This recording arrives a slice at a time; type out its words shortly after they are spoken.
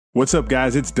What's up,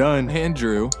 guys? It's Dunn. And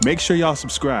Drew. Make sure y'all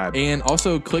subscribe. And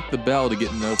also click the bell to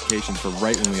get notifications for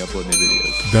right when we upload new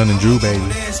videos. Dunn and Drew,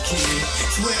 baby.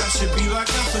 Swear I should be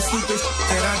locked up for stupid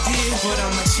that I did, but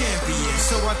I'm a champion.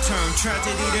 So I turn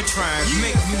tragedy to triumph.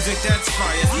 Make music that's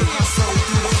fire. Put my soul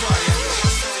through the fire.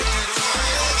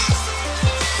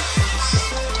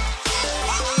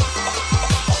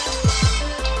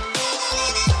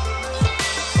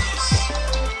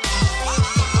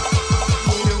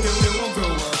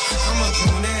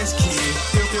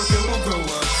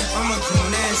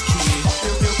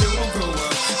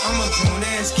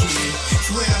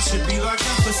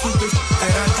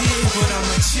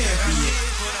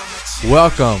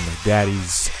 Welcome,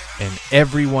 daddies, and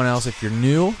everyone else. If you're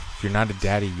new, if you're not a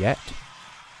daddy yet,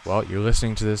 well, you're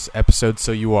listening to this episode,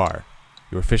 so you are.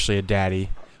 You're officially a daddy.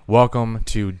 Welcome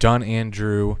to Dunn and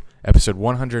Drew, episode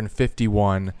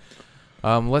 151.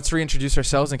 Let's reintroduce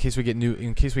ourselves in case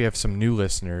we have some new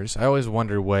listeners. I always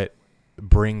wonder what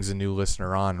brings a new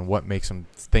listener on and what makes them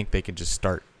think they can just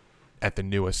start at the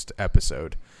newest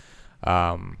episode.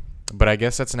 But I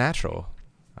guess that's natural.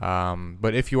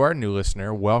 But if you are a new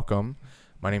listener, welcome.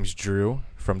 My name's Drew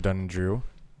from Dunn and Drew.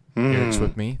 Eric's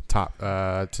with me, top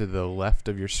to the left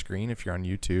of your screen if you're on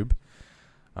YouTube.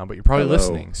 But you're probably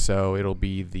listening, so it'll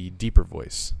be the deeper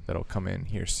voice that'll come in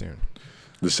here soon.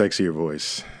 The sexier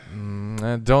voice.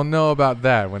 I don't know about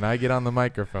that. When I get on the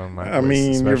microphone,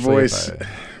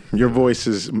 your voice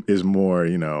is more,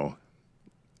 you know,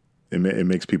 it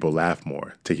makes people laugh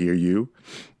more to hear you.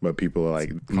 But people are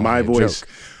like, my voice...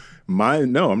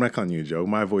 No, I'm not calling you a joke.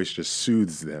 My voice just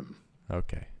soothes them.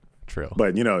 Okay, true.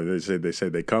 But you know, they say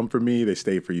they come for me, they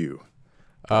stay for you.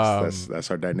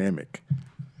 That's our dynamic.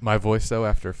 My voice though,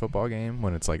 after a football game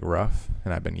when it's like rough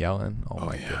and I've been yelling. Oh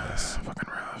my goodness, fucking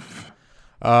rough.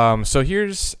 So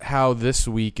here's how this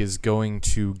week is going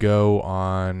to go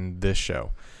on this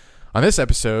show. On this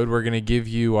episode, we're going to give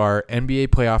you our NBA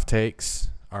playoff takes.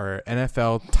 Our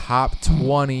NFL top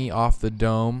 20 off the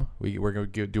dome. We're going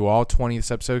to do all 20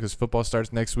 this episode because football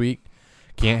starts next week.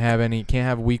 Can't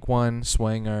have week one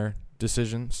swaying our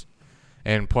decisions.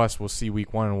 And plus, we'll see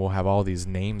week one and we'll have all these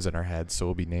names in our heads. So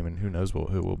we'll be naming, who knows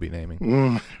who we'll be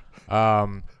naming.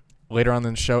 Later on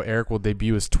in the show, Eric will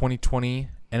debut his 2020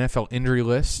 NFL injury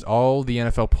list. All the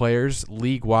NFL players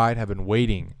league-wide have been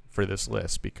waiting for this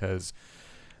list because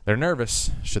they're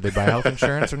nervous. Should they buy health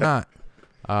insurance or not?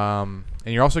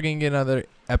 And you're also going to get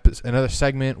another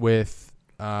segment with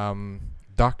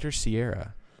Dr.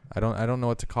 Sierra. I don't know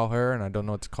what to call her, and I don't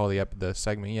know what to call the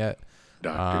segment yet.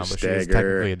 But she is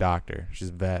technically a doctor. She's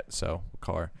a vet, so we'll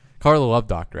call her the Love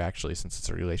Doctor, actually, since it's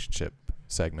a relationship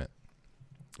segment.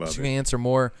 She's going to answer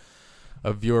more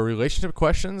of your relationship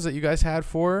questions that you guys had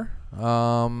for her.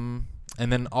 And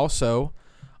then also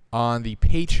on the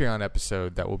Patreon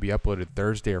episode that will be uploaded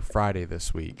Thursday or Friday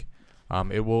this week.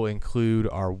 It will include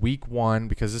our week one,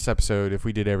 because this episode, if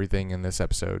we did everything in this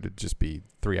episode, it'd just be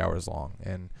 3 hours long.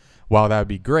 And while that would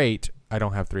be great, I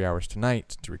don't have 3 hours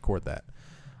tonight to record that.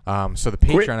 So the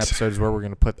Patreon episode is where we're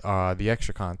going to put the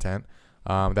extra content.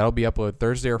 That'll be uploaded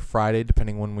Thursday or Friday,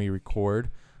 depending when we record.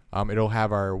 It'll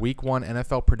have our week one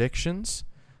NFL predictions.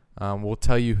 We'll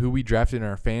tell you who we drafted in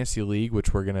our fantasy league,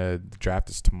 which we're going to draft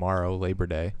is tomorrow, Labor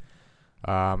Day.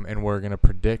 And we're going to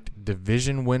predict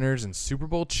division winners and Super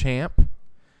Bowl champ,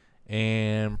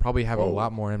 and probably have a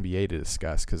lot more NBA to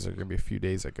discuss because there are going to be a few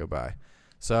days that go by.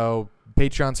 So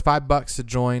Patreon's $5 to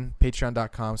join,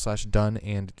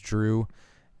 patreon.com/DunnandDrew.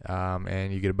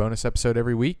 And you get a bonus episode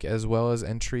every week as well as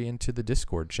entry into the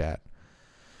Discord chat.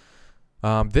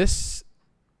 This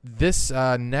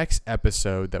next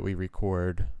episode that we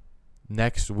record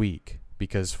next week,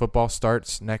 because football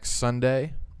starts next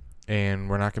Sunday, and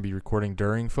we're not going to be recording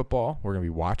during football. We're going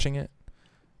to be watching it.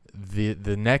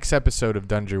 The next episode of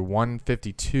Dunn Drew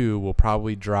 152 will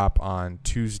probably drop on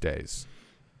Tuesdays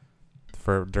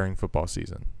during football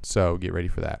season. So get ready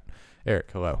for that. Eric,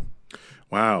 hello.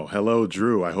 Wow. Hello,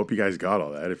 Drew. I hope you guys got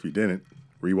all that. If you didn't,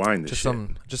 rewind this shit.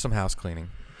 Just some house cleaning.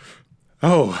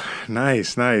 Oh,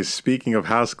 nice. Speaking of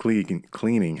house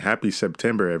cleaning, happy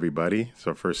September, everybody. It's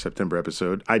our first September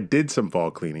episode. I did some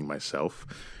fall cleaning myself.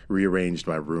 Rearranged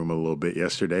my room a little bit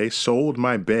yesterday. Sold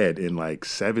my bed in like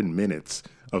 7 minutes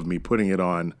of me putting it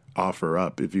on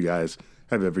OfferUp, if you guys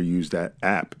have ever used that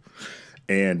app.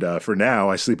 And for now,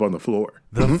 I sleep on the floor.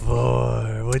 The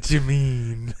floor? What you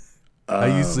mean? How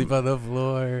you sleep on the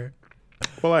floor?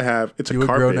 Well, I have. It's a carpet.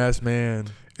 You a grown-ass man.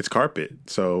 It's carpet.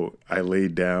 So I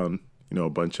laid down, a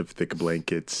bunch of thick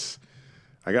blankets.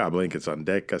 I got blankets on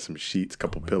deck, got some sheets,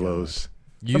 couple pillows.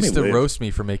 God. You used to roast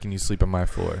me for making you sleep on my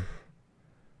floor.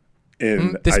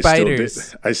 And the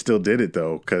spiders. I still did it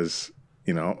though, because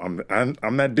you know,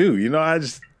 I'm that dude. You know,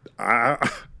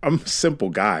 I'm a simple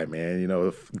guy, man. You know,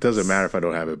 it doesn't matter if I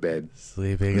don't have a bed.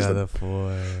 Sleeping on the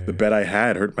floor. The bed I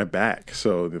had hurt my back,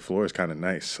 so the floor is kind of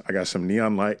nice. I got some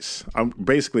neon lights. I'm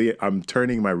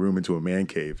turning my room into a man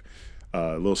cave,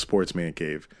 a little sports man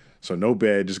cave. So no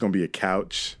bed, just gonna be a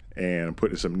couch, and I'm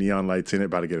putting some neon lights in it.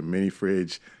 About to get a mini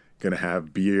fridge. Gonna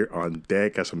have beer on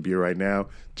deck. Got some beer right now.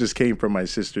 Just came from my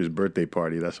sister's birthday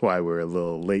party. That's why we're a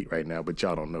little late right now, but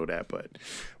y'all don't know that. But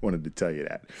wanted to tell you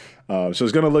that. So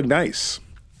it's gonna look nice.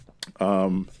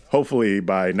 Hopefully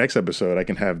by next episode I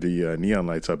can have the neon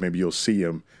lights up. Maybe you'll see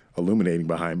them illuminating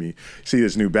behind me. See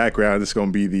this new background. This is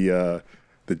going to be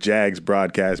the Jags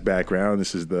broadcast background.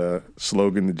 This is the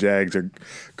slogan the Jags are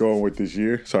going with this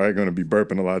year. Sorry, I'm going to be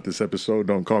burping a lot this episode.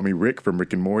 Don't call me Rick from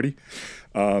Rick and Morty.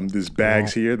 These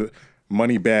bags here, the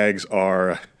money bags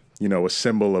are, you know, a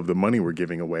symbol of the money we're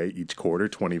giving away each quarter,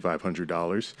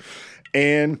 $2,500.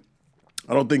 And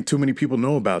I don't think too many people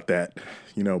know about that,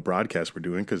 you know, broadcast we're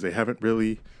doing because they haven't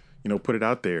really, you know, put it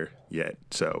out there yet.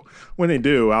 So when they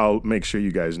do, I'll make sure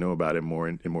you guys know about it more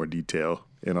in more detail,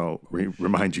 and I'll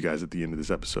remind you guys at the end of this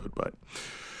episode. But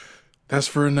that's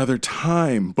for another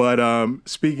time. But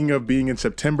speaking of being in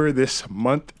September, this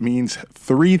month means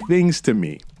 3 things to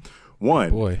me.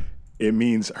 One, it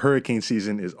means hurricane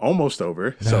season is almost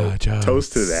over. So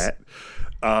toast to that.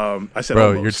 I said,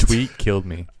 bro, almost. Your tweet killed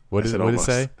me. What did it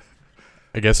say?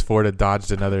 I guess Florida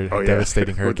dodged another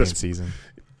devastating hurricane season.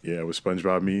 Yeah, with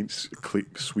SpongeBob memes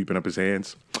sweeping up his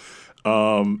hands.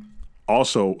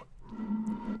 Also,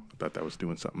 I thought that was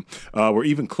doing something. We're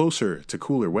even closer to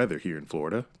cooler weather here in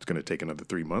Florida. It's going to take another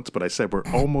 3 months, but I said we're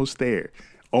almost there.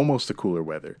 Almost to cooler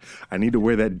weather. I need to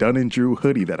wear that Dunn and Drew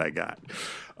hoodie that I got.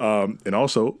 And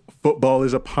also, football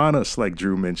is upon us, like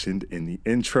Drew mentioned in the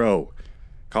intro.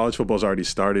 College football's already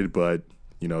started, but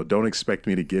you know, don't expect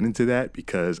me to get into that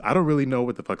because I don't really know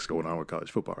what the fuck's going on with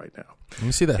college football right now. Let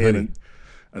me see that hoodie. And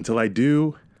until I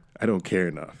do, I don't care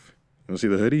enough. You want to see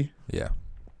the hoodie? Yeah.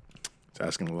 It's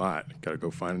asking a lot. Got to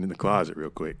go find it in the closet real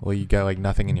quick. Well, you got like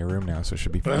nothing in your room now, so it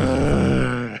should be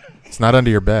fine. It's not under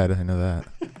your bed. I know that.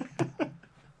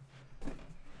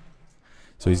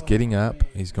 So he's getting up.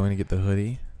 He's going to get the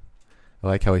hoodie. I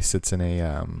like how he sits in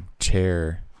a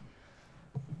chair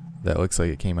that looks like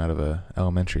it came out of a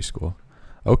elementary school.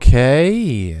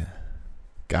 Okay.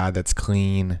 God, that's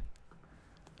clean.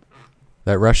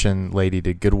 That Russian lady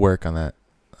did good work on that,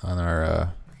 on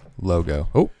our logo.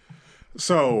 Oh.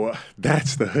 So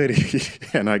that's the hoodie.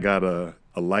 And I got a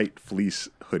light fleece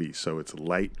hoodie. So it's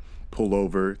light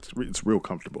pullover. It's real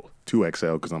comfortable.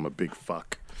 2XL because I'm a big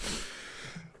fuck.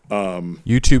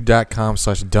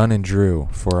 YouTube.com/Dunn and Drew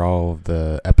for all of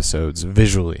the episodes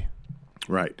visually.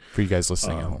 Right. For you guys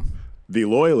listening at home.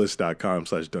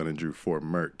 TheLoyalist.com/Dunn and Drew for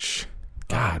merch.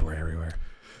 God, we're everywhere.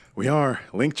 We are.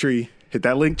 Linktree. Hit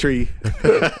that Linktree.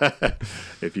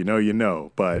 If you know, you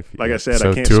know. But like I said,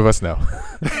 so I can't. 2 of us know.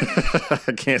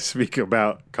 I can't speak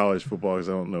about college football because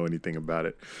I don't know anything about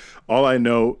it. All I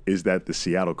know is that the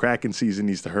Seattle Kraken season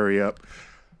needs to hurry up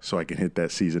so I can hit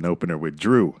that season opener with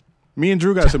Drew. Me and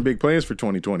Drew got some big plans for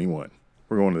 2021.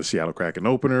 We're going to the Seattle Kraken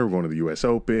opener. We're going to the U.S.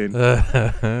 Open. It's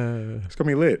going to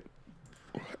be lit.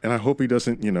 And I hope he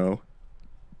doesn't, you know,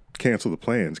 cancel the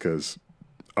plans because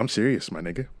I'm serious, my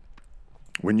nigga.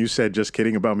 When you said just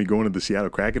kidding about me going to the Seattle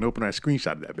Kraken opener, I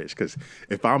screenshotted that bitch because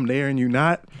if I'm there and you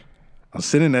not, I'm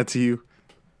sending that to you,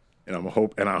 and I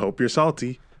hope you're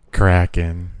salty.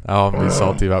 Kraken. I'm be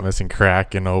salty about missing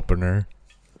Kraken opener.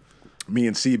 Me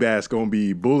and Seabass gonna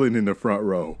be bulling in the front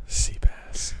row.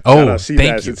 Seabass. Oh, Seabass,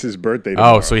 thank you. It's his birthday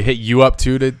tomorrow. Oh, so he hit you up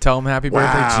too to tell him happy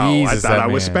birthday? Wow, Jesus, I thought that I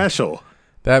was man. special.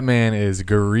 That man is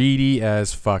greedy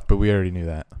as fuck, but we already knew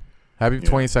that. Happy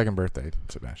 22nd birthday,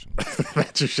 Sebastian.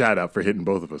 That's your shout out for hitting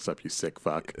both of us up, you sick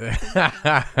fuck. Here's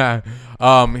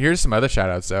some other shout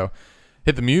outs though.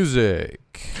 Hit the music.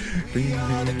 Thank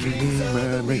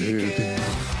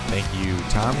you,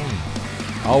 Tommy.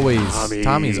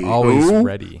 Tommy's always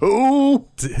ready. Who?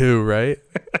 Who, right?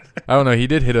 I don't know. He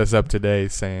did hit us up today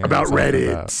saying About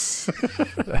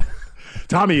Reddit.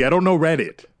 Tommy, I don't know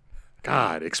Reddit.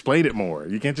 God, explain it more.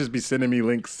 You can't just be sending me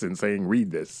links and saying,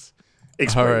 read this.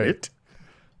 Explain it.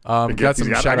 Got some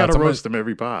shout outs. I got to roast them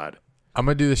every pod. I'm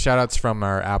going to do the shout outs from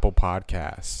our Apple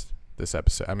podcast this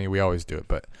episode. I mean, we always do it,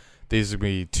 but these will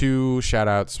be 2 shout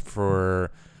outs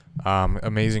for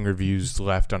amazing reviews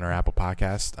left on our Apple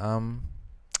podcast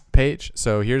page.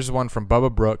 So here's one from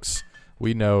Bubba Brooks.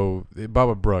 We know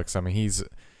Bubba Brooks. I mean, he's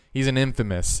an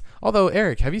infamous. Although,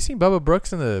 Eric, have you seen Bubba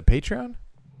Brooks in the Patreon?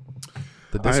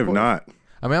 I have not.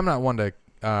 I mean, I'm not one to,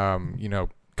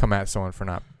 come at someone for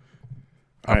not,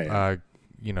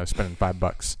 spending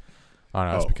 $5. Oh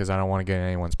no, it's because I don't want to get in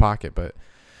anyone's pocket. But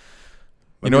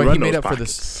you Let know me what? He run made those up for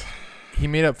this. He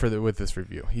made up for with this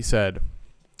review. He said,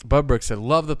 Bub Brooks said,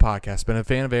 "Love the podcast. Been a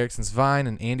fan of Eric since Vine,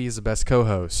 and Andy is the best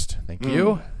co-host. Thank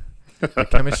you."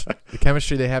 The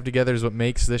chemistry they have together is what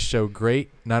makes this show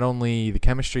great. Not only the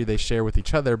chemistry they share with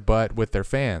each other, but with their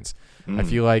fans. I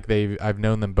feel like I've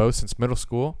known them both since middle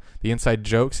school. The inside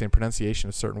jokes and pronunciation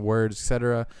of certain words,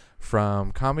 etc.,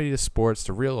 from comedy to sports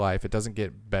to real life, it doesn't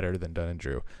get better than Dunn and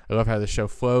Drew. I love how the show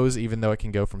flows, even though it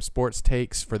can go from sports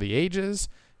takes for the ages,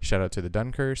 shout out to the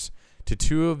Dunkers, to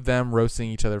two of them roasting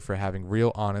each other for having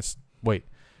real honest.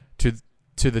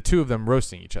 To the two of them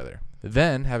roasting each other.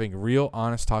 Then having real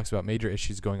honest talks about major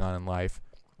issues going on in life.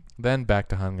 Then back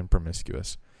to hung and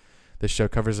promiscuous. This show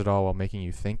covers it all while making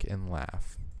you think and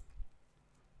laugh.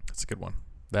 That's a good one.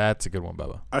 That's a good one,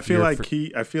 Bubba. I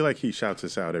feel like he shouts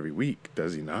us out every week,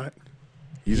 does he not?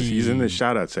 He's in the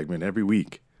shout out segment every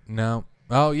week. No.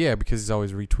 Oh yeah, because he's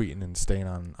always retweeting and staying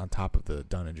on top of the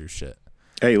Dunn and Drew shit.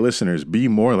 Hey, listeners, be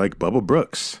more like Bubba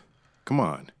Brooks. Come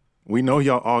on. We know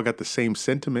y'all all got the same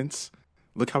sentiments.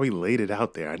 Look how he laid it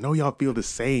out there. I know y'all feel the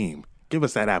same. Give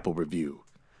us that Apple review.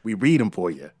 We read them for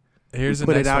you. Here's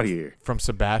put it out here from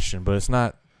Sebastian, but it's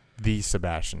not the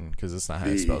Sebastian because it's not how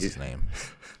he spells his name.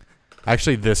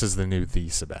 Actually, this is the new the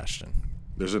Sebastian.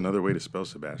 There's another way to spell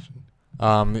Sebastian.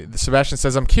 Sebastian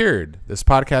says, "I'm cured. This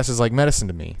podcast is like medicine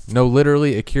to me. No,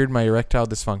 literally, it cured my erectile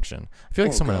dysfunction." I feel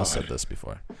like someone else said this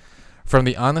before. From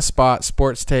the on-the-spot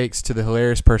sports takes to the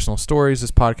hilarious personal stories,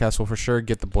 this podcast will for sure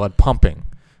get the blood pumping.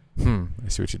 I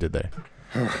see what you did there.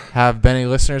 Have been a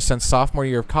listener since sophomore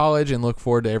year of college and look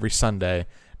forward to every Sunday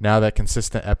now that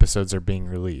consistent episodes are being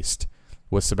released.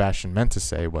 What Sebastian meant to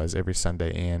say was every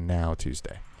Sunday and now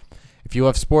Tuesday. If you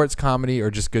love sports, comedy,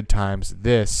 or just good times,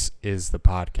 this is the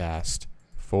podcast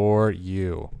for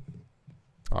you.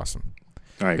 Awesome.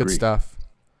 I agree. Good stuff.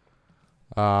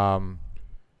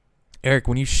 Eric,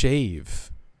 when you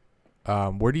shave,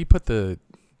 where do you put the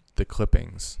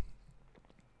clippings?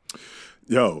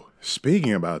 Yo,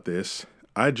 speaking about this,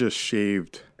 I just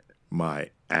shaved my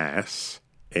ass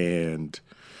and,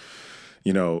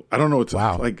 I don't know what's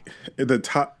like the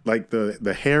top, like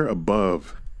the hair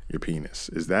above your penis.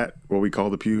 Is that what we call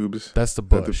the pubes? That's the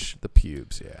bush, the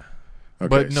pubes, yeah. Okay,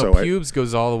 but no, so pubes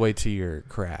goes all the way to your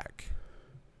crack.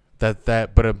 But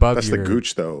above that's the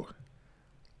gooch though.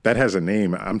 That has a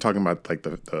name. I'm talking about like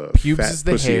the pubes fat is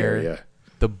the pussy hair. Area.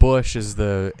 The bush is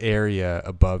the area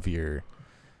above your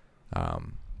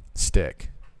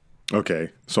stick. Okay,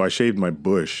 so I shaved my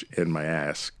bush and my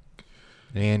ass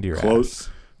and your ass.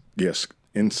 Yes,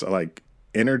 like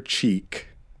inner cheek.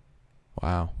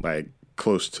 Wow. Like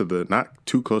close to not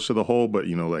too close to the hole, but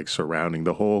like surrounding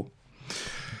the hole.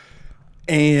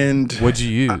 And what'd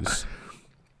you use?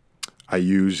 I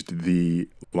used the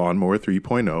Lawnmower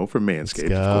 3.0 from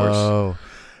Manscaped, of course.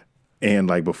 And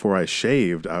like before I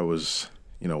shaved, I was,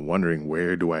 wondering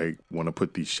where do I want to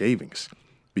put these shavings?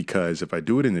 Because if I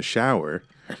do it in the shower,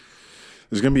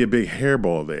 there's going to be a big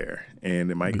hairball there,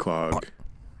 and it might clog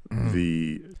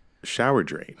the shower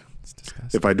drain. It's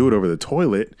disgusting. If I do it over the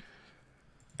toilet,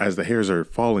 as the hairs are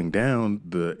falling down,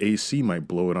 the AC might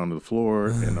blow it onto the floor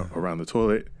and around the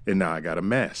toilet, and now I got a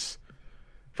mess.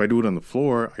 If I do it on the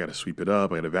floor, I got to sweep it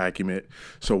up. I got to vacuum it.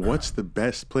 So what's the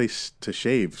best place to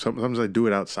shave? Sometimes I do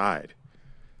it outside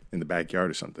in the backyard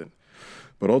or something.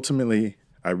 But ultimately,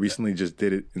 I recently just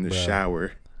did it in the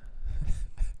shower.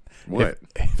 What?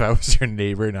 If I was your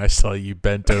neighbor and I saw you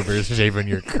bent over shaving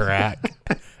your crack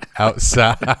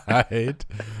outside, I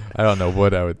don't know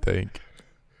what I would think.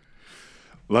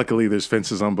 Luckily, there's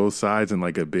fences on both sides and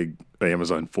like a big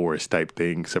Amazon forest type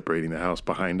thing separating the house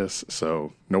behind us.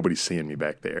 So nobody's seeing me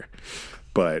back there.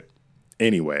 But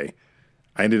anyway,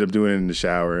 I ended up doing it in the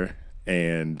shower.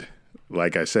 And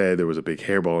like I said, there was a big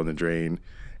hairball in the drain.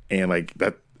 And like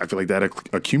that, I feel like that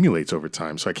accumulates over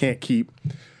time. So I can't keep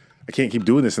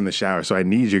doing this in the shower. So I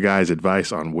need your guys'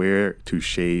 advice on where to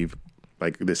shave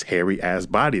like this hairy ass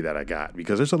body that I got.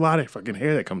 Because there's a lot of fucking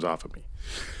hair that comes off of me.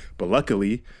 But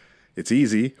luckily, it's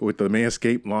easy with the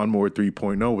Manscaped Lawnmower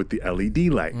 3.0 with the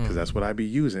LED light because that's what I be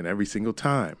using every single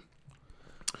time.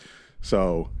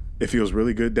 So it feels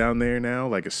really good down there now,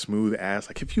 like a smooth ass.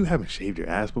 Like if you haven't shaved your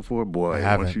ass before, boy,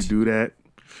 once you do that,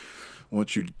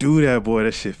 boy,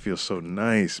 that shit feels so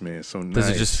nice, man. So nice. Does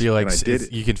it just feel like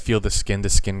you can feel the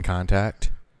skin-to-skin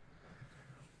contact?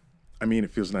 I mean,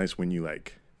 it feels nice when you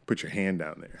like put your hand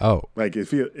down there. Oh, like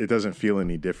it doesn't feel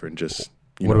any different. Just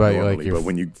what about normally, like your but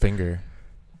when you finger?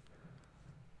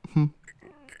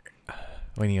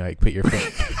 When you like put your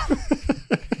finger.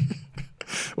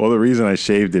 Well, the reason I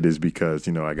shaved it is because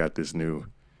I got this new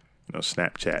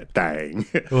Snapchat thing.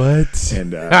 What?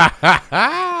 And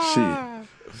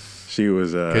she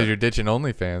was because you're ditching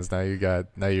OnlyFans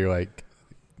now. You're like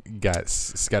got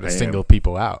to I single am.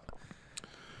 people out.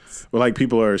 Well, like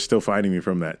people are still finding me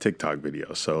from that TikTok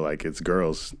video. So like it's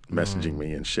girls messaging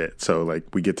me and shit. So like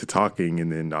we get to talking,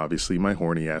 and then obviously my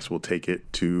horny ass will take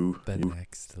it to The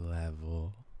next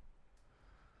level.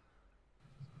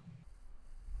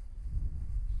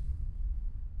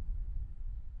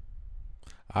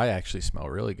 I actually smell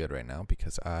really good right now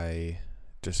because I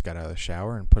just got out of the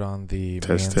shower and put on the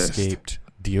Test. Manscaped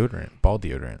deodorant, ball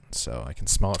deodorant, so I can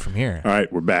smell it from here. All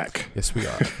right, we're back. Yes, we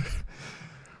are.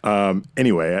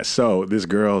 Anyway, so this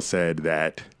girl said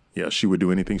that she would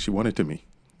do anything she wanted to me,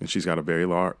 and she's got a very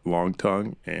long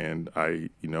tongue, and you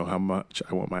know how much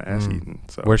I want my ass eaten.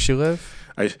 So Where she live?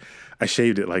 I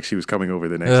shaved it like she was coming over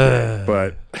the next day,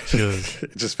 but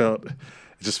it just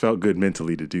felt good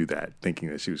mentally to do that, thinking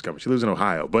that she was coming. She lives in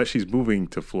Ohio, but she's moving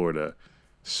to Florida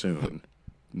soon,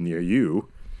 near you,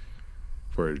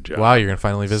 for a job. Wow, you're gonna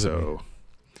finally visit me. So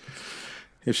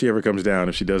if she ever comes down,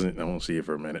 if she doesn't, I won't see her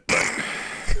for a minute.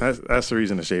 But that's the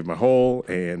reason to shave my hole,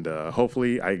 and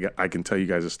hopefully I can tell you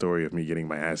guys a story of me getting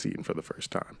my ass eaten for the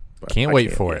first time. But Can't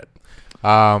wait for it.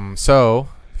 So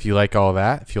if you like all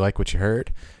that, if you like what you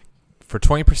heard, for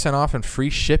 20% off and free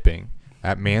shipping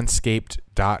at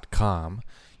manscaped.com,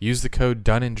 use the code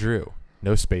DUNNANDDREW.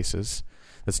 No spaces.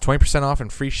 That's 20% off and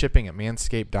free shipping at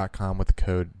manscaped.com with the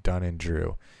code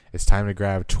DUNNANDDREW. It's time to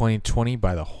grab 2020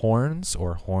 by the horns,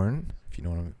 or horn, if you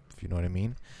know what I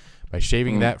mean, by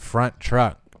shaving that front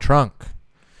trunk. 20%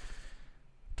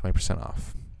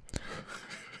 off.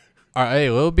 All right,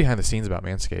 a little behind the scenes about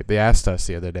Manscaped. They asked us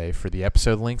the other day for the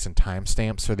episode links and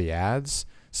timestamps for the ads.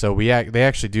 So they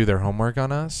actually do their homework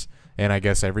on us, and I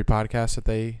guess every podcast that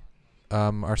they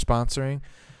are sponsoring.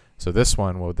 So this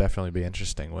one will definitely be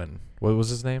interesting. What was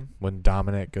his name? When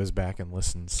Dominic goes back and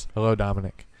listens. Hello,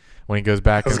 Dominic. When he goes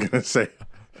back, I was gonna say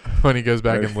when he goes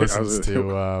back and listens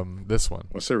to this one.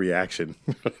 What's the reaction?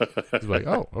 He's like,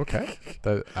 oh, okay.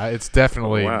 It's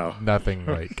definitely wow. nothing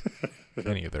like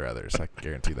any of their others. I can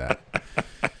guarantee that.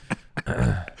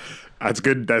 That's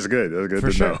good. That's good For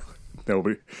to sure.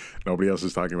 know. Nobody else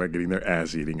is talking about getting their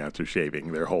ass eating after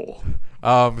shaving their hole.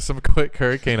 Some quick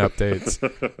hurricane updates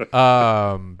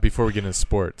before we get into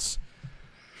sports.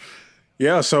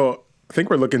 Yeah, so I think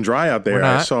we're looking dry out there. We're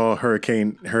not. I saw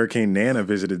Hurricane Nana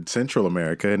visited Central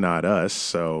America, not us.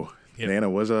 So Yep. Nana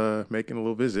was making a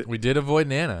little visit. We did avoid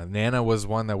Nana. Nana was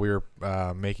one that we were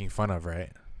making fun of,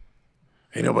 right?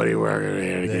 Ain't nobody working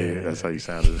Hurricane. That's how you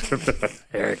sounded.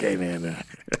 Hurricane Nana.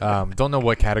 Don't know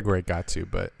what category it got to,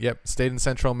 but yep, stayed in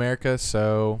Central America.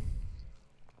 So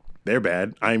They're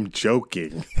bad. I'm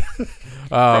joking.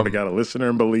 Probably got a listener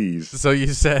in Belize. So you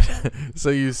said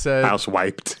House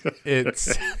wiped.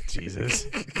 it's Jesus.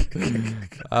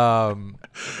 But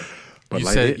You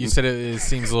like said it- you said it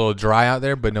seems a little dry out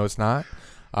there, but no, it's not.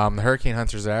 The hurricane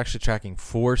hunters are actually tracking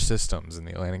 4 systems in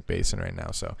the Atlantic Basin right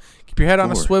now. So keep your head on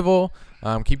a 4. swivel,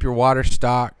 keep your water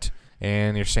stocked,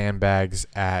 and your sandbags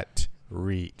at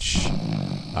reach.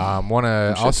 Want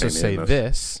to also say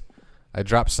this. We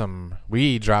dropped some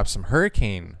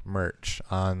hurricane merch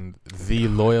on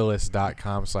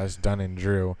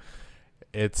theloyalist.com/DunnandDrew.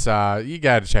 It's you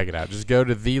got to check it out. Just go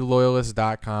to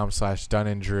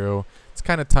theloyalist.com/DunnandDrew. It's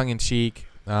kind of tongue in cheek.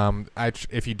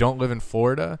 If you don't live in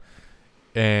Florida,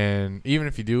 and even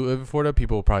if you do live in Florida,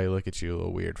 people will probably look at you a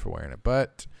little weird for wearing it.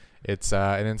 But it's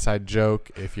an inside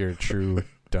joke if you're a true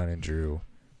Dunn and Drew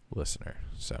listener.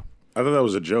 So I thought that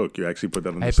was a joke. You actually put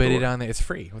that on the I store. put it on there. It's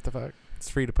free. What the fuck? It's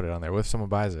free to put it on there. What if someone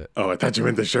buys it? Oh, I thought you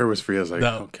meant the shirt was free. I was like,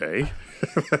 No. okay.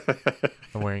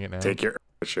 I'm wearing it now. Take your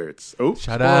shirts. Oh,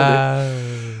 Shut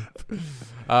spoiled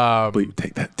up. it. Please,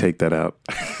 take that out.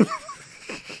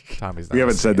 Tommy's not We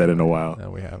haven't listening said that in a anymore. while. No,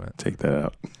 we haven't. Take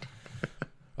that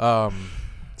out.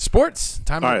 Sports.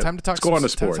 Time All right, to talk. let's go on to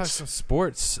time talk sports. some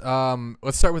sports.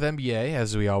 Let's start with NBA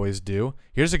as we always do.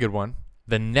 Here's a good one.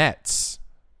 The Nets,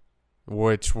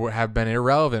 which have been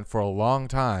irrelevant for a long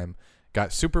time,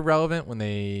 got super relevant when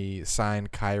they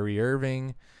signed Kyrie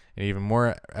Irving, and even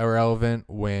more irrelevant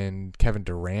when Kevin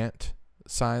Durant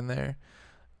signed there.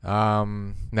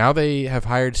 Now they have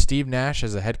hired Steve Nash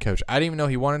as a head coach. I didn't even know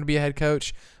he wanted to be a head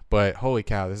coach, but holy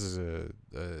cow, this is a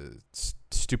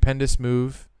stupendous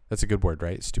move. That's a good word,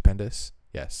 right? Stupendous?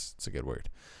 Yes, it's a good word.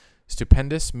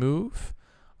 Stupendous move.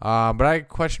 But I have a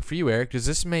question for you, Eric. Does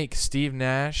this make Steve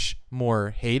Nash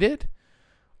more hated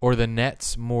or the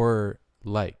Nets more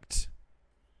liked?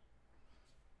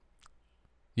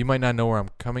 You might not know where I'm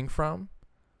coming from.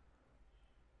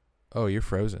 Oh, you're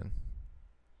frozen.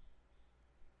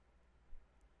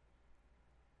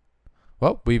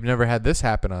 Well, we've never had this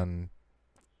happen on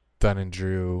Dunn and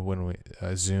Drew when we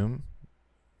Zoom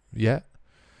yet.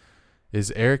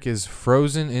 Eric is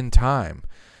frozen in time.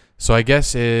 So I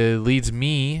guess it leads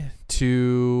me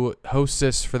to host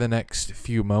this for the next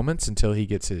few moments until he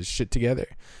gets his shit together.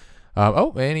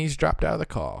 And he's dropped out of the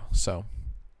call. So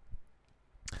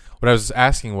what I was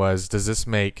asking was, does this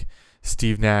make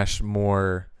Steve Nash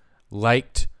more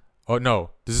liked? Oh, no.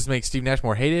 Does this make Steve Nash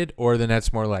more hated or the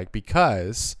Nets more liked?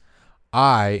 Because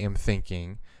I am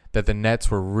thinking that the Nets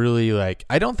were really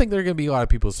I don't think they're going to be a lot of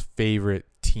people's favorite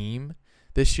team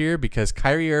this year because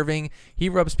Kyrie Irving, he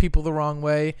rubs people the wrong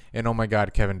way. And oh my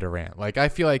God, Kevin Durant. I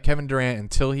feel like Kevin Durant,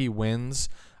 until he wins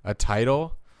a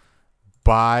title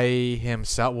by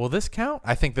himself. Will this count?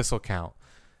 I think this will count.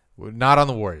 Not on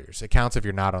the Warriors. It counts if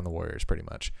you're not on the Warriors, pretty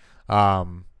much.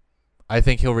 I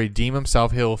think he'll redeem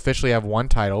himself. He'll officially have one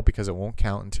title because it won't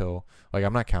count until,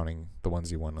 I'm not counting the ones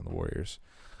he won on the Warriors.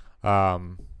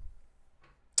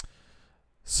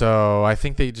 So I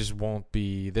think they just won't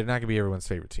be, they're not going to be everyone's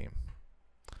favorite team.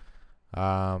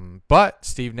 But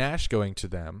Steve Nash going to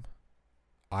them,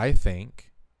 I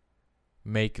think,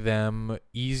 make them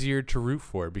easier to root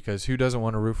for because who doesn't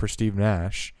want to root for Steve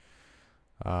Nash?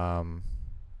 And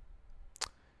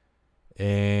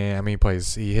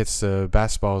he hits the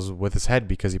basketballs with his head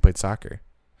because he played soccer.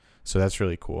 So that's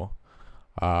really cool.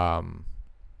 I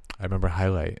remember a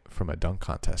highlight from a dunk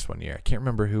contest one year. I can't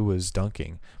remember who was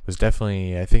dunking. It was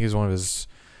definitely, I think it was one of his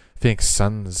Phoenix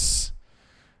Suns.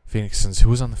 Who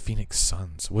was on the Phoenix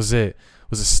Suns? Was it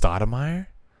Stoudemire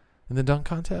in the dunk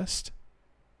contest?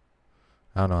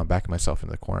 I don't know. I'm backing myself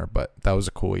into the corner, but that was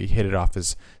cool. He hit it off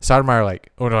his Stoudemire.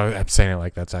 I'm saying it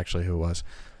like that's actually who it was.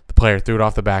 The player threw it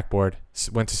off the backboard,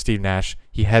 went to Steve Nash.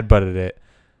 He headbutted it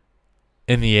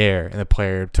in the air, and the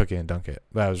player took it and dunked it.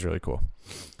 That was really cool.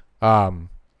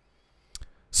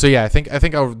 So yeah, I think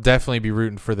I'll definitely be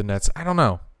rooting for the Nets. I don't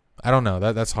know.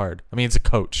 That's hard. It's a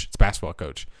coach. It's a basketball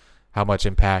coach. How much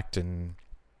impact and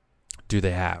do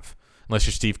they have? Unless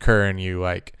you're Steve Kerr and you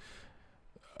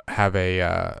have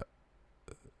a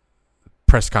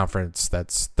press conference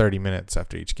that's 30 minutes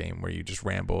after each game where you just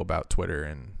ramble about Twitter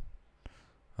and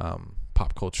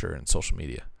pop culture and social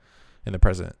media and the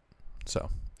president. So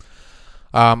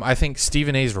I think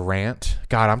Stephen A's rant.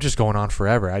 God, I'm just going on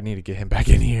forever. I need to get him back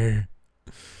in here.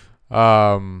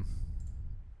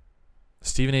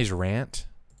 Stephen A's rant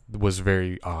was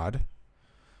very odd.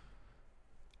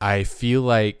 I feel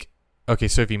like, okay,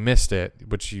 so if you missed it,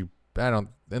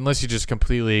 unless you just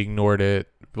completely ignored it,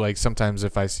 sometimes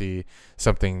if I see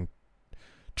something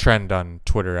trend on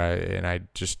Twitter and I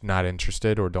just not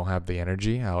interested or don't have the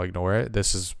energy, I'll ignore it.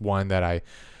 This is one that I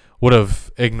would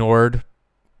have ignored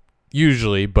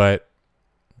usually, but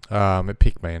it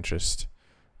piqued my interest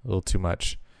a little too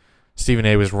much. Stephen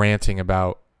A was ranting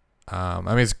about,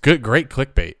 it's great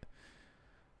clickbait.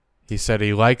 He said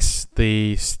he likes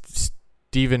the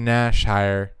Stephen Nash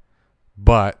hire,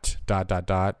 but ...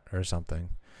 or something.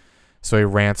 So he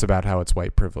rants about how it's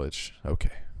white privilege.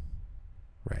 Okay.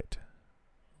 Right.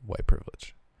 White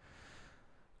privilege.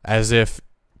 As if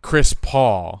Chris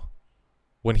Paul,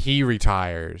 when he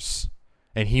retires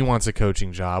and he wants a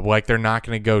coaching job, they're not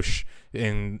going to go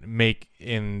and make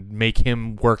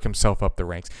him work himself up the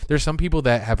ranks. There's some people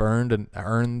that have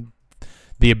earned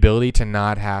the ability to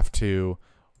not have to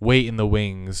wait in the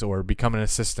wings or become an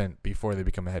assistant before they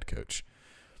become a head coach.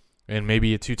 And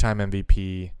maybe a 2-time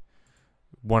MVP,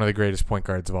 one of the greatest point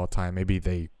guards of all time.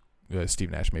 Maybe Steve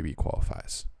Nash maybe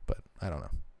qualifies, but I don't know.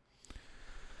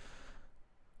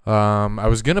 I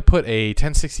was going to put a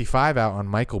 1065 out on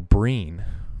Michael Breen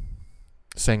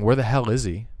saying, where the hell is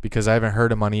he? Because I haven't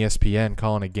heard him on ESPN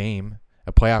calling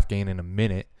a playoff game in a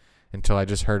minute until I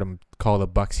just heard him call the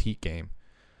Bucks Heat game.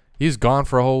 He's gone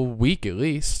for a whole week at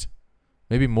least.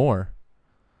 Maybe more.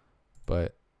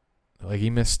 But he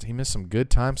missed some good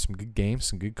times, some good games,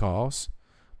 some good calls.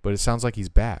 But it sounds like he's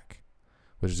back,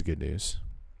 which is good news.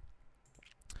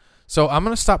 So I'm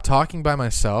going to stop talking by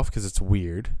myself because it's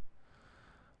weird.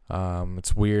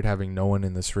 It's weird having no one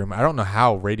in this room. I don't know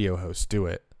how radio hosts do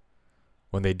it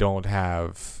when they don't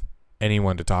have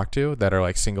anyone to talk to that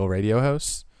are single radio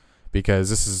hosts, because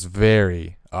this is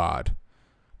very odd.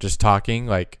 Just talking.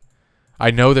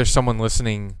 I know there's someone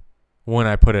listening when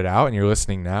I put it out and you're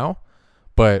listening now,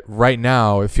 but right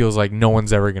now it feels like no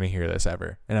one's ever going to hear this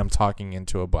ever, and I'm talking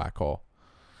into a black hole.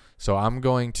 So I'm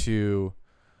going to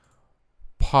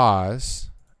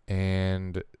pause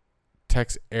and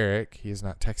text Eric. He has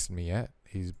not texted me yet,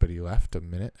 but he left a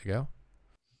minute ago.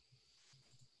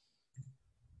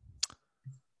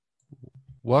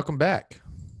 Welcome back.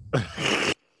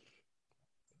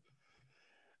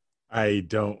 I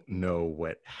don't know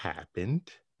what happened.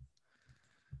 Do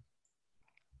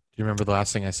you remember the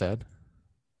last thing I said?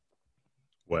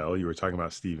 Well, you were talking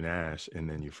about Steve Nash, and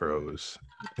then you froze,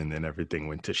 and then everything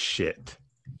went to shit.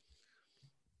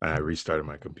 I restarted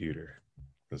my computer,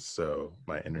 so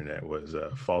my internet was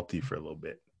faulty for a little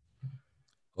bit.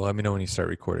 Well, let me know when you start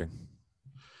recording.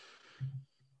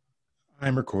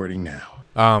 I'm recording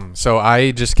now. So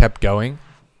I just kept going,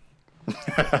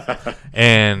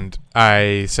 and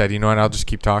I said, you know what? I'll just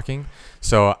keep talking.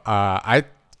 So I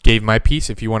gave my piece.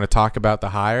 If you want to talk about the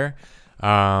hire,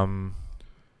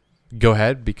 go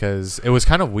ahead, because it was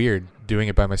kind of weird doing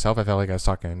it by myself. I felt like I was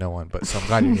talking to no one, but so I'm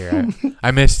glad you're here.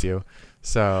 I missed you.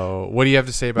 So what do you have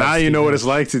to say about now Steve you know Nash? what it's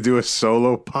like to do a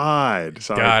solo pod.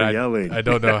 Sorry for yelling. I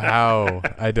don't know how.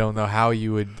 I don't know how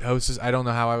you would host this. I don't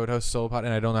know how I would host a solo pod,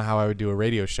 and I don't know how I would do a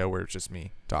radio show where it's just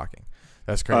me talking.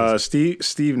 That's crazy.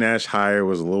 Steve Nash hire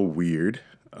was a little weird.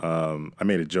 I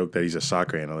made a joke that he's a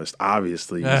soccer analyst.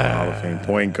 Obviously, he's a Hall of Fame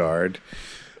point guard.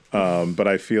 But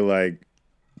I feel like,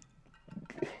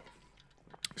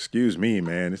 excuse me,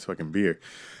 man, it's fucking beer.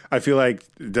 I feel like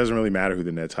it doesn't really matter who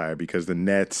the Nets hire, because the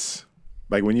Nets,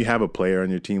 like when you have a player on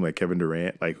your team like Kevin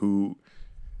Durant, like it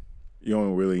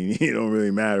don't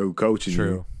really matter who coaches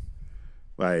you.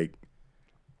 Like,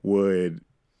 would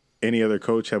any other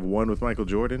coach have won with Michael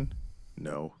Jordan?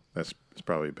 No, it's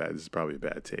probably bad. This is probably a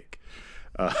bad take,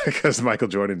 because Michael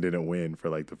Jordan didn't win for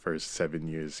like the first 7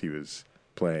 years he was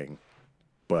playing,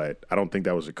 but I don't think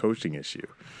that was a coaching issue.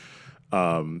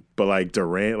 But like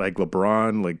Durant, like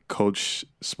LeBron, like Coach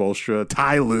Spoelstra,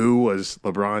 Ty Lue was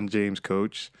LeBron James'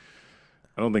 coach.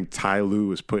 I don't think Ty Lue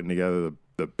was putting together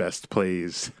the best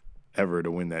plays ever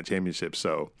to win that championship.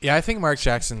 So yeah, I think Mark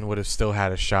Jackson would have still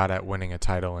had a shot at winning a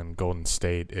title in Golden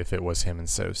State if it was him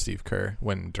instead of Steve Kerr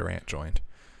when Durant joined.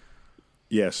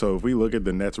 Yeah, so if we look at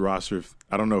the Nets roster,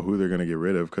 I don't know who they're going to get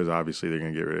rid of, because obviously they're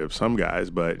going to get rid of some guys.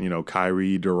 But,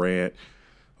 Kyrie, Durant,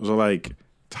 those are like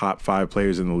top 5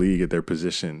 players in the league at their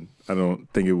position. I don't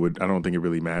think it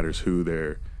really matters who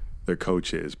their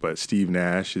coach is. But Steve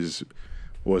Nash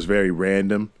was very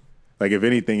random. Like, if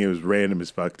anything, it was random as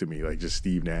fuck to me. Like, just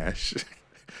Steve Nash.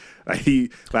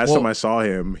 Time I saw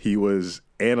him, he was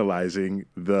analyzing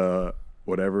the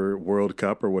whatever World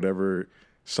Cup or whatever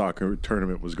soccer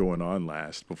tournament was going on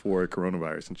before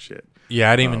coronavirus and shit.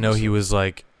 Yeah, I didn't even know he was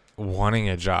like wanting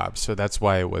a job, so that's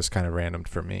why it was kind of random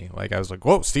for me. Like, I was like,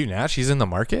 whoa, Steve Nash, he's in the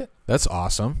market? That's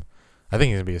awesome. I think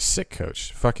he's gonna be a sick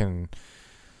coach. Fucking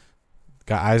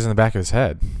got eyes in the back of his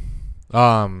head.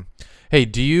 Hey,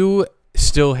 do you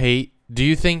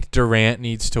think Durant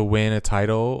needs to win a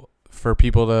title for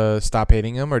people to stop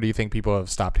hating him, or do you think people have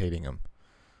stopped hating him?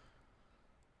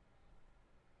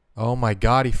 Oh my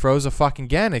God, he froze a fucking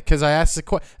again, because I asked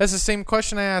that's the same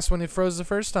question I asked when he froze the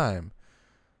first time.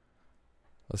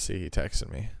 Let's see, he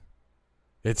texted me.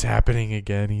 It's happening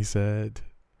again, he said.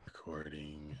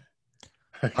 Recording.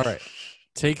 All right,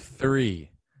 take 3.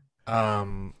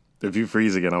 If you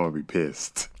freeze again, I'm going to be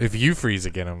pissed. If you freeze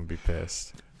again, I'm going to be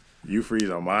pissed. You freeze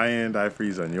on my end, I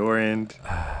freeze on your end.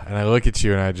 And I look at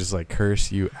you and I just like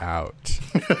curse you out.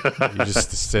 You're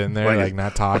just sitting there like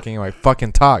not talking. I'm like,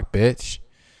 fucking talk, bitch.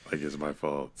 Like it's my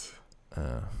fault.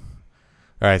 All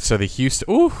right, so the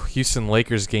Houston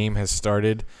Lakers game has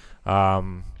started.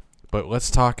 But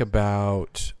let's talk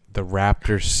about the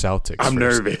Raptors Celtics. I'm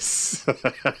nervous.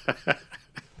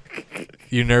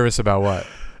 You nervous about what?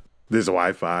 This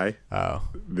Wi-Fi. Oh.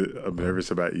 I'm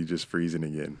nervous about you just freezing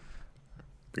again.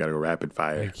 We got to go rapid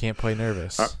fire. You can't play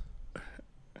nervous. All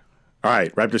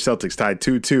right, Raptors Celtics tied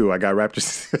 2-2. I got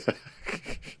Raptors.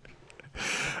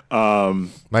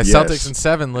 My Celtics in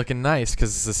 7 looking nice,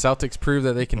 because the Celtics prove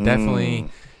that they can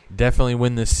definitely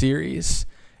win this series.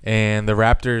 And the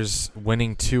Raptors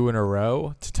winning 2 in a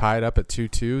row to tie it up at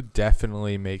 2-2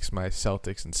 definitely makes my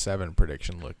Celtics in 7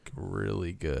 prediction look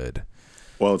really good.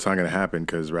 Well, it's not going to happen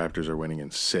because Raptors are winning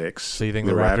in 6. So you think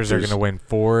the Raptors are going to win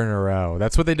 4 in a row?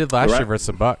 That's what they did last year versus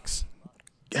the Bucks.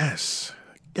 Yes,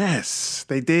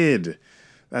 they did.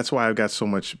 That's why I've got so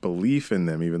much belief in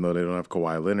them, even though they don't have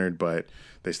Kawhi Leonard, but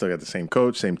they still got the same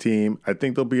coach, same team. I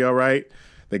think they'll be all right.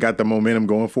 They got the momentum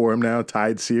going for them now.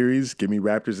 Tied series. Give me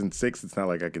Raptors in 6. It's not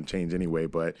like I can change anyway,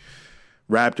 but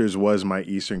Raptors was my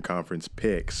Eastern Conference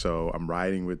pick, so I'm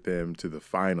riding with them to the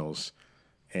finals.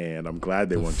 And I'm glad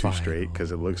they won 2 straight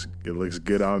because it looks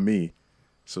good on me.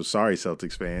 So sorry,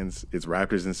 Celtics fans. It's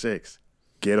Raptors in 6.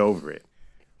 Get over it.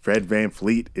 Fred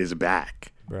VanVleet is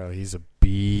back. Bro, he's a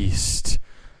beast.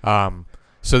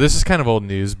 So this is kind of old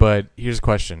news, but here's a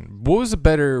question. What was a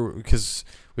better, because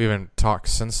we haven't talked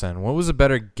since then, what was a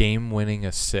better game-winning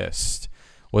assist?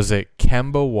 Was it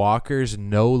Kemba Walker's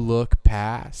no-look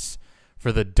pass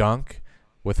for the dunk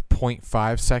with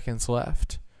 0.5 seconds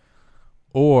left?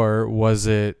 Or was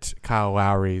it Kyle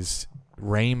Lowry's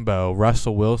rainbow,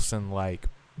 Russell Wilson-like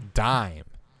dime?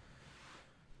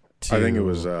 I think it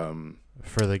was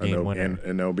for the game winner.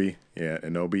 Anunoby. Yeah,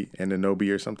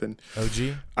 Anunoby or something.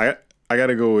 OG? I got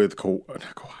to go with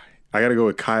I got to go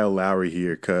with Kyle Lowry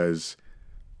here because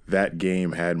that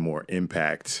game had more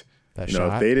impact. That you know,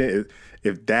 shot?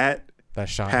 if that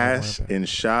shot pass and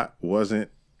shot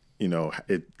wasn't, you know,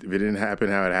 if it didn't happen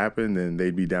how it happened, then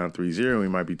they'd be down 3-0. We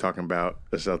might be talking about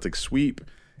a Celtics sweep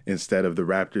instead of the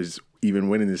Raptors even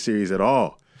winning the series at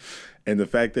all. And the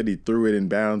fact that he threw it in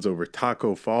bounds over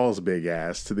Taco Fall's big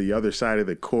ass to the other side of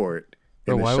the court.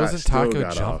 Bro, why wasn't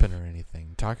Taco jumping or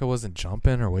anything? Taco wasn't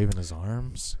jumping or waving his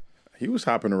arms? He was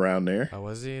hopping around there. Oh,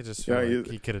 was he? Just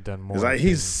he could have done more.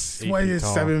 He's like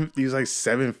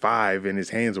 7'5", and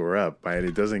his hands were up. Right?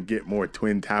 It doesn't get more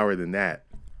twin tower than that.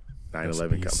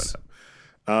 9/11 coming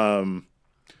up.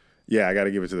 Yeah, I got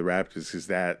to give it to the Raptors because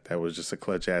that was just a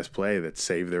clutch ass play that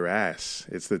saved their ass.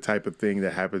 It's the type of thing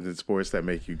that happens in sports that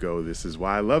make you go, "This is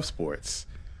why I love sports."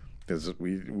 Because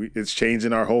it's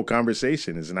changing our whole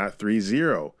conversation. It's not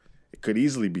 3-0. It could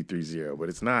easily be 3-0, but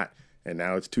it's not. And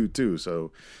now it's 2-2.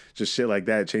 So just shit like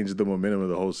that changes the momentum of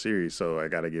the whole series. So I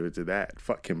got to give it to that.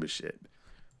 Fuck Kimba shit.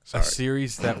 Sorry. A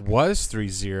series that was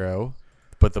 3-0,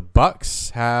 but the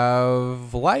Bucks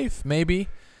have life, maybe.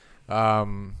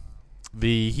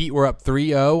 The Heat were up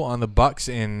 3-0 on the Bucks,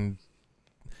 and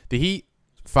the Heat,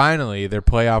 finally, their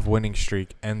playoff winning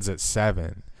streak ends at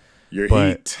 7.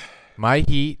 Heat. My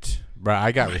Heat, bro,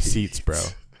 I got receipts, bro.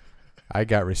 I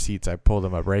got receipts. I pulled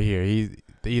them up right here. He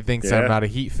thinks I'm not a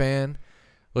Heat fan.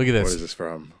 Look at this. What is this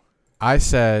from? I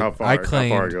said how far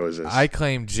ago is this? I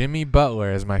claimed Jimmy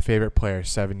Butler as my favorite player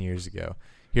 7 years ago.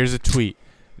 Here's a tweet.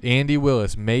 Andy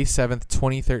Willis, May 7th,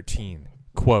 2013.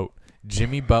 Quote,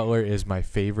 Jimmy Butler is my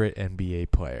favorite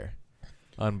NBA player.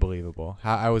 Unbelievable.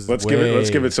 Let's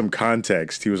give it some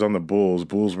context. He was on the Bulls.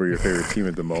 Bulls were your favorite team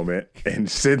at the moment.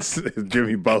 And since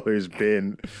Jimmy Butler's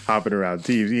been hopping around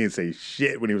teams, he didn't say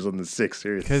shit when he was on the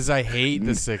Sixers. Because I hate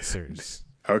the Sixers.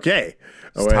 Okay.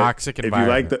 It's toxic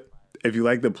environment. If you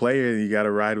like the player, you got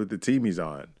to ride with the team he's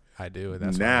on. I do, and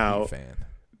that's why I'm a Heat fan.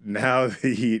 Now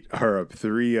the Heat are up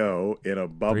 3-0 in a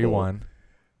bubble. 3-1.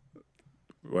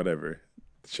 Whatever.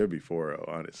 It should be 4-0,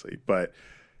 honestly. But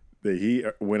the Heat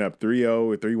went up 3-0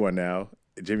 with 3-1 now.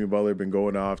 Jimmy Butler been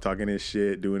going off, talking his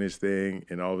shit, doing his thing,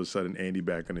 and all of a sudden Andy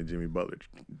back on the Jimmy Butler.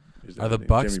 Are the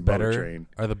Bucks better?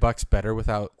 Are the Bucks better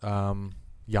without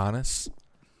Giannis?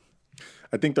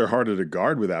 I think they're harder to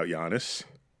guard without Giannis.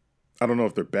 I don't know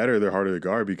if they're better. They're harder to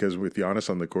guard because with Giannis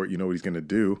on the court, you know what he's going to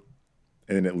do,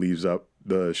 and it leaves up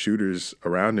the shooters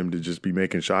around him to just be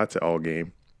making shots all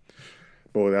game.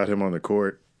 But without him on the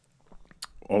court,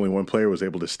 only one player was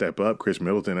able to step up. Chris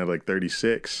Middleton had like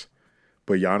 36,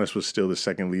 but Giannis was still the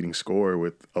second leading scorer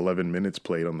with 11 minutes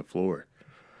played on the floor.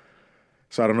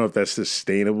 So I don't know if that's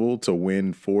sustainable to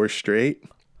win 4 straight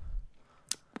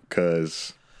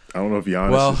because I don't know if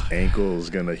Giannis' ankle is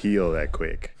going to heal that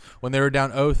quick. When they were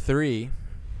down 0-3,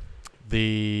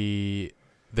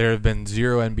 there have been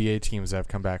 0 NBA teams that have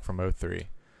come back from 0-3.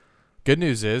 Good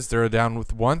news is they're down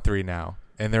with 1-3 now.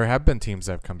 And there have been teams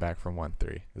that have come back from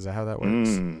 1-3. Is that how that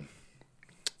works?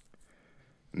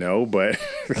 No, but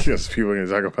because people are going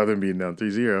to talk about them being down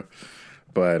 3-0.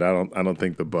 But I don't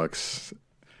think the Bucks.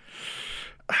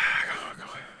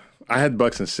 I had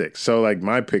Bucks in 6, so like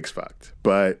my pick's fucked.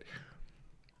 But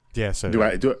yeah, so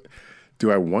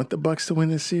do I want the Bucks to win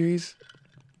this series?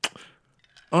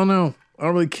 Oh no, I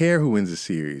don't really care who wins the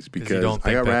series because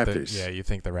I got Raptors. You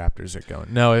think the Raptors are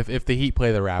going. No, if the Heat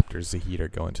play the Raptors, the Heat are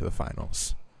going to the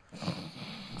finals.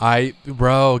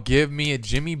 Give me a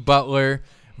Jimmy Butler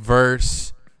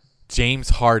versus James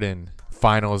Harden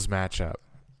finals matchup.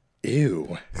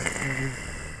 Ew.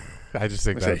 I just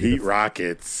think that Heat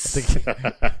Rockets.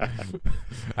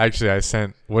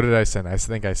 Actually, what did I send? I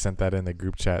think I sent that in the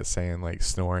group chat saying like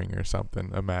snoring or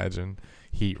something. Imagine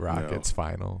Heat Rockets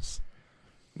finals.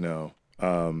 No.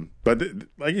 But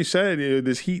like you said,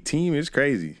 this Heat team is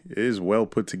crazy. It is well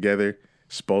put together.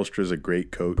 Spoelstra's a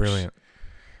great coach. Brilliant.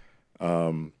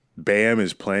 Bam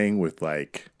is playing with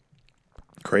like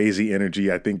crazy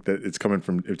energy. I think that it's coming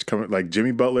like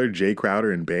Jimmy Butler, Jay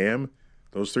Crowder, and Bam.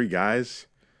 Those 3 guys.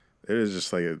 It is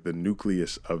just like the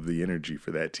nucleus of the energy for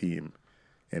that team.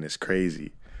 And it's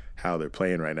crazy how they're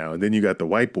playing right now. And then you got the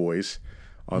white boys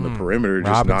on the perimeter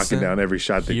just knocking down every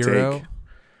shot they take.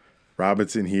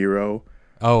 Robinson, Hero.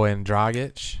 Oh, and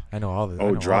Dragic. I know all the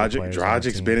Dragic.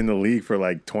 Dragic's been in the league for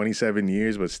like 27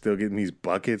 years, but still getting these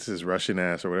buckets. His Russian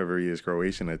ass or whatever he is,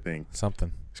 Croatian, I think.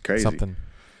 Something. It's crazy. Something.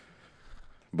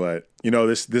 But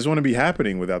this wouldn't be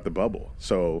happening without the bubble.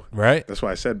 So right. That's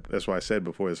why I said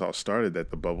before this all started that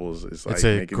the bubble is like it's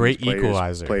a making great these players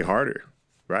equalizer. play harder.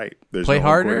 Right. There's Play no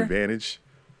home court harder? advantage.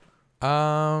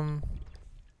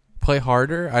 Play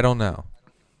harder? I don't know.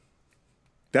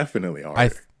 Definitely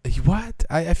harder. What?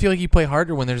 I feel like you play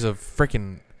harder when there's a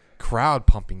freaking crowd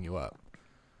pumping you up.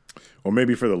 Or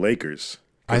maybe for the Lakers.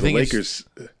 I think the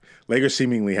Lakers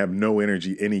seemingly have no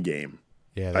energy any game.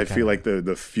 Yeah, I feel like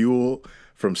the fuel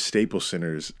from Staples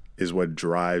Centers is what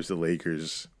drives the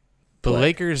Lakers. The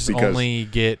Lakers only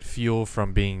get fuel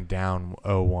from being down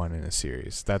 0-1 in a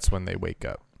series. That's when they wake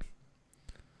up.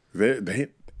 They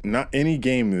not any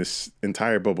game this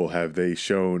entire bubble have they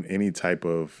shown any type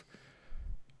of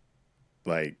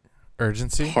like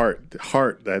urgency, heart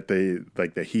that they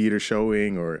like the Heat are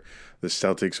showing, or the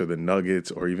Celtics, or the Nuggets,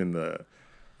 or even the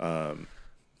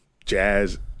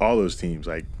Jazz. All those teams,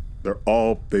 like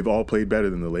they've all played better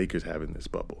than the Lakers have in this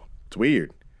bubble. It's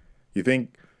weird. You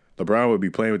think LeBron would be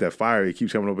playing with that fire? He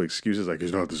keeps coming up with excuses like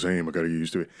it's not the same. I got to get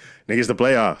used to it. Nigga, it's the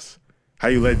playoffs. How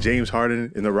you let James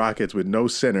Harden and the Rockets with no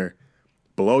center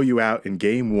blow you out in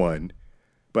game 1?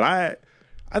 But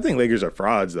I think Lakers are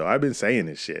frauds though. I've been saying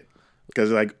this shit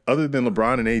because like other than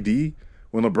LeBron and AD,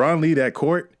 when LeBron lead that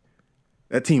court,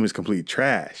 that team is complete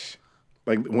trash.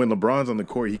 Like when LeBron's on the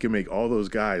court, he can make all those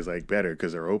guys like better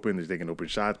because they're open, they're taking open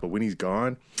shots. But when he's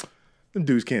gone, them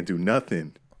dudes can't do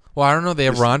nothing. Well, I don't know. They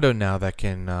have Rondo now that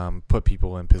can put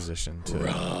people in position to.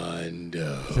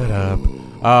 Rondo. Shut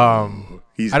up.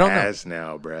 He's ass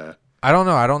now, bruh. I don't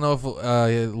know. I don't know if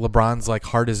LeBron's like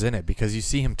heart is in it because you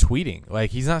see him tweeting.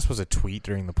 Like he's not supposed to tweet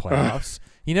during the playoffs.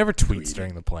 He never tweets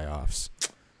during the playoffs.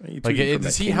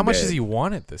 Like, how much does he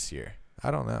want it this year?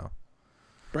 I don't know.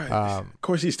 Right. Of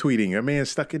course he's tweeting. A man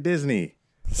stuck at Disney.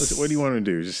 What do you want him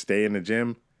to do? Just stay in the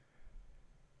gym?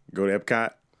 Go to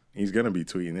Epcot? He's going to be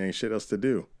tweeting. There ain't shit else to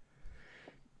do.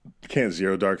 You can't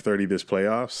zero dark 30 this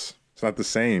playoffs. It's not the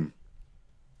same.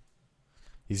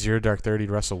 He zero dark 30'd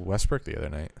Russell Westbrook the other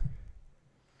night.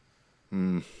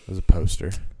 It was a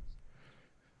poster.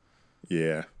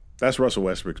 Yeah. That's Russell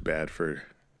Westbrook's bad for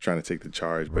trying to take the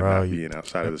charge, but not being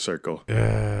outside of the circle.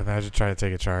 Imagine trying to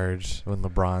take a charge when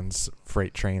LeBron's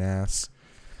freight train ass.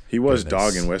 He was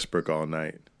dogging Westbrook all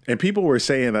night. And people were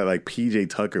saying that like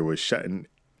PJ Tucker was shutting,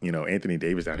 Anthony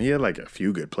Davis down. He had like a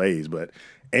few good plays, but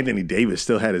Anthony Davis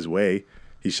still had his way.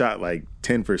 He shot like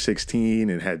 10 for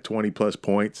 16 and had 20 plus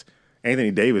points.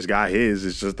 Anthony Davis got his.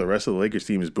 It's just the rest of the Lakers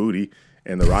team is booty,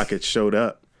 and the Rockets showed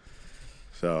up.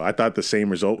 So I thought the same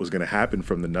result was going to happen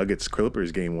from the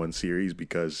Nuggets-Clippers Game 1 series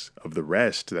because of the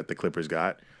rest that the Clippers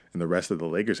got and the rest of the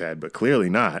Lakers had, but clearly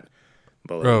not.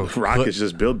 But the Rockets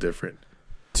just built different.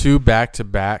 2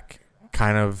 back-to-back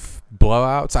kind of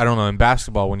blowouts. I don't know. In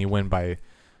basketball, when you win by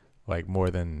like more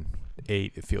than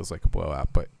 8, it feels like a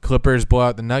blowout. But Clippers blow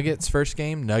out the Nuggets first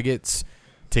game. Nuggets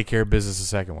take care of business the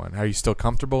second one. Are you still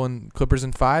comfortable in Clippers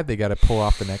in 5? They got to pull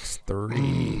off the next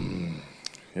 3.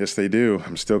 Yes, they do.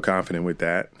 I'm still confident with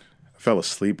that. I fell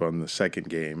asleep on the second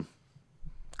game.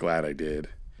 Glad I did.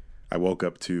 I woke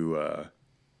up to,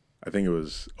 I think it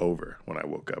was over when I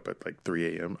woke up at like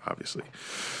 3 a.m., obviously.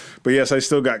 But yes, I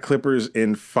still got Clippers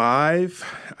in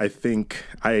 5. I think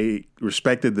I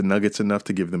respected the Nuggets enough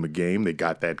to give them a game. They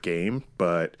got that game,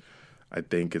 but I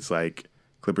think it's like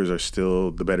Clippers are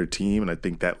still the better team, and I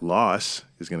think that loss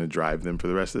is going to drive them for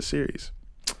the rest of the series.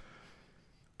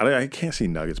 I can't see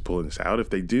Nuggets pulling this out. If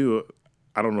they do,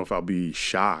 I don't know if I'll be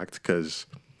shocked because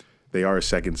they are a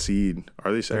second seed.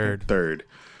 Are they second? Third.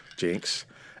 Jinx.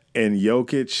 And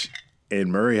Jokic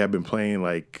and Murray have been playing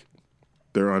like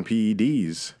they're on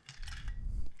PEDs.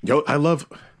 I love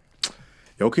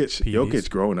Jokic. Jokic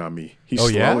growing on me. He's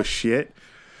slow as shit.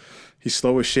 He's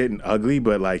slow as shit and ugly,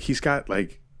 but like he's got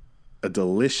like a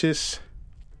delicious,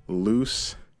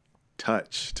 loose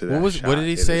touch to that shot. What did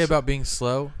he say about being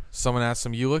slow? Someone asked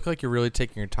him, "You look like you're really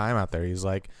taking your time out there." He's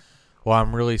like, "Well,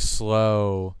 I'm really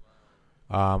slow.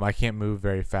 I can't move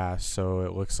very fast, so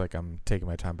it looks like I'm taking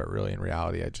my time, but really in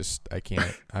reality, I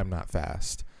can't. I'm not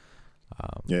fast."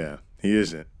 Yeah, he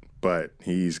isn't, but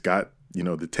he's got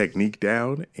the technique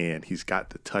down, and he's got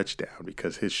the touch down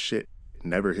because his shit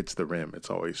never hits the rim. It's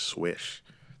always swish.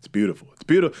 It's beautiful. It's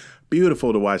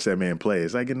beautiful to watch that man play.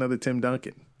 It's like another Tim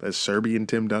Duncan. That's Serbian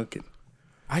Tim Duncan.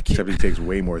 Except he takes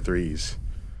way more threes.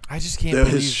 I just can't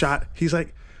believe his shot. He's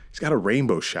got a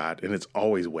rainbow shot, and it's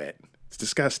always wet. It's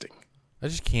disgusting. I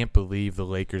just can't believe the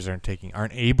Lakers aren't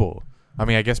able. I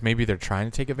mean, I guess maybe they're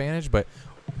trying to take advantage, but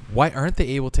why aren't they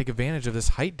able to take advantage of this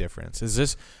height difference? Is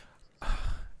this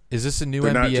a new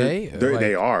NBA?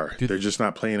 They are. They're just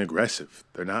not playing aggressive.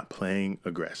 They're not playing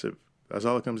aggressive. That's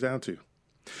all it comes down to.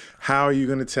 How are you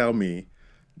going to tell me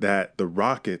that the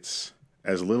Rockets,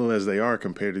 as little as they are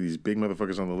compared to these big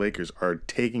motherfuckers on the Lakers, are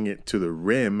taking it to the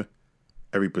rim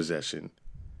every possession.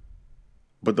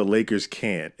 But the Lakers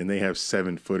can't, and they have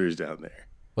 7-footers down there.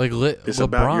 Like it's LeBron,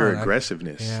 about your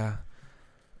aggressiveness. Yeah.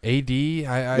 AD,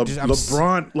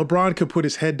 LeBron could put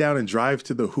his head down and drive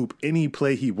to the hoop any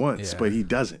play he wants, but he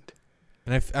doesn't.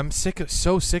 And I'm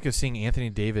so sick of seeing Anthony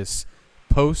Davis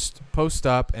post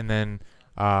up and then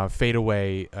fade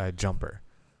away jumper.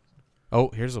 Oh,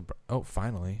 here's LeBron. Oh,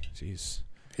 finally. Jeez.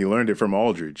 He learned it from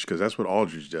Aldridge because that's what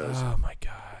Aldridge does. Oh my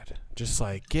God. Just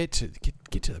like get to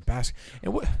the basket.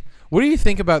 And what do you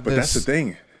think about this? But that's the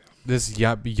thing. This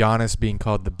Giannis being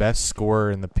called the best scorer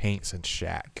in the paint since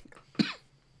Shaq.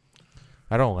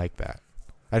 I don't like that.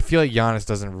 I feel like Giannis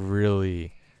doesn't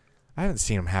really. I haven't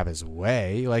seen him have his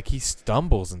way. Like he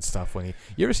stumbles and stuff when he.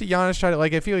 You ever see Giannis try to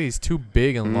like? I feel like he's too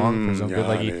big and long for his own good.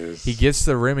 Like he gets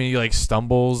to the rim and he like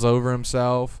stumbles over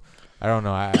himself. I don't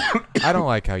know. I don't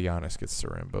like how Giannis gets to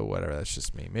the rim, but whatever. That's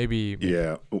just me. Maybe.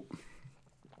 Yeah,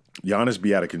 Giannis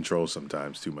be out of control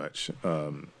sometimes too much.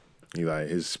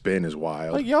 His spin is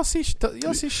wild. Like y'all see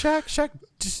Shaq. Shaq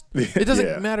just it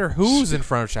doesn't matter who's in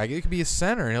front of Shaq. It could be a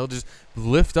center, and he'll just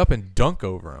lift up and dunk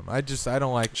over him. I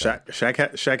don't like that.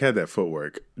 Shaq had that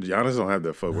footwork. Giannis don't have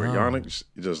that footwork. No. Giannis is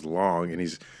just long, and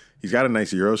he's got a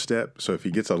nice Euro step. So if he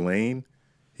gets a lane,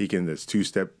 he can just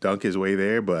 2-step dunk his way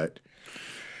there. But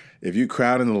if you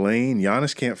crowd in the lane,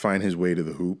 Giannis can't find his way to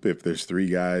the hoop. If there's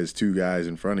 2 guys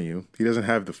in front of you, he doesn't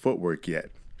have the footwork yet.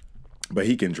 But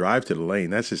he can drive to the lane.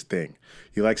 That's his thing.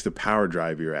 He likes to power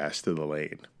drive your ass to the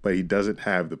lane. But he doesn't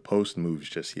have the post moves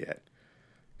just yet.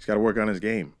 He's got to work on his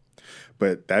game.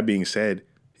 But that being said,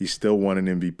 he still won an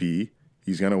MVP.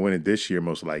 He's going to win it this year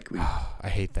most likely. I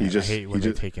hate that. I hate when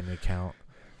they take into account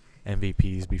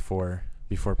MVPs before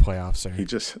playoffs. He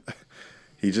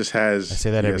just has I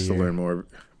say that every year. To learn more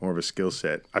of a skill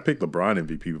set. I picked LeBron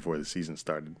MVP before the season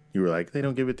started. You were like, they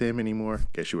don't give it to him anymore.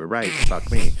 Guess you were right. Fuck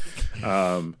me.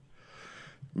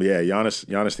 But yeah,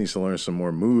 Giannis needs to learn some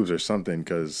more moves or something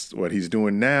because what he's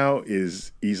doing now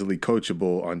is easily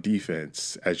coachable on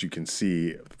defense, as you can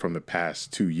see from the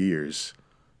past 2 years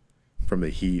from the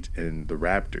Heat and the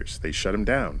Raptors. They shut him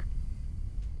down.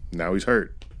 Now he's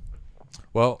hurt.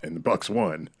 Well, and the Bucks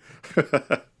won.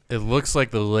 It looks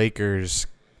like the Lakers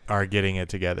are getting it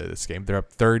together this game. They're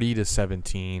up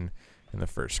 30-17 in the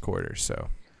first quarter, so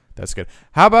that's good.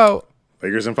 How about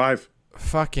Lakers in 5?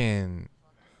 Fucking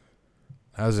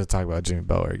I was going to talk about Jimmy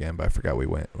Butler again, but I forgot we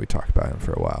talked about him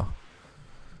for a while.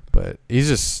 But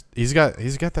he's got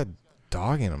that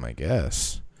dog in him, I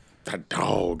guess. That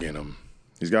dog in him.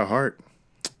 He's got heart.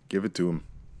 Give it to him.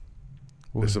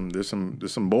 There's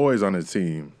some boys on his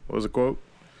team. What was the quote?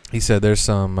 He said there's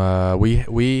some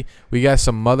we got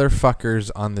some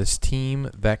motherfuckers on this team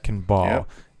that can ball. Yep.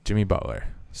 Jimmy Butler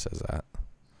says that.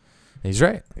 He's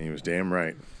right. He was damn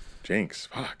right. Jinx.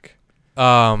 Fuck.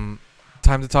 Time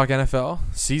to talk NFL.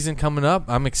 Season coming up.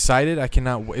 I'm excited. I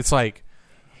cannot. It's like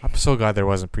I'm so glad there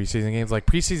wasn't preseason games. Like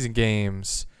preseason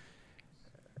games,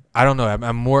 I don't know.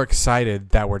 I'm more excited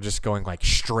that we're just going like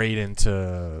straight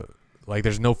into like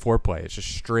there's no foreplay. It's just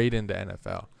straight into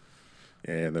NFL.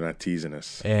 Yeah, they're not teasing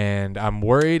us. And I'm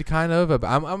worried, kind of.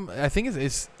 I think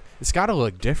it's got to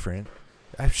look different.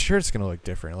 I'm sure it's gonna look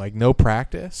different. Like no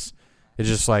practice. It's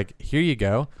just like here you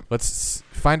go. Let's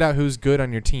find out who's good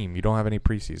on your team. You don't have any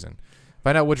preseason.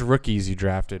 Find out which rookies you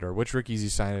drafted or which rookies you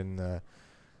signed in the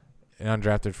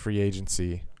undrafted free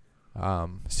agency.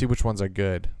 See which ones are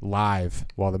good live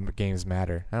while the games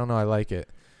matter. I don't know. I like it.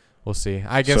 We'll see.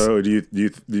 I guess. So do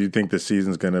you think the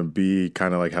season's gonna be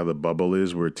kind of like how the bubble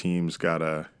is, where teams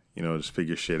gotta just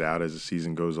figure shit out as the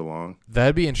season goes along?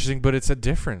 That'd be interesting, but it's a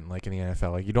different like in the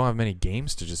NFL. Like you don't have many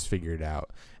games to just figure it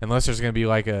out, unless there's gonna be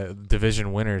like a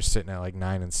division winners sitting at like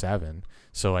 9-7.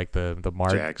 So like the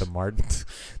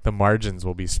margins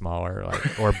will be smaller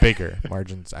or bigger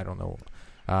margins. I don't know.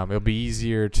 It'll be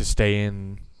easier to stay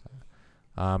in.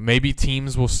 Maybe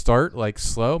teams will start like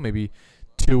slow, maybe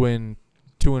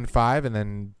 2-5, and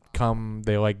then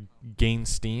they like gain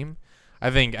steam. I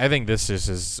think this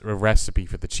is a recipe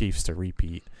for the Chiefs to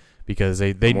repeat because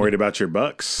they I'm worried about your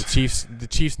Bucks. The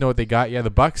Chiefs know what they got. Yeah,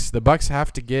 the Bucks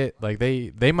have to get like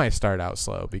they might start out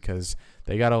slow because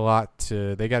they got a lot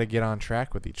they got to get on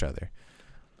track with each other.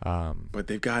 But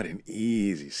they've got an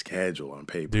easy schedule on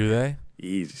paper. Do they?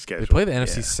 Easy schedule. They play the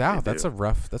NFC South. That's a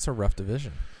rough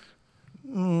division.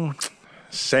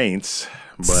 Saints,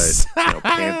 but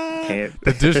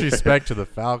the disrespect to the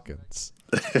Falcons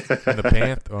and the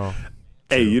Panthers. Oh,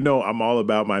 hey, I'm all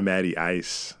about my Matty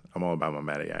Ice.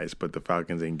 But the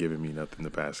Falcons ain't giving me nothing the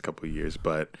past couple of years.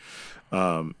 But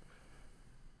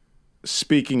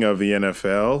Speaking of the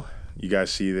NFL, you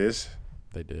guys see this?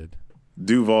 They did.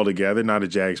 Duval together, not a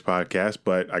Jags podcast,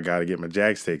 but I got to get my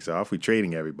Jags takes off. We're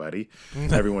trading everybody.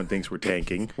 Everyone thinks we're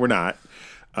tanking. We're not.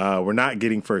 We're not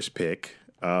getting first pick.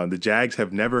 The Jags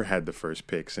have never had the first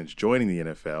pick since joining the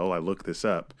NFL. I looked this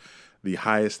up. The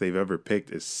highest they've ever picked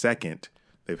is second.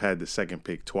 They've had the second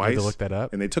pick twice. I had to look that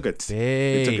up. And they took a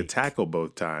tackle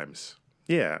both times.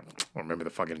 Yeah, I don't remember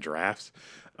the fucking drafts.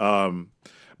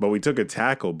 But we took a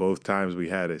tackle both times we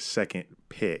had a second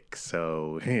pick.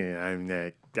 So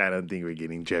I don't think we're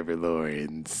getting Trevor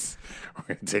Lawrence.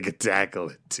 We're going to take a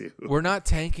tackle at 2. We're not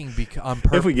tanking on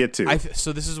purpose. If we get to.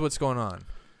 So this is what's going on.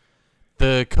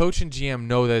 The coach and GM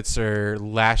know that it's their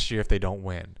last year if they don't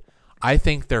win. I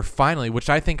think they're finally,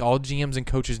 which I think all GMs and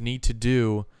coaches need to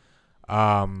do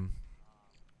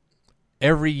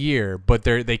every year, but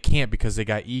they can't because they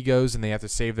got egos and they have to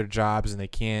save their jobs and they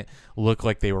can't look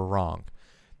like they were wrong.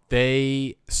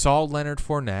 They saw Leonard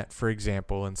Fournette, for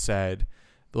example, and said,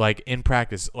 like, in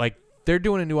practice, like, they're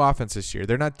doing a new offense this year.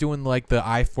 They're not doing, like, the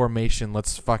I formation,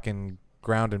 let's fucking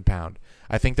ground and pound.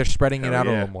 I think they're spreading it out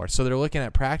a little more. So they're looking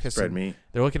at practice. They're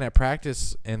looking at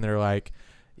practice, and they're like,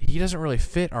 he doesn't really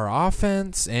fit our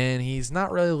offense, and he's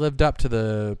not really lived up to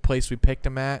the place we picked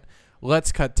him at.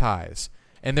 Let's cut ties.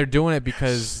 And they're doing it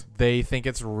because they think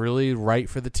it's really right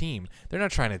for the team. They're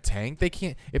not trying to tank. They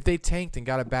can't. If they tanked and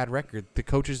got a bad record, the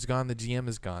coach is gone, the GM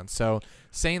is gone. So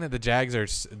saying that the Jags are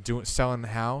selling the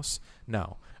house,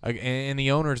 no. And the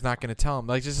owner is not going to tell them.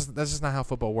 Like, that's just not how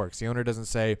football works. The owner doesn't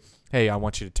say, "Hey, I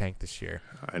want you to tank this year.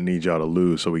 I need y'all to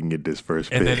lose so we can get this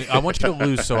first pick." And then I want you to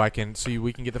lose so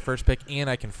we can get the first pick and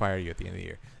I can fire you at the end of the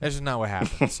year. That's just not what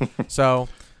happens. So.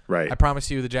 Right. I promise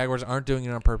you the Jaguars aren't doing it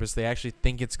on purpose. They actually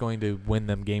think it's going to win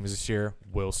them games this year.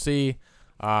 We'll see.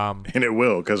 And it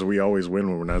will because we always win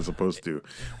when we're not supposed to.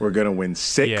 We're going to win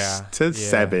 6 to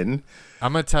 7.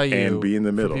 I'm going to tell you, and be in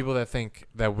the middle. For people that think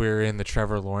that we're in the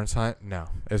Trevor Lawrence hunt, no,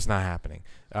 it's not happening.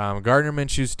 Gardner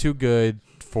Minshew's too good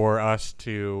for us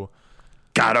to –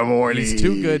 Got him, Morty. He's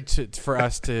too good for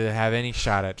us to have any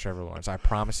shot at Trevor Lawrence. I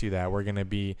promise you that. We're going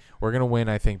to win,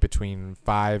 I think, between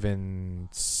 5 and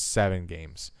 7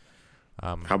 games.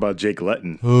 How about Jake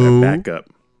Lutton at backup?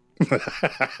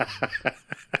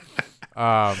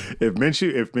 If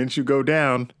Minshew go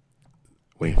down,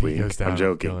 wink, wink. I'm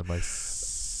joking.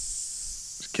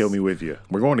 Just kill me with you.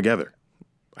 We're going together.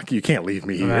 You can't leave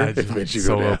me here. If Minshew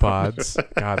solo go down. pods.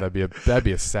 God, that'd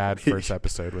be a sad first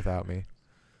episode without me.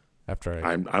 After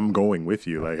I'm going with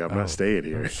you. Like I'm not staying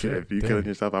here. If you killing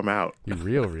yourself, I'm out. You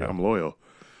real. I'm loyal.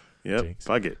 Yep. Jinx.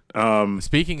 Fuck it.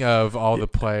 Speaking of all the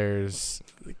players.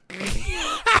 This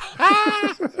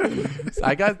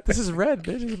is red,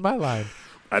 bitch. This is my line.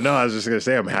 I know. I was just gonna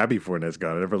say I'm happy Fournette's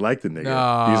gone. I never liked the nigga.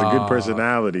 No, he's a good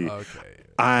personality. Okay.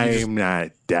 I'm not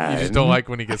done. You just don't like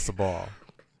when he gets the ball.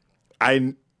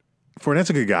 Fournette's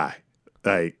a good guy.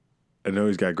 Like I know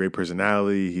he's got great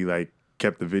personality. He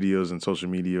kept the videos and social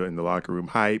media in the locker room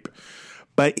hype.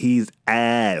 But he's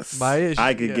ass.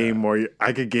 I could gain more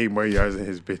yards than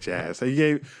his bitch ass. He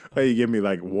gave me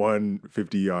like 1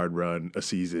 50-yard run a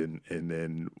season and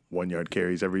then 1-yard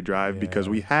carries every drive because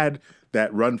we had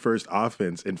that run first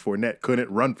offense and Fournette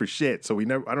couldn't run for shit. So I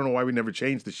don't know why we never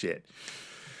changed the shit.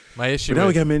 My issue. But now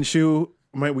we got Minshew.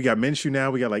 We got Minshew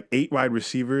now. We got like 8 wide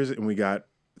receivers and we got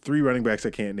 3 running backs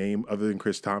I can't name other than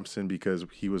Chris Thompson because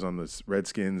he was on the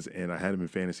Redskins and I had him in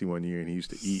fantasy one year and he used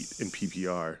to eat in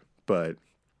PPR. But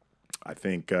I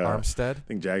think Armstead. I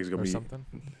think Jags gonna be something.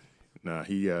 Nah,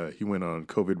 he went on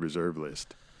COVID reserve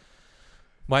list.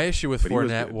 My issue with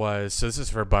Fournette was so this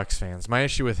is for Bucs fans. My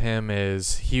issue with him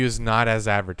is he was not as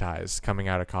advertised coming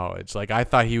out of college. Like I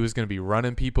thought he was going to be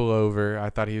running people over. I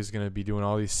thought he was going to be doing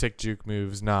all these sick juke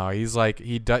moves. No, he's like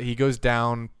he goes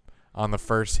down on the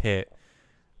first hit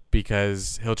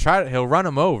because he'll run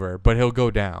him over, but he'll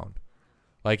go down.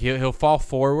 Like he'll fall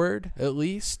forward at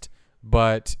least,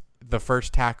 but the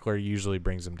first tackler usually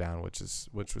brings him down, which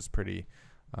was pretty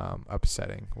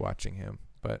upsetting watching him.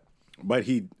 But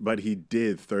he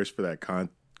did thirst for that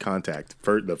contact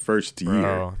for the first year.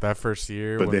 Bro, that first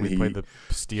year, but when we played the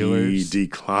Steelers, he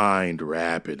declined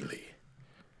rapidly.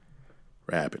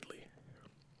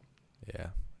 Yeah,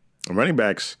 running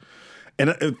backs. And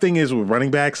the thing is, with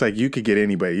running backs, like you could get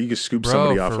anybody. You could scoop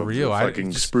somebody off of the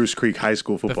fucking Spruce Creek High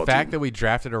School football team. The fact that we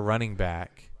drafted a running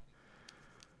back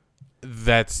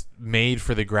that's made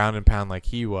for the ground and pound like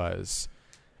he was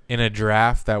in a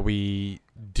draft that we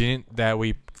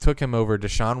took him over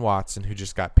Deshaun Watson, who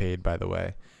just got paid, by the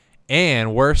way.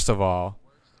 And worst of all,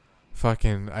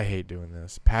 I hate doing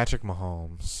this, Patrick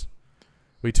Mahomes.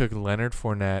 We took Leonard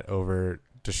Fournette over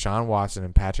Deshaun Watson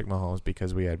and Patrick Mahomes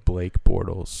because we had Blake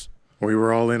Bortles. We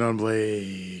were all in on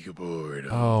Blake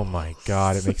Bortles. Oh my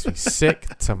God, it makes me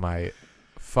sick to my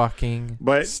fucking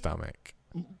stomach.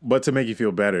 But to make you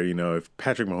feel better, you know, if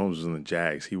Patrick Mahomes was in the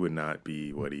Jags, he would not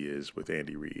be what he is with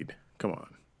Andy Reid. Come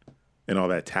on. And all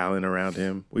that talent around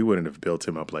him, we wouldn't have built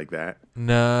him up like that.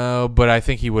 No, but I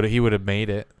think he would have made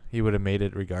it. He would have made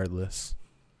it regardless.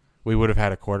 We would have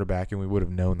had a quarterback, and we would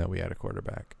have known that we had a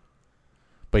quarterback.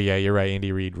 But yeah, you're right.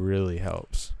 Andy Reid really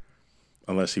helps.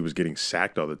 Unless he was getting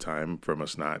sacked all the time from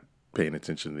us not paying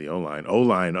attention to the O-line.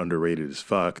 O-line underrated as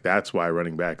fuck. That's why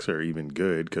running backs are even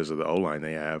good, because of the O-line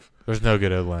they have. There's no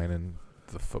good O-line in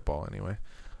the football anyway.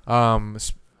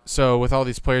 So with all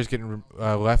these players getting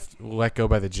let go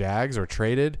by the Jags or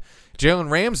traded, Jalen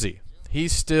Ramsey, he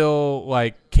still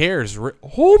cares.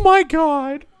 Oh my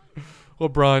God!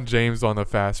 LeBron James on the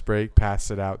fast break passed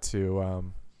it out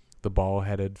to the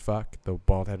bald-headed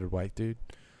white dude.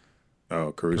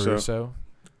 Oh, Caruso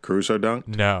dunked?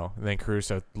 No, and then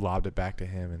Caruso lobbed it back to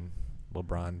him, and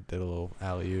LeBron did a little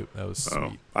alley-oop. That was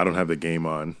sweet. I don't have the game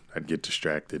on. I'd get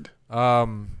distracted.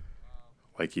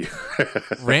 Like you.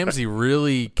 Ramsey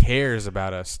really cares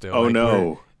about us still. Oh,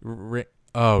 no.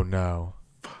 Oh, no.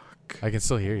 Fuck. I can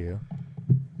still hear you.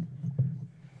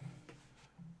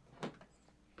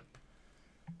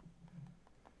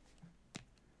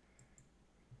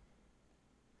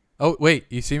 Oh, wait.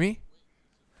 You see me?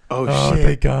 Oh shit.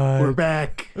 Thank God. We're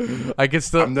back. I can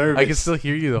still I'm nervous. I can still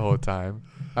hear you the whole time.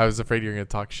 I was afraid you were going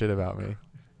to talk shit about me.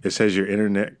 It says your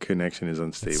internet connection is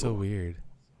unstable. It's so weird.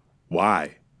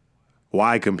 Why?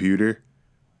 Why, computer?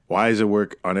 Why does it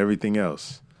work on everything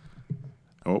else?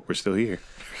 Oh, we're still here.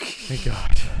 Thank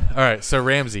God. All right, so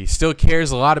Ramsey still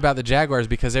cares a lot about the Jaguars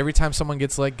because every time someone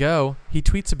gets let go, he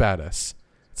tweets about us.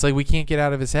 It's like we can't get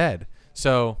out of his head.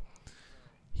 So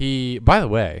by the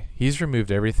way, he's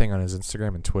removed everything on his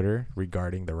Instagram and Twitter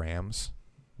regarding the Rams,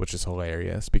 which is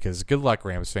hilarious because good luck,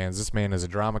 Rams fans. This man is a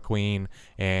drama queen,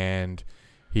 and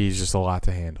he's just a lot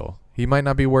to handle. He might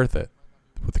not be worth it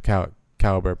with the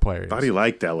caliber player. Thought he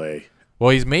liked L.A. Well,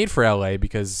 he's made for L.A.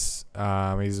 because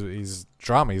he's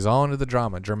drama. He's all into the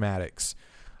dramatics.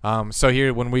 So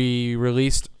here, when we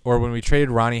traded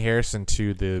Ronnie Harrison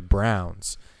to the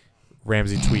Browns,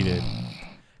 Ramsey tweeted,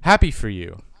 "Happy for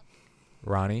you,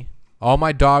 Ronnie. All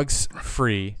my dogs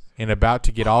free and about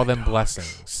to get all them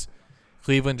blessings.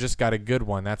 Cleveland just got a good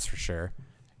one, that's for sure.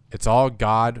 It's all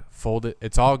God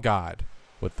It's all God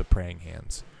with the praying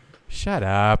hands." Shut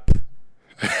up.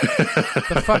 What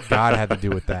the fuck God had to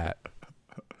do with that?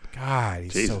 God,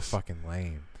 he's so fucking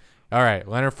lame. All right,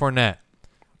 Leonard Fournette.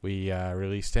 We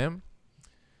released him.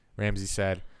 Ramsey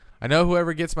said, "I know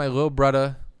whoever gets my little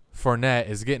brother Fournette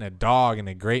is getting a dog and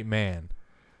a great man.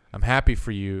 I'm happy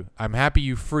for you. I'm happy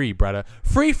you free, brother.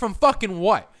 Free from fucking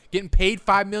what? Getting paid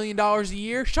 $5 million a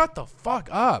year? Shut the fuck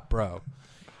up, bro.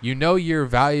 You know you're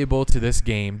valuable to this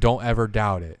game. Don't ever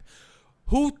doubt it."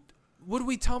 What did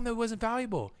we tell him that wasn't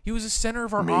valuable? He was the center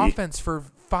of our offense for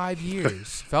 5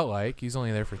 years. Felt like. He's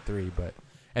only there for 3, but...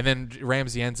 And then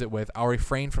Ramsey ends it with, "I'll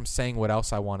refrain from saying what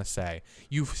else I want to say.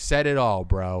 You've said it all,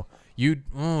 bro. You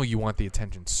want the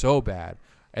attention so bad."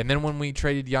 And then when we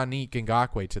traded Yannick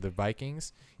Ngakoue to the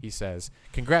Vikings, he says,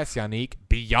 "Congrats, Yannick.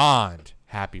 Beyond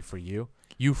happy for you.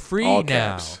 You free all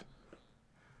now. caps.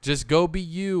 Just go be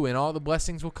you, and all the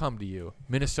blessings will come to you.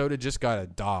 Minnesota just got a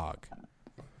dog."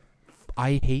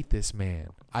 I hate this man.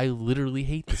 I literally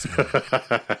hate this man.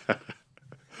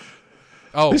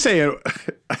 Oh, You're saying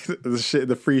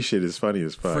the free shit is funny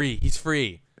as fuck. free. He's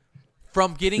free.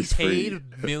 From getting He's paid free.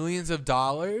 millions of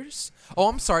dollars? Oh,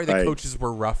 I'm sorry the Like- coaches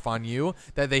were rough on you,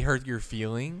 that they hurt your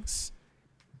feelings.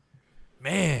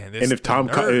 Man, this And if Tom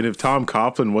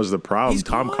Coughlin was the problem, He's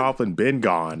Tom gone. Coughlin been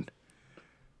gone.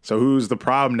 So who's the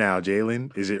problem now,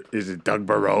 Jalen? Is it Doug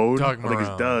Marrone? Doug I think it's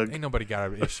Marrone. Doug. Ain't nobody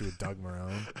got an issue with Doug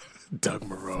Marrone. Doug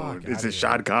Marrone. Fuck Is outta it here.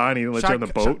 Shad Khan? He didn't let you on the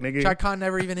boat, nigga? Shad Khan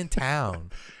never even in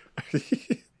town.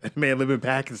 That man live in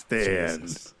Pakistan.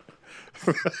 Jesus.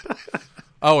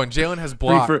 Oh, and Jalen has Free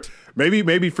blocked.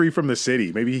 maybe free from the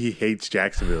city. Maybe he hates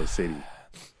Jacksonville City.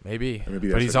 Maybe. Maybe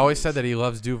But that's he's what it always is. said that he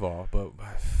loves Duval, but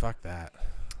fuck that.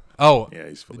 Oh, Yeah,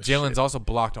 he's full of Jalen's shit. also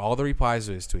blocked all the replies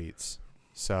to his tweets.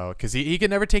 So, because he can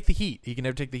never take the heat. He can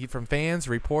never take the heat from fans,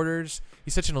 reporters.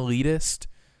 He's such an elitist.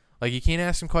 Like, you can't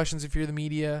ask him questions if you're the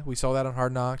media. We saw that on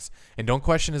Hard Knocks. And don't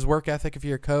question his work ethic if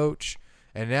you're a coach.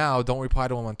 And now, don't reply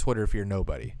to him on Twitter if you're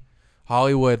nobody.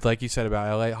 Hollywood, like you said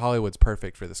about LA, Hollywood's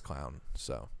perfect for this clown.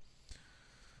 So,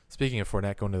 speaking of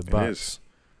Fournette going to the Bucs,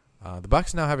 the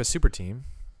Bucs now have a super team.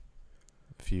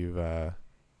 If you've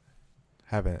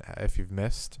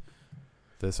missed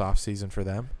this offseason for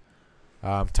them,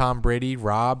 Tom Brady,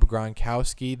 Rob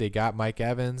Gronkowski, they got Mike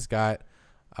Evans, got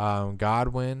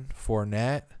Godwin,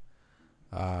 Fournette.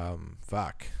 A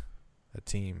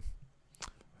team.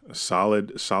 A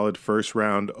solid first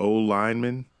round O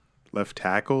lineman, left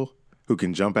tackle who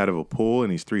can jump out of a pool,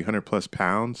 and he's 300 plus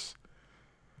pounds.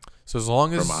 So as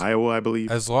long as from Iowa, I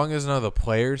believe, as long as none of the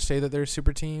players say that they're a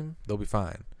super team, they'll be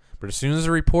fine. But as soon as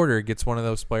a reporter gets one of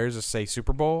those players to say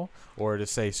Super Bowl or to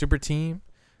say super team,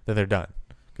 then they're done.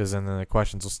 Because then the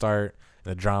questions will start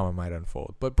and the drama might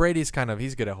unfold. But Brady's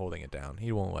he's good at holding it down.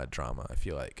 He won't let drama, I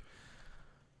feel like.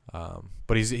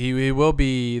 But he will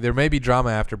be. There may be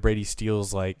drama after Brady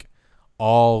steals like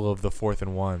all of the 4th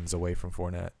and 1s away from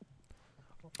Fournette.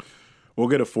 We'll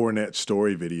get a Fournette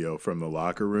story video from the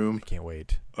locker room. I can't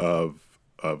wait. Of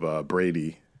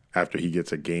Brady after he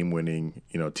gets a game-winning,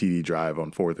 TD drive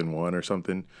on 4th and 1 or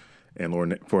something, and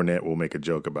Fournette will make a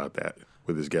joke about that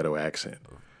with his ghetto accent.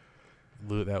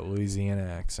 That Louisiana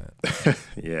accent.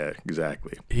 Yeah,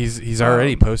 exactly. He's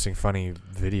already posting funny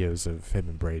videos of him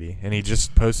and Brady, and he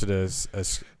just posted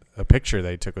a picture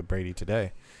that he took with Brady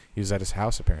today. He was at his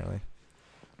house apparently.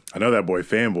 I know that boy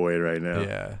fanboy right now.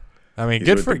 Yeah, I mean,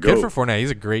 good for Fournette.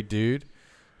 He's a great dude.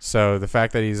 So the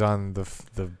fact that he's on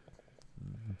the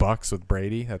Bucks with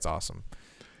Brady, that's awesome.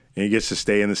 And he gets to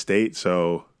stay in the state,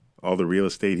 so all the real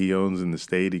estate he owns in the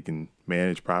state, he can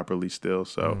manage properly still.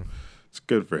 So it's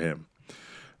good for him.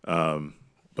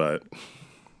 But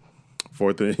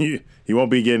he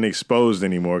won't be getting exposed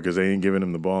anymore because they ain't giving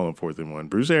him the ball on 4th and 1.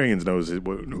 Bruce Arians knows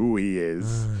who he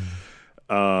is.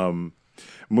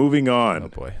 Moving on. Oh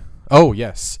boy. Oh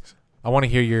yes. I want to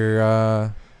hear your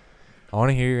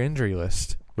injury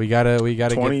list. We gotta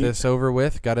get this over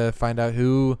with. Gotta find out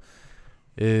who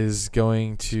is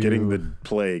going to getting the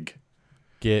plague.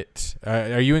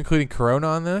 Are you including Corona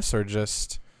on this or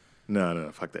just?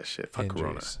 No. Fuck that shit. Fuck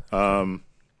injuries. Corona.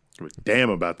 Damn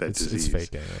about that disease. It's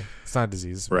fake anyway. It's not a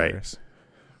disease. It's a right. virus.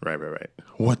 Right.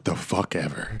 What the fuck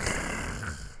ever.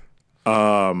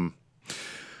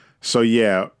 So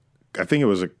yeah, I think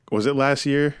was it last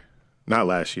year? Not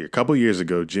last year. A couple years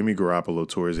ago, Jimmy Garoppolo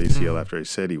tore his ACL after he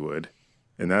said he would.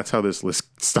 And that's how this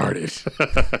list started.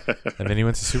 And then he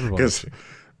went to Super Bowl.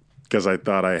 Because I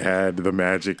thought I had the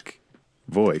magic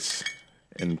voice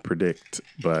and predict.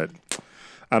 But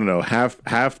I don't know.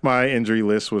 Half my injury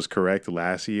list was correct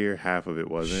last year. Half of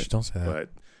it wasn't. Shh, don't say that. But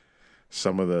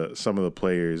some of the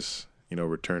players,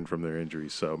 returned from their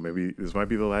injuries. So maybe this might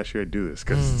be the last year I do this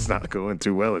because it's not going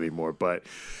too well anymore. But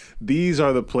these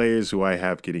are the players who I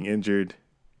have getting injured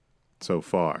so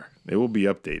far. It will be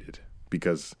updated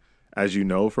because, as you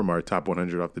know from our top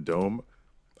 100 off the dome,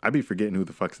 I'd be forgetting who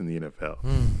the fuck's in the NFL.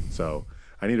 So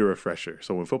I need a refresher.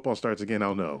 So when football starts again,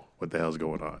 I'll know what the hell's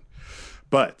going on.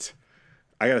 But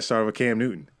I got to start with Cam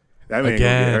Newton. That man gonna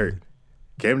get hurt.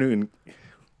 Cam Newton,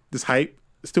 this hype,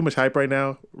 it's too much hype right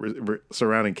now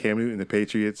surrounding Cam Newton and the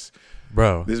Patriots.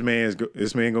 Bro, this man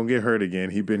gonna get hurt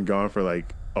again. He's been gone for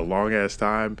like a long ass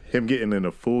time. Him getting in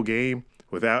a full game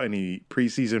without any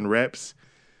preseason reps.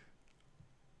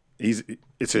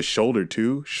 It's his shoulder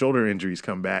too. Shoulder injuries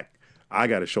come back. I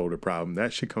got a shoulder problem.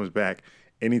 That shit comes back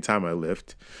anytime I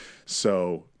lift.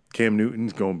 So Cam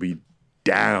Newton's gonna be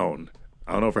down.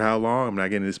 I don't know for how long. I'm not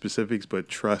getting into specifics, but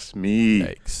trust me.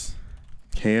 Yikes.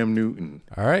 Cam Newton.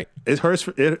 All right. It hurts.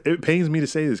 It pains me to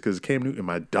say this because Cam Newton,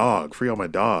 my dog, free all my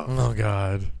dogs. Oh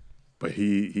God. But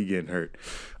he getting hurt.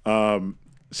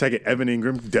 Second, Evan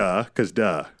Ingram. Because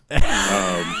duh.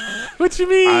 What you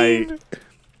mean?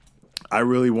 I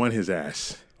really want his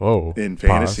ass. Whoa. In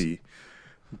fantasy.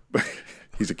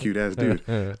 He's a cute ass dude.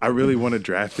 I really want to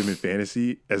draft him in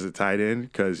fantasy as a tight end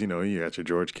because you got your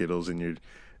George Kittles and your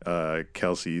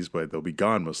Kelseys, but they'll be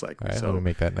gone most likely. All right, so let me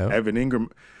make that note.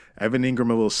 Evan Ingram,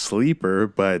 a little sleeper,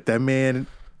 but that man,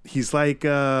 he's like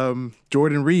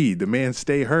Jordan Reed. The man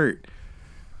stay hurt.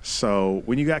 So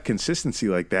when you got consistency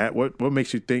like that, what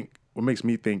makes you think? What makes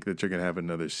me think that you're gonna have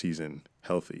another season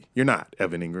healthy? You're not,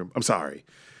 Evan Ingram. I'm sorry.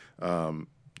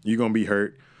 You're gonna be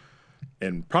hurt,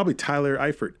 and probably Tyler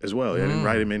Eifert as well. I didn't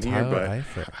write him in here, but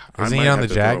isn't he on the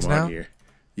Jags now?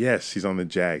 Yes, he's on the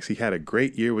Jags. He had a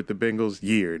great year with the Bengals.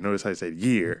 Notice I said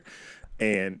year,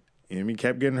 and he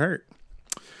kept getting hurt.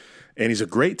 And he's a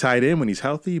great tight end when he's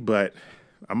healthy, but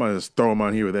I'm gonna just throw him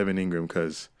on here with Evan Ingram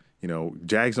because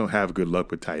Jags don't have good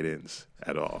luck with tight ends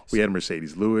at all. We had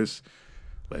Mercedes Lewis,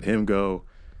 let him go.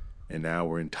 And now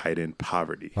we're in tight end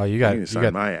poverty. Oh, you got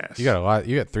my ass. You got a lot.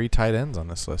 You got 3 tight ends on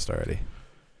this list already.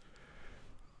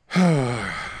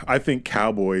 I think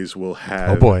Cowboys will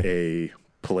have a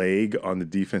plague on the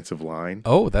defensive line.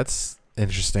 Oh, that's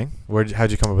interesting.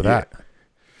 How'd you come up with that?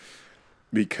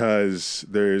 Because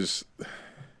there's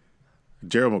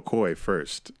Gerald McCoy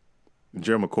first.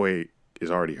 Gerald McCoy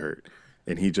is already hurt.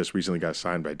 and he just recently got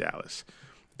signed by Dallas.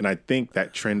 And I think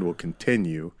that trend will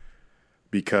continue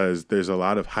because there's a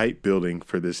lot of hype building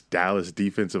for this Dallas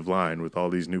defensive line with all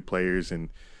these new players and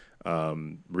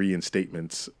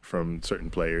reinstatements from certain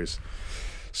players.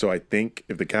 So I think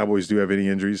if the Cowboys do have any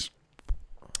injuries,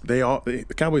 the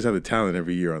Cowboys have the talent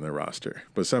every year on their roster,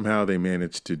 but somehow they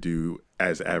manage to do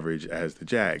as average as the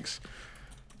Jags.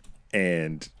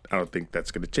 And I don't think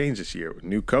that's going to change this year with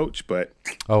new coach, but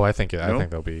I think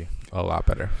they'll be a lot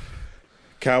better.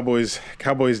 Cowboys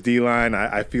D-line,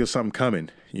 I feel something coming,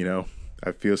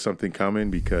 I feel something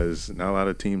coming because not a lot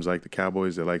of teams like the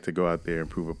Cowboys. They like to go out there and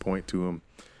prove a point to them.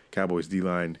 Cowboys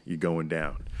D-line, you're going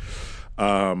down.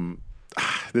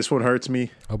 This one hurts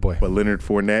me. Oh, boy. But Leonard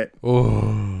Fournette.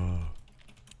 Oh.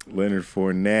 Leonard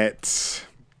Fournette.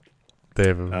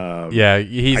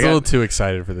 He's a little too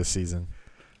excited for this season.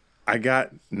 I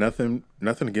got nothing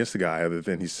against the guy other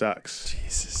than he sucks.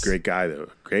 Jesus. Great guy, though.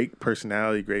 Great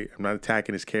personality. Great. I'm not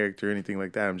attacking his character or anything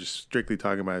like that. I'm just strictly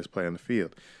talking about his play on the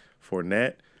field.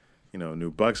 Fournette,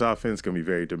 new Bucs offense, going to be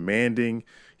very demanding.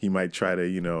 He might try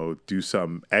to, do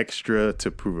something extra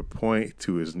to prove a point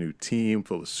to his new team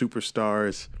full of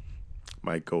superstars.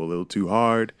 Might go a little too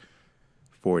hard.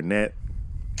 Fournette.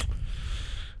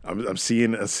 I'm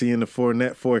seeing the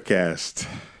Fournette forecast.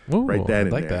 Ooh, Write that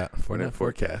in like there. That. Fournette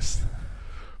forecast.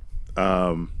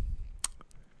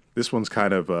 This one's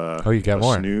kind of you got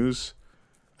more snooze.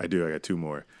 I do. I got two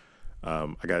more.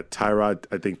 I got Tyrod.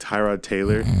 I think Tyrod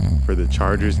Taylor for the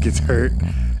Chargers gets hurt,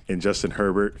 and Justin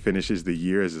Herbert finishes the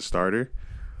year as a starter.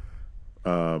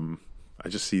 I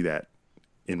just see that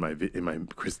in my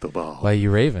crystal ball. Why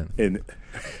you Raven? And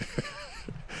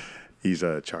he's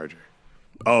a Charger.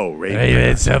 Oh, Raven.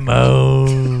 Raven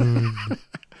Simone.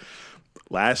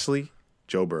 Lastly,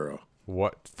 Joe Burrow.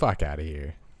 What? Fuck out of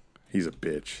here. He's a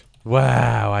bitch.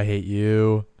 Wow, I hate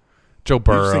you. Joe You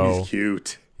Burrow. think he's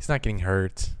cute. He's not getting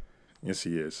hurt. Yes,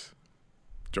 he is.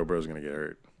 Joe Burrow's going to get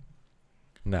hurt.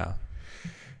 No.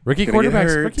 Rookie Gonna get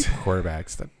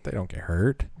quarterbacks, they don't get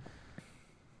hurt.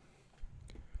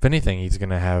 If anything, he's going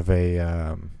to have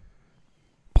a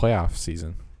playoff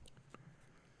season.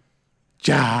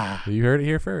 You heard it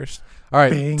here first. All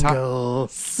right.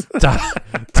 Bengals.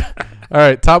 All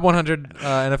right, top 100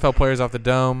 NFL players off the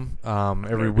dome.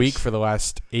 Every week for the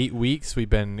last 8 weeks, we've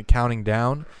been counting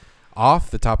down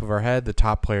off the top of our head the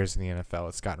top players in the NFL.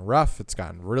 It's gotten rough. It's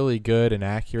gotten really good and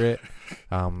accurate,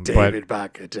 David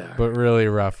Bakhtiar. but really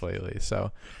rough lately.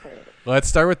 So let's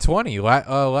start with 20.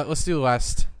 Let's do the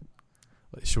last.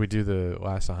 Should we do the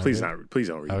last 100? Please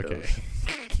don't read Okay. those.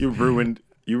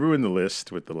 You ruined the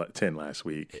list with the 10 last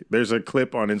week. There's a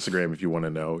clip on Instagram if you want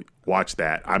to know. Watch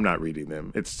that. I'm not reading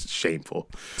them. It's shameful.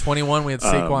 21, we had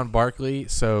Saquon Barkley.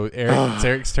 So it's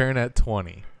Eric's turn at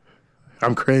 20.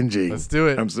 I'm cringing. Let's do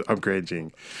it. I'm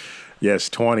cringing. Yes,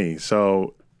 20.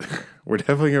 So we're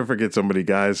definitely going to forget somebody,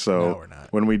 guys. So No, we're not.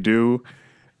 when we do,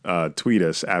 tweet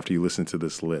us after you listen to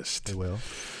this list. They will.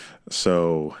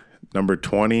 So number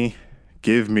 20,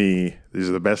 these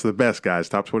are the best of the best, guys.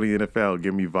 Top 20 NFL.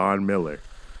 Give me Von Miller.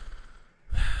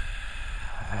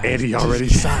 And he already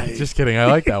signed. Just kidding. I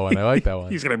like that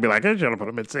one. He's going to be like, I should have put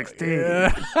him at 16.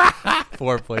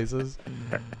 4 places.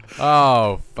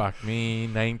 Oh, fuck me.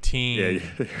 19. Yeah,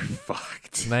 you're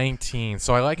fucked. 19.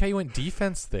 So I like how you went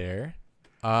defense there.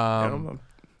 I'm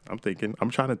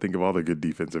trying to think of all the good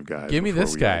defensive guys. Give me before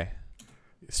this we guy.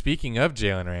 Speaking of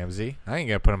Jalen Ramsey, I ain't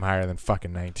going to put him higher than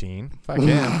fucking 19. Fuck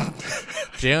him.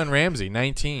 Jalen Ramsey,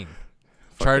 19.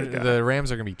 The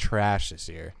Rams are going to be trash this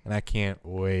year, and I can't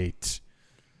wait.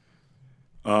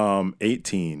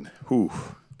 18. Whew.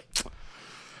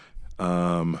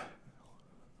 Fuck.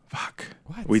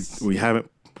 What? We haven't.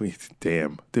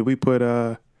 Damn. Did we put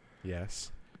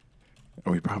Yes.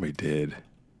 Oh, we probably did.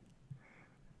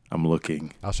 I'm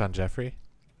looking. Alshon Jeffrey?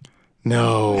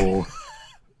 No.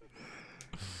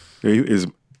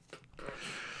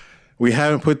 We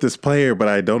haven't put this player, but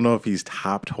I don't know if he's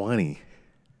top 20.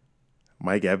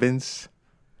 Mike Evans?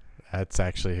 That's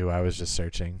actually who I was just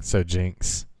searching. So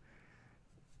Jinx.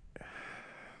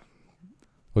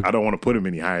 I don't want to put him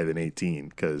any higher than 18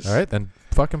 because. All right, then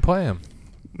fucking play him.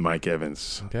 Mike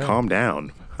Evans. Okay. Calm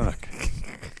down. Fuck.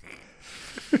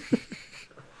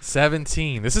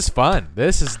 17. This is fun.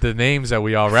 This is the names that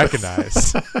we all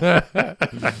recognize.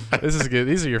 This is good.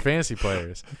 These are your fantasy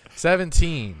players.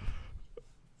 17.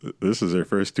 This is their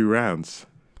first 2 rounds.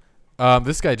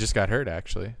 This guy just got hurt,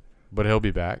 actually, but he'll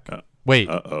be back. Wait.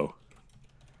 Uh-oh.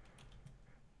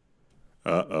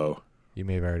 You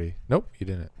may have already. Nope, you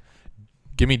didn't.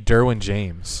 Give me Derwin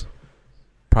James.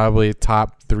 Probably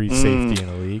top 3 safety in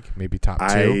the league. Maybe top 2.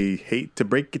 I hate to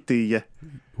break it to you.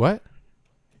 What?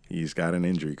 He's got an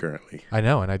injury currently. I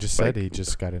know, and I just said he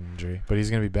just got an injury, but he's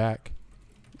gonna be back.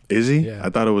 Is he? Yeah. I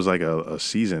thought it was like a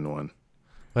season one.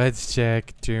 Let's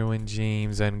check Derwin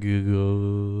James on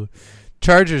Google.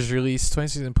 Chargers released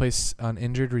 20 place on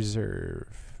injured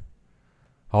reserve.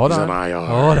 Hold He's on. IR.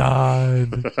 Hold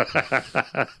on.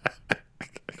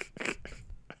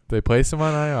 They placed him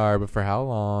on IR, but for how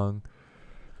long?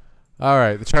 All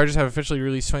right. The Chargers have officially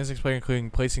released 26 players,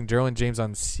 including placing Derwin James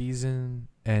on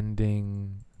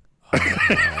season-ending.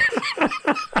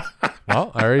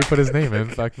 Well, I already put his name in.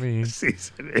 Fuck me.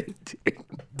 Season ending.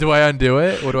 Do I undo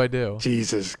it? What do I do?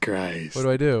 Jesus Christ. What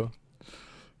do I do?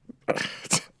 I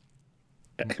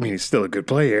mean, he's still a good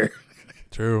player.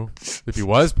 True. If he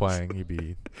was playing, he'd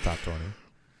be top 20.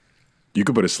 You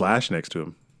could put a slash next to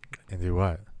him. And do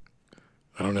what?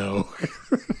 I don't know.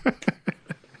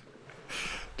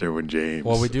 Derwin James.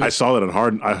 Well, we do. I saw it on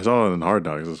Hard Knocks.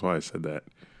 That's why I said that.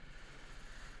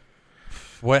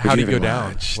 What? How did he go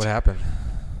down? Watched. What happened?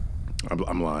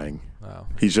 I'm lying. Oh.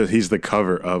 He's the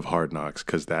cover of Hard Knocks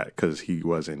because he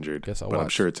was injured. Guess I'll but I'm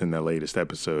watch. sure it's in that latest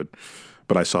episode.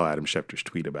 But I saw Adam Schefter's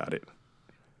tweet about it.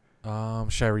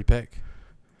 Should I repick?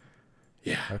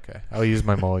 Yeah. Okay. I'll use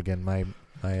my mulligan, my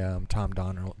Tom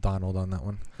Donald on that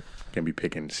one. Can be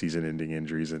picking season-ending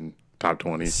injuries in top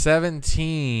 20.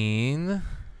 17.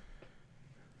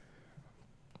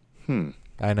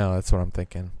 I know, that's what I'm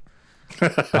thinking.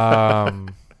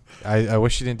 I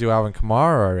wish you didn't do Alvin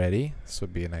Kamara already. This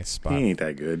would be a nice spot. He ain't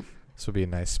that good. This would be a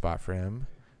nice spot for him.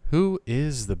 Who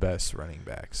is the best running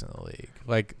backs in the league?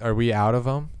 Like, are we out of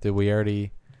them? Did we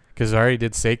already? Because I already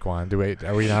did Saquon.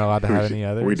 Are we not allowed to have any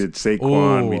others? We did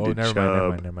Saquon. We did never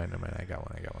Chubb. mind. I got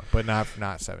one. But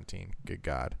not 17. Good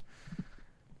God.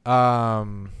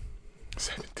 17.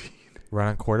 Run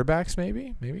on quarterbacks,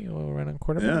 maybe. Maybe we'll run on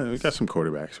quarterbacks. Yeah, we got some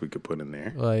quarterbacks we could put in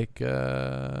there. Like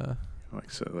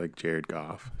Jared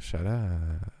Goff. Shut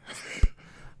up.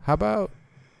 How about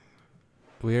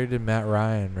we already did Matt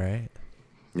Ryan, right?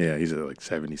 Yeah, he's at like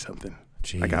 70-something.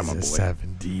 Jesus, I got my boy.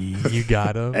 70. You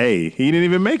got him? Hey, he didn't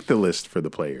even make the list for the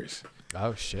players.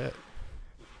 Oh, shit.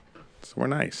 So we're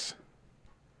nice.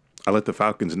 I let the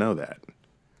Falcons know that.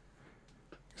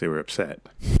 'Cause they were upset.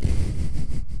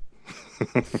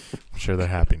 I'm sure they're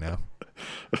happy now.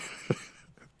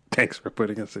 Thanks for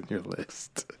putting us in your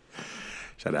list.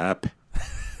 Shut up.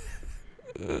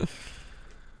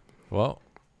 Well,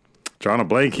 drawing a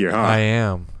blank here, huh? I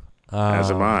am.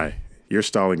 As am I. Your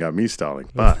stalling got me stalling.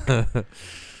 Fuck.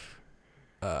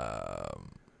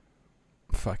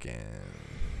 Fucking.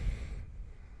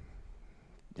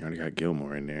 You already got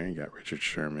Gilmore in there. You got Richard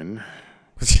Sherman.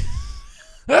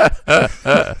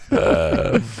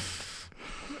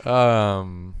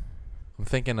 I'm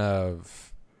thinking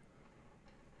of.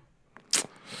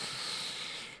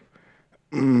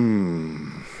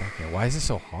 Fucking, why is it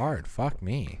so hard? Fuck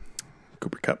me.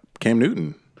 Cooper Kupp. Cam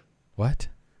Newton. What?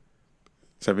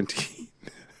 17.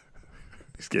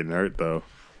 He's getting hurt, though.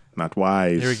 Not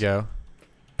wise. Here we go.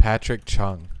 Patrick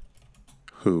Chung.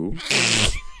 Who?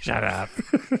 Shut up.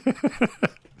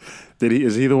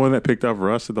 Is he the one that picked off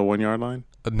Russ at the 1 yard line?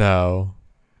 No.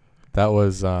 That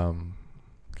was, come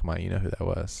on, you know who that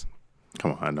was.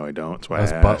 Come on, no, I don't. That's why That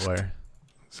was I asked. Butler.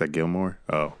 Is that Gilmore?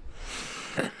 Oh.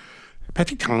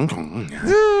 Patrick Chung.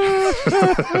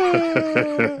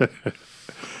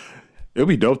 It would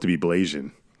be dope to be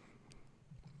Blasian.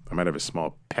 I might have a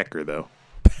small pecker, though.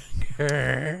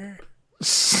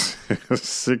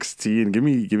 16. Give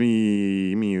me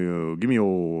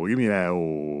that.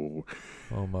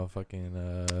 Oh,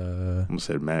 motherfucking, Almost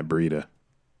said Matt Breida.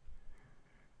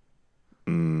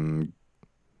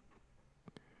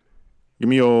 Give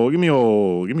me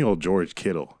old George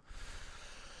Kittle.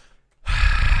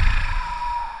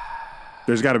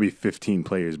 There's got to be 15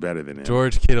 players better than him.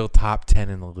 George Kittle, top 10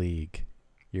 in the league.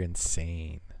 You're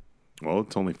insane. Well,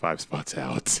 it's only 5 spots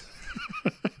out.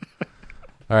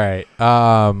 All right.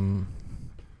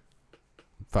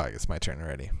 Fuck, it's my turn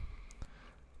already.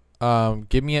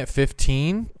 Give me at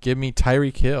 15. Give me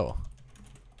Tyreek Hill.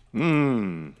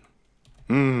 Uh-oh.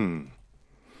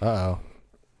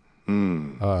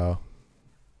 Uh-oh.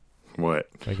 What?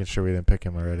 Making sure we didn't pick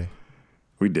him already.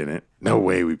 We didn't. No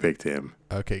way we picked him.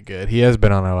 Okay, good. He has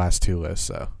been on our last 2 lists,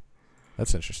 so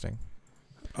that's interesting.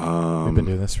 We've been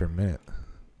doing this for a minute.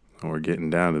 We're getting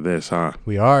down to this, huh?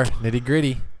 We are. Nitty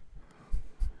gritty.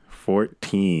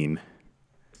 14.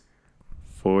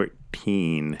 We're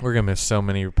going to miss so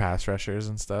many pass rushers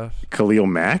and stuff. Khalil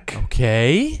Mack?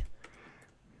 Okay.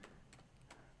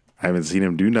 I haven't seen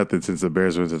him do nothing since the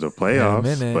Bears went to the playoffs,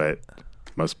 minute. but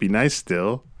must be nice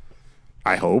still.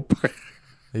 I hope.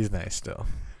 He's nice still.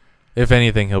 If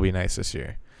anything, he'll be nice this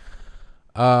year.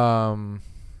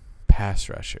 pass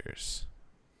rushers.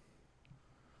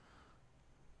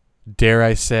 Dare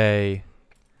I say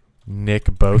Nick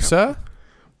Bosa?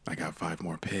 I got 5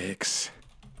 more picks.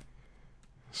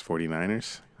 It's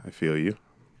 49ers. I feel you.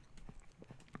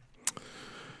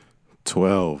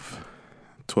 12.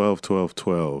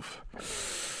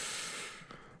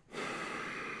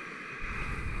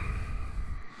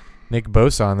 Nick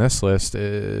Bosa on this list.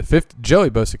 Joey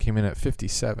Bosa came in at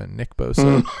 57. Nick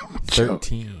Bosa,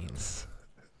 13.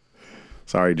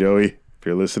 Sorry, Joey, if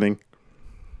you're listening.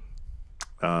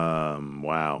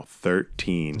 Wow,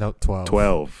 13. No, 12.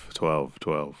 12.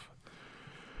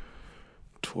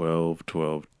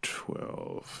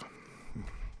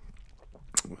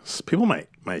 People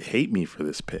might hate me for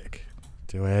this pick.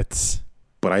 Do it.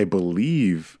 But I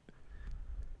believe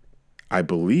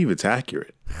it's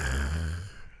accurate.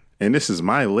 And this is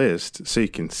my list, so you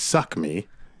can suck me.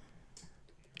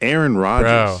 Aaron Rodgers.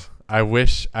 Bro, I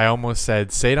wish I almost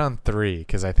said say it on 3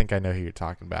 because I think I know who you're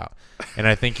talking about. And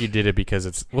I think you did it because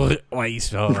it's why you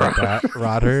spell it like that,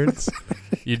 Rodgers.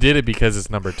 You did it because it's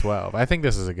number 12. I think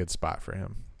this is a good spot for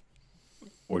him.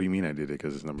 What do you mean I did it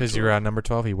because it's number 12? Because you're on number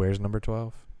 12. He wears number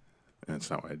 12.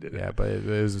 That's not why I did it. Yeah, but it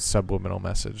was a subliminal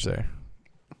message there.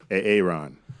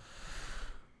 Aaron.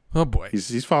 Oh, boy.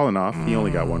 He's fallen off. He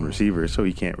only got 1 receiver, so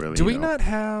he can't really. Do we not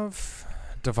have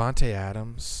Devontae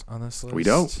Adams on this list? We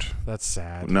don't. That's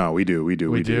sad. No, we do. We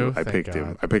do. I Thank picked him.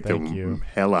 God. I picked Thank him you.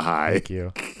 hella high. Thank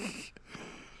you.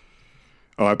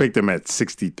 Oh, I picked him at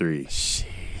 63.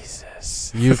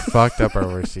 Jesus. You fucked up our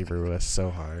receiver list so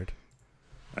hard.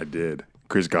 I did.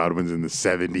 Chris Godwin's in the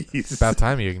 70s. It's about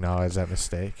time you acknowledge that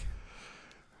mistake.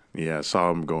 Yeah, I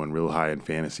saw him going real high in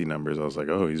fantasy numbers. I was like,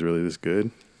 oh, he's really this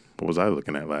good? What was I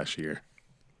looking at last year?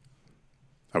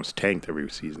 I was tanked every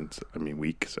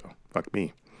week, so fuck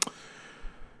me.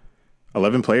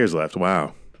 11 players left.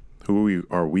 Wow. Who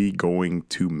are we going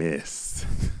to miss?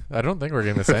 I don't think we're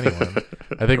going to miss anyone.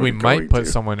 I think we might put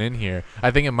someone in here.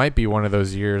 I think it might be one of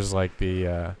those years like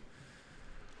that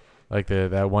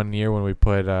 1 year when we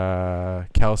put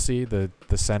Kelsey, the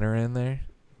center, in there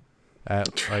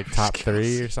at like top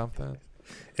 3 or something.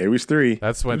 It was 3.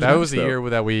 That was the year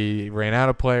that we ran out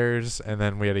of players, and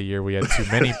then we had a year we had too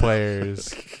many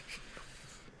players.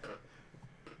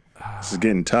 This is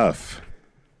getting tough.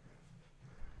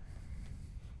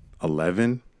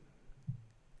 11.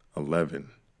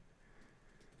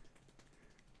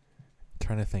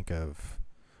 Trying to think of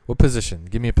what position.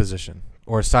 Give me a position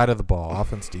or side of the ball,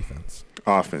 offense, defense.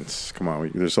 Offense. Come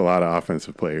on, there's a lot of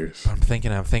offensive players. I'm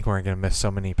thinking we're going to miss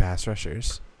so many pass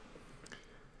rushers.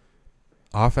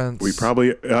 Offense. We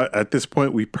probably at this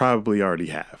point we probably already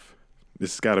have.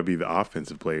 This has got to be the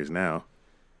offensive players now.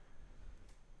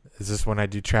 Is this when I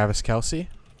do Travis Kelce?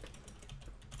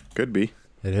 Could be.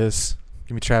 It is.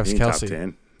 Give me Travis Kelce. Top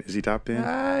 10. Is he top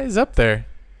 10? He's up there.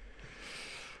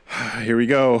 Here we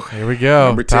go.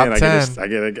 Number 10. Top 10. I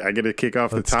get to kick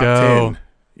off Let's the top go.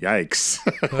 10.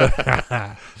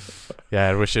 Yikes. Yeah,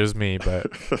 I wish it was me, but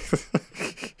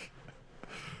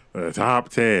the top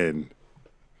 10.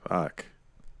 Fuck.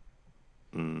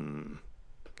 Drew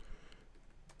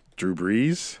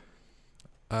Brees?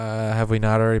 Have we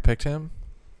not already picked him?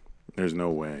 There's no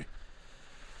way.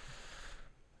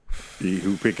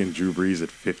 Who picking Drew Brees at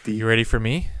 50? You ready for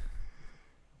me?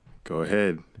 Go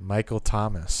ahead. Michael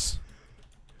Thomas.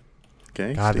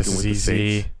 Okay. God, this is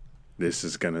easy. This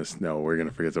is going to... No, we're going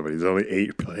to forget somebody. There's only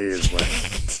 8 players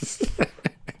left.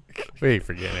 We ain't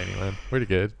forgetting anyone. We're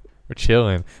good. We're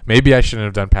chilling. Maybe I shouldn't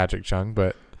have done Patrick Chung,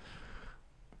 but...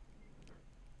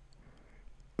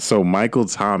 So, Michael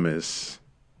Thomas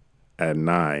at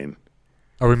 9.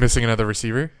 Are we missing another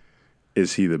receiver?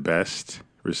 Is he the best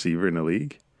receiver in the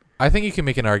league? I think you can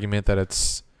make an argument that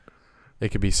it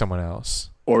could be someone else.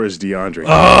 Or is DeAndre?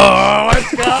 Oh,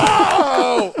 let's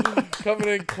go! Coming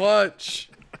in clutch.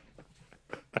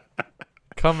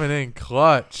 Coming in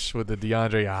clutch with the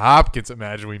DeAndre Hopkins.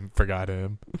 Imagine we forgot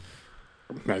him.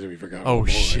 Imagine we forgot. Oh,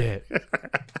 shit.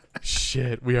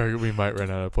 Shit. We might run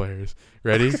out of players.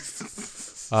 Ready?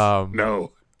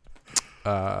 No.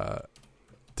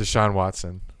 Deshaun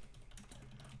Watson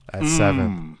at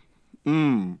 7.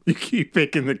 You keep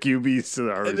picking the QBs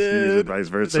to our receivers and vice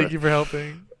versa. Thank you for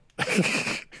helping.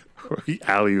 We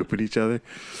alley-oop at each other.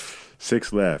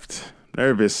 6 left.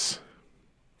 Nervous.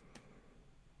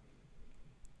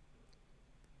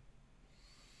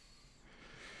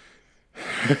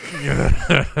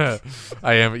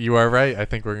 I am. You are right. I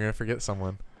think we're going to forget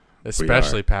someone,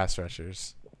 especially pass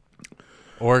rushers,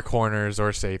 or corners,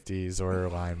 or safeties, or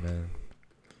linemen,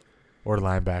 or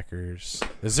linebackers.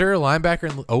 Is there a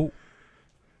linebacker? Oh,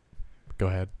 go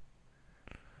ahead.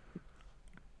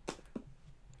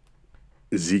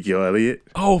 Ezekiel Elliott.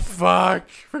 Oh fuck!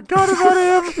 Forgot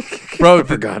about him, bro.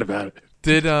 Forgot about it.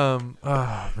 Did oh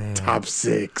man, Top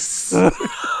 6.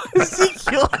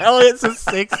 Ezekiel Elliott's a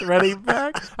 6th running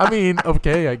back. I mean,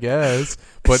 okay, I guess,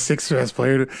 but 6th best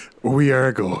player. We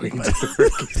are going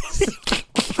to.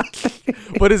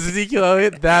 but is Ezekiel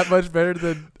Elliott that much better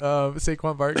than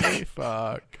Saquon Barkley?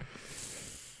 Fuck.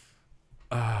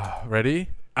 Ready?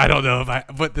 I don't know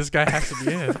but this guy has to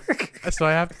be in. So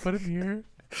I have to put him here.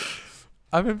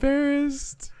 I'm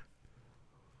embarrassed,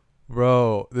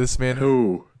 bro. This man.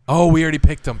 Who? Oh, we already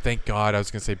picked him. Thank God. I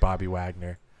was gonna say Bobby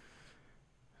Wagner.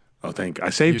 Oh, I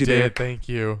saved you there. Thank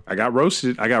you. I got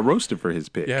roasted for his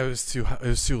pick. Yeah, it was too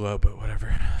low, but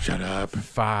whatever. Shut up.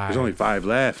 5. There's only 5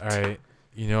 left. All right.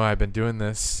 You know I've been doing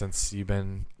this since I've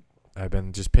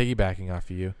been just piggybacking off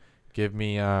of you. Give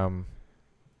me We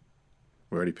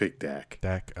already picked Dak.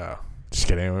 Dak. Oh, just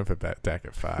kidding. I'm gonna put that Dak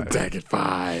at 5. Dak at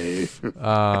 5.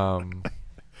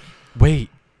 Wait.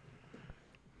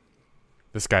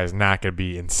 This guy's not gonna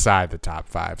be inside the top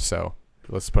 5, so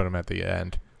let's put him at the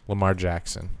end. Lamar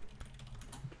Jackson.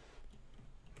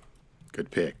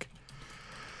 Good pick.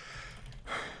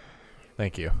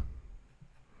 Thank you.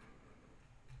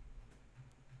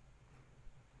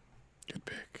 Good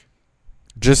pick.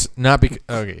 Just not because.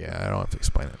 Okay, yeah, I don't have to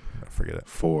explain it. Forget it.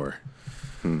 4.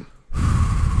 I'm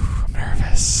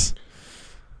nervous.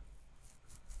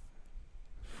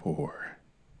 4.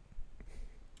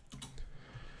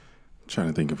 Trying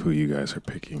to think of who you guys are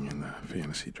picking in the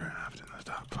fantasy draft in the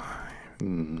top 5.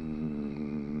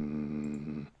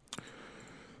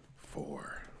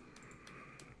 4.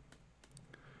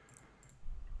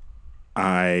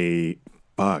 I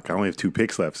only have 2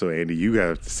 picks left, so Andy, you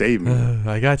got to save me.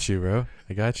 I got you, bro.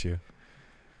 I got you.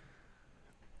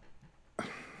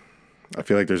 I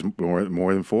feel like there's more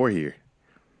than 4 here.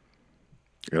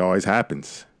 It always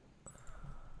happens.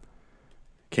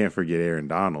 Can't forget Aaron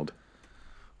Donald.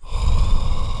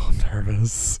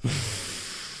 Nervous.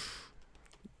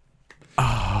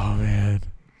 Oh man.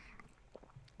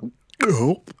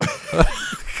 Oh.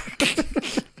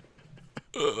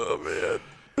 Oh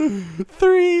man.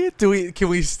 3. Can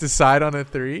we decide on a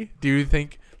 3? Do you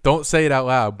think? Don't say it out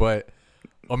loud, but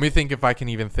let me think if I can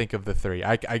even think of the 3.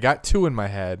 I got 2 in my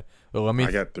head. But let me.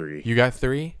 I got 3. You got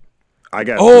 3? I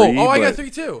got 3. Oh, I got 3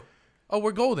 too. Oh,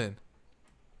 we're golden.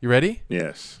 You ready?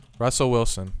 Yes. Russell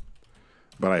Wilson.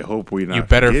 But I hope we not. You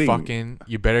better forgetting.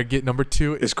 You better get number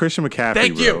 2. It's Christian McCaffrey.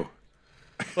 Thank bro. you.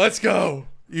 Let's go.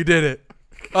 You did it.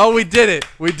 Oh, we did it.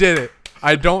 We did it.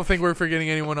 I don't think we're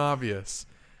forgetting anyone obvious.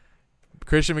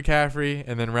 Christian McCaffrey,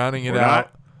 and then rounding it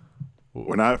out.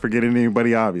 We're not forgetting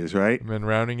anybody obvious, right? And then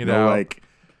rounding it No, out like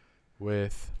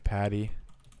with Patty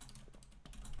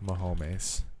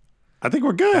Mahomes. I think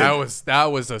we're good.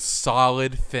 That was a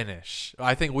solid finish.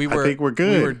 I think we're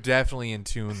good. We were definitely in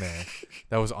tune there.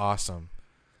 That was awesome.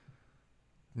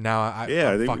 Now I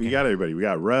think we got everybody. We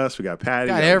got Russ. We got Patty.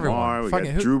 Got we got everyone. Lamar, we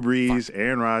got Drew Brees,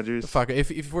 Aaron Rodgers. Fuck it.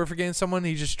 If we're forgetting someone,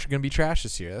 he's just gonna be trash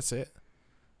this year. That's it.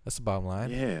 That's the bottom line.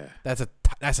 Yeah. That's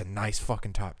a nice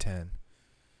fucking top 10.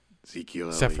 Ezekiel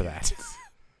Except Elliott.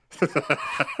 for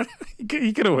that.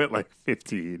 He could have went like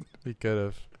 15. He could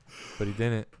have, but he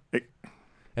didn't.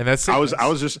 And that's it. I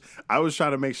was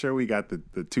trying to make sure we got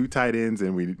the 2 tight ends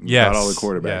and we got all the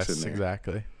quarterbacks in there.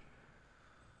 Exactly.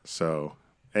 So,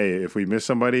 hey, if we miss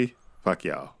somebody, fuck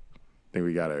y'all. I think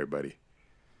we got everybody.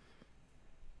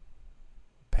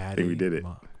 Patty, I think we did it.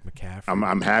 McCaffrey.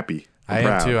 I'm happy. I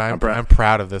am too. I'm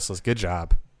proud of this list. Good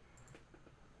job.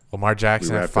 Lamar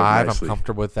Jackson at 5. I'm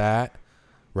comfortable with that.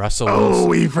 Russell Wilson. Oh,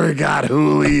 we forgot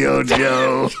Julio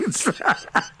Jones.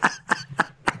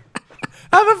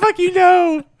 How the fuck you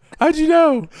know? How'd you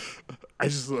know? I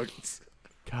just looked.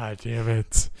 God damn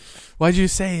it. Why'd you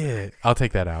say it? I'll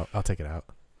take that out. I'll take it out.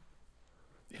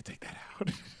 Yeah, take that out.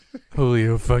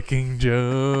 Julio fucking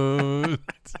Jones.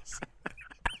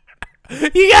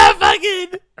 You got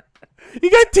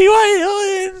T.Y.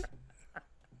 Hilton.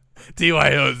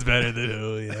 T.Y. Hilton's better than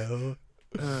Julio.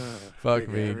 Fuck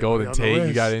me. Golden Tate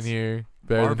you got in here.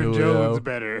 Better Marvin than Julio. Jones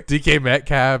better. DK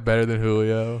Metcalf better than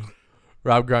Julio.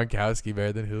 Rob Gronkowski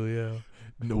better than Julio.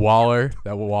 Waller,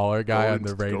 that Waller guy on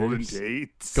the Raiders.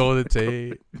 Golden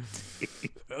Tate.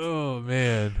 Oh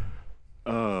man.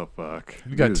 Oh fuck.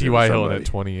 You got T.Y. Hilton at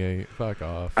 28. Fuck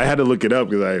off. I had to look it up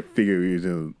because I figured we was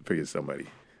gonna figure somebody.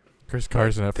 Chris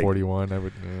Carson at 41.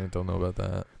 Don't know about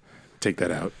that. Take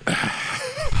that out.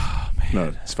 Oh, man.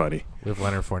 No, it's funny. We have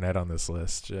Leonard Fournette on this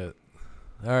list. Shit.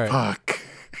 All right. Fuck.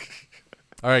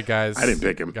 All right, guys. I didn't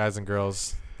pick him. Guys and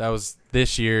girls. That was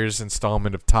this year's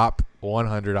installment of Top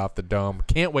 100 Off the Dome.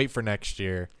 Can't wait for next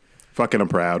year. Fucking I'm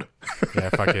proud. Yeah,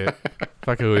 fuck it.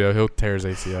 Fuck Julio. He'll tear his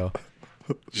ACL.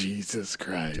 Jesus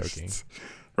Christ. Joking.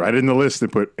 Write in the list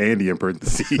and put Andy in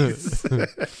parentheses.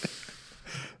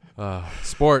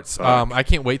 Sports. I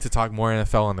can't wait to talk more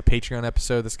NFL on the Patreon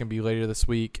episode that's going to be later this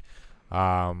week.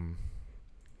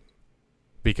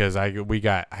 Because I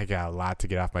got a lot to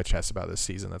get off my chest about this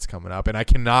season that's coming up, and I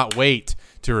cannot wait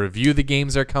to review the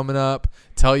games that are coming up.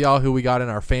 Tell y'all who we got in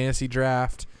our fantasy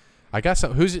draft. I got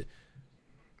some.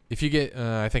 If you get,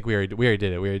 I think we already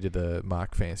did it. We already did the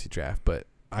mock fantasy draft, but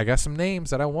I got some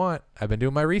names that I want. I've been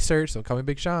doing my research, so call me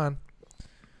Big Sean.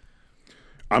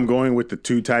 I'm going with the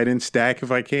 2 tight end stack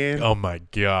if I can. Oh my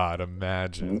God!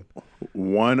 Imagine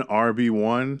 1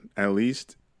 RB1 at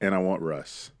least, and I want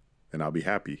Russ, and I'll be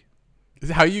happy.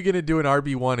 How are you gonna do an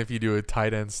RB1 if you do a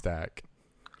tight end stack?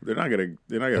 They're not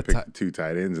gonna pick 2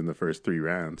 tight ends in the first 3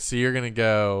 rounds. So you're gonna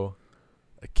go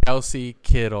Kelsey,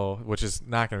 Kittle, which is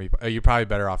not gonna be. You're probably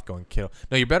better off going Kittle.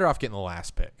 No, you're better off getting the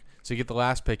last pick. So you get the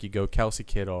last pick, you go Kelsey,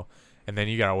 Kittle, and then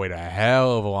you gotta wait a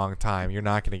hell of a long time. You're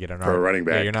not gonna get a running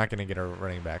back. Yeah, you're not gonna get a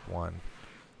running back 1.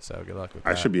 So good luck with that.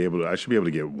 I should be able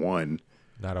to get 1.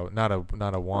 Not a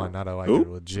 1. Not a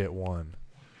legit 1.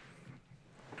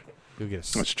 You'll get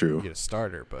That's true. You'll get a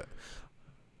starter, but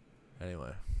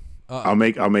anyway. I'll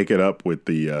make it up with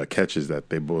the catches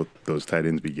that those tight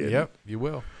ends be getting. Yep, you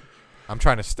will. I'm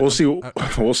trying to. We'll see.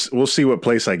 We'll see what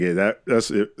place I get.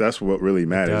 That's what really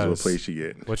matters. What place you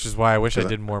get. Which is why I wish I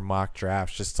did more mock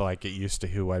drafts just to get used to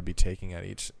who I'd be taking at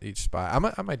each spot.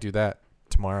 I might do that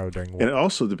tomorrow during. And it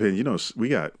also depends. We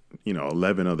got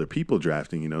 11 other people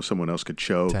drafting. Someone else could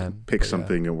choke, 10, pick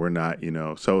something, and we're not.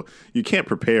 So you can't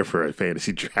prepare for a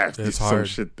fantasy draft. It's some hard.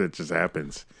 shit that just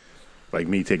happens. Like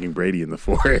me taking Brady in the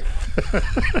 4th.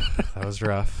 That was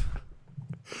rough.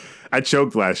 I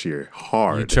choked last year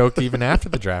hard. You choked even after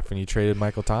the draft when you traded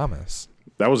Michael Thomas.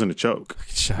 That wasn't a choke.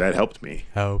 That helped me.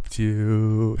 Helped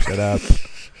you. Shut up.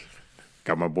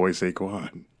 Got my boy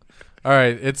Saquon. All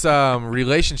right, it's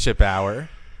relationship hour.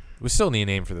 We still need a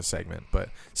name for the segment, but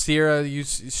Sierra,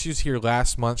 she was here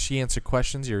last month. She answered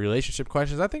questions, your relationship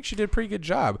questions. I think she did a pretty good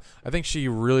job. I think she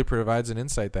really provides an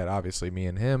insight that obviously me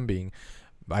and him being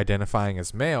identifying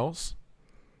as males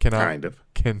cannot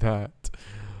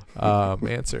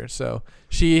answer. So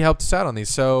she helped us out on these.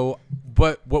 So,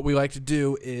 but what we like to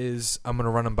do is I'm going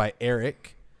to run them by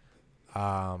Eric.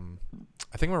 I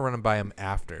think I'm going to run them by him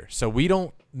after. So we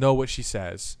don't know what she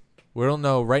says. We don't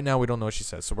know right now. We don't know what she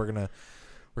says. So we're gonna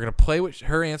play with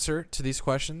her answer to these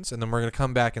questions, and then we're gonna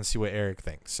come back and see what Eric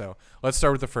thinks. So let's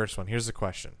start with the first one. Here's the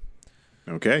question.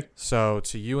 Okay. So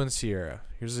to you and Sierra,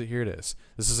 here it is.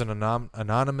 This is an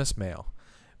anonymous male.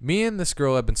 Me and this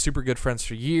girl have been super good friends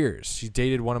for years. She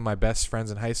dated one of my best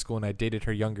friends in high school, and I dated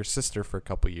her younger sister for a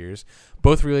couple years.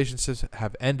 Both relationships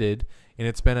have ended, and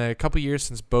it's been a couple years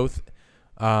since both.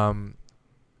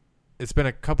 It's been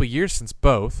a couple years since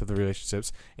both of the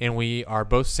relationships, and we are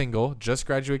both single, just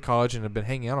graduated college, and have been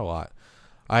hanging out a lot.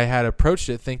 I had approached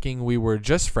it thinking we were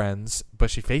just friends,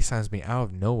 but she FaceTimes me out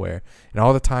of nowhere and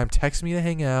all the time texts me to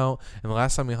hang out. And the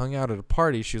last time we hung out at a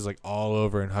party, she was all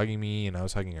over and hugging me, and I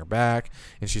was hugging her back.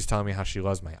 And she's telling me how she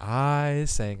loves my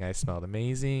eyes, saying I smelled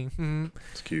amazing.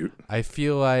 It's cute. I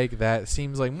feel like that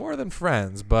seems like more than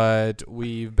friends, but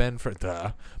we've been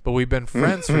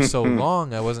friends for so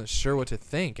long. I wasn't sure what to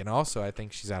think, and also I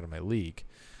think she's out of my league.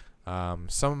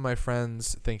 Some of my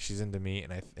friends think she's into me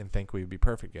and think we'd be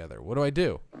perfect together. What do I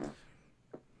do?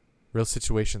 Real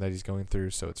situation that he's going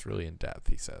through, so it's really in depth,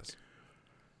 he says.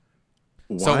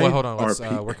 Hold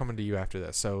on. We're coming to you after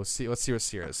this. So let's see what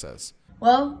Sierra says.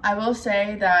 Well, I will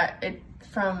say that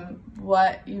from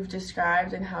what you've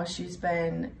described and how she's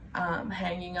been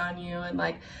hanging on you and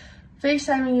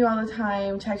FaceTiming you all the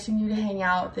time, texting you to hang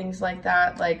out, things like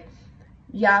that,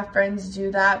 yeah, friends do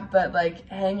that, but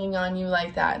hanging on you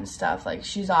like that and stuff,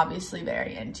 she's obviously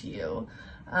very into you.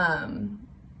 And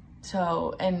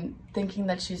thinking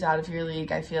that she's out of your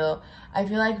league, I feel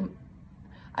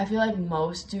like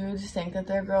most dudes think that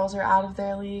their girls are out of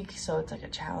their league, so it's a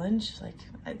challenge.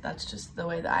 That's just the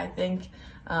way that I think.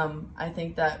 I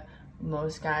think that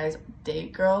most guys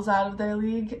date girls out of their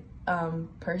league.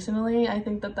 Personally, I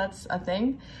think that that's a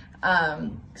thing.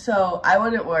 So I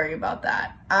wouldn't worry about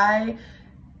that.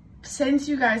 Since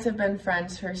you guys have been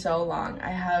friends for so long, I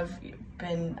have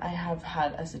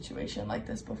had a situation like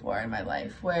this before in my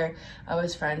life where I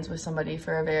was friends with somebody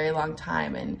for a very long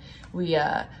time, and we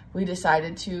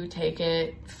decided to take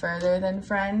it further than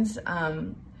friends.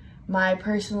 My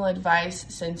personal advice,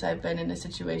 since I've been in a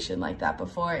situation like that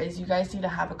before, is you guys need to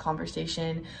have a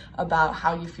conversation about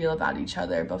how you feel about each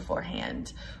other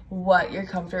beforehand. How you're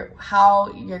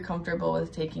comfortable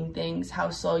with taking things, how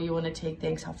slow you want to take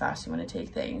things, how fast you want to take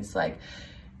things.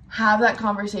 have that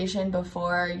conversation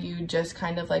before you just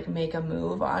kind of like make a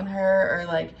move on her or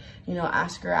like, you know,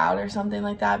 ask her out or something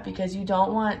like that, because you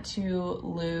don't want to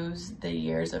lose the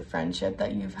years of friendship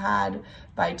that you've had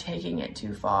by taking it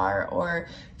too far or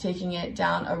taking it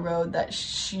down a road that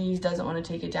she doesn't want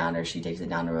to take it down, or she takes it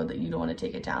down a road that you don't want to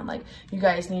take it down. Like, you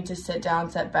guys need to sit down,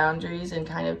 set boundaries, and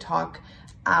kind of talk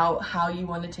out how you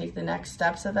want to take the next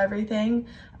steps of everything.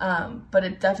 But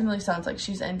it definitely sounds like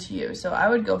she's into you, so I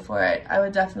would go for it. I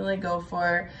would definitely go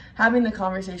for having the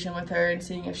conversation with her and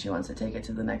seeing if she wants to take it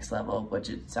to the next level, which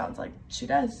it sounds like she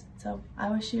does. So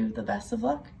I wish you the best of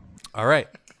luck. All right.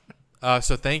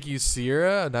 So thank you,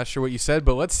 Sierra. I'm not sure what you said,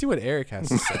 but let's see what Eric has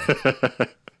to say.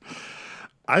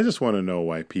 I just want to know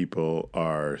why people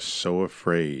are so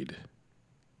afraid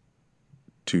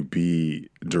to be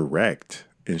direct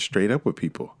and straight up with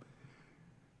people.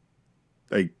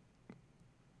 Like,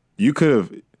 you could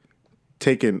have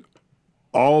taken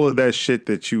all of that shit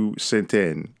that you sent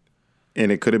in,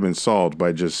 and it could have been solved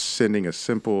by just sending a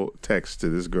simple text to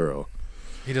this girl.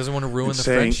 He doesn't want to ruin the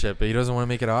friendship, but he doesn't want to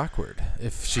make it awkward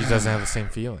if she doesn't have the same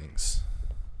feelings.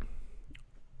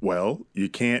 Well, you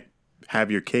can't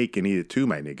have your cake and eat it too,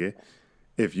 my nigga.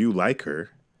 If you like her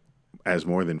as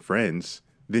more than friends,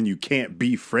 then you can't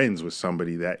be friends with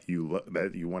somebody that you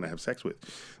want to have sex with.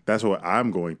 That's what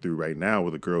I'm going through right now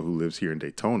with a girl who lives here in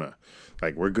Daytona.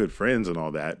 Like, we're good friends and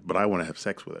all that, but I want to have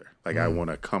sex with her. Like, I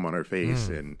want to come on her face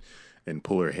and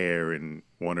pull her hair and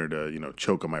want her to, you know,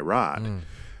 choke on my rod.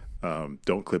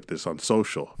 Don't clip this on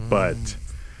social. But,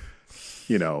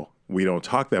 you know, we don't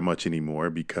talk that much anymore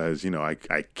because, you know, I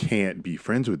can't be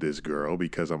friends with this girl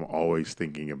because I'm always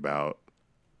thinking about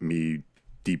me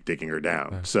deep dicking her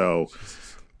down. So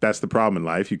that's the problem in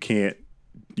life. You can't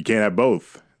have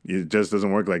both. It just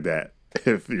doesn't work like that.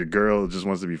 If your girl just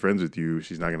wants to be friends with you,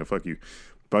 she's not going to fuck you.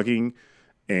 Fucking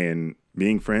and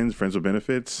being friends with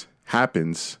benefits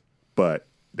happens, but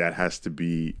that has to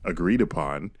be agreed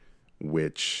upon,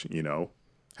 which, you know,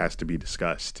 has to be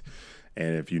discussed.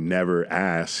 And if you never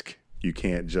ask, you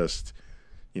can't just,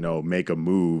 you know, make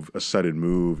a sudden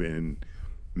move and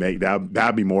make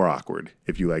that'd be more awkward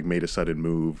if you like made a sudden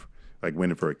move, like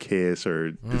went in for a kiss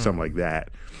or did something like that.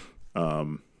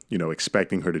 You know,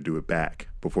 expecting her to do it back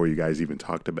before you guys even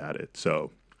talked about it.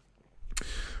 So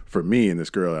for me and this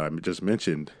girl that I just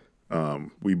mentioned,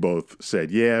 we both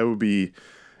said, yeah, it would be,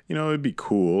 you know, it'd be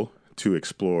cool to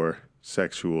explore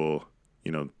sexual,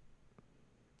 you know,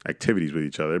 activities with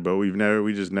each other, but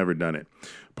we just never done it.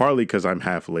 Partly because I'm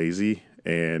half lazy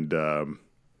and,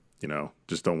 you know,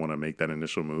 just don't want to make that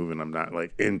initial move, and I'm not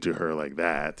like into her like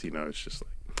that. You know, it's just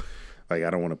like I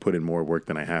don't want to put in more work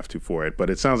than I have to for it. But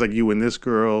it sounds like you and this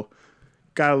girl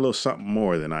got a little something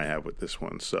more than I have with this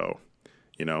one. So,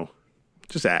 you know,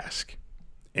 just ask.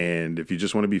 And if you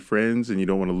just want to be friends and you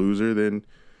don't want to lose her, then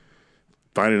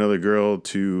find another girl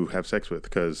to have sex with.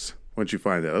 Because once you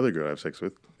find that other girl to have sex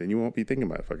with, then you won't be thinking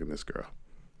about fucking this girl.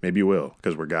 Maybe you will,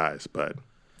 because we're guys, but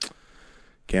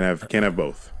can't have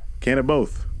both. Can't have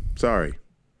both. Sorry.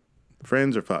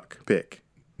 Friends or fuck. Pick.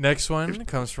 Next one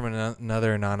comes from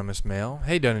another anonymous male.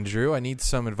 Hey, Dunn and Drew, I need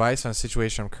some advice on a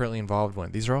situation I'm currently involved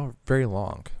in. These are all very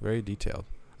long, very detailed.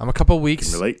 I'm a couple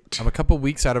weeks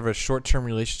out of a short-term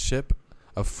relationship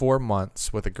of 4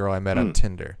 months with a girl I met on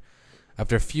Tinder.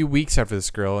 After a few weeks after this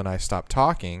girl and I stopped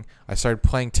talking, I started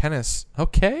playing tennis.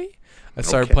 I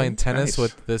started playing tennis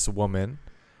with this woman,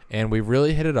 and we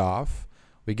really hit it off.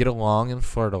 We get along and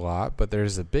flirt a lot, but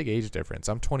there's a big age difference.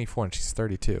 I'm 24 and she's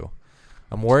 32.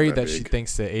 I'm worried that she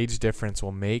thinks the age difference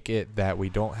will make it that we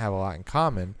don't have a lot in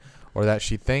common, or that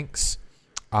she thinks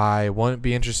I won't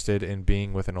be interested in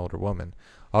being with an older woman.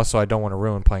 Also, I don't want to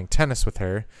ruin playing tennis with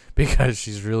her because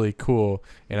she's really cool,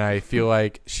 and I feel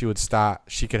like she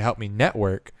could help me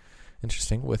network,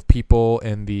 with people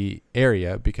in the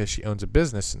area because she owns a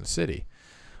business in the city.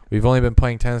 We've only been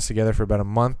playing tennis together for about a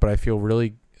month, but I feel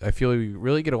we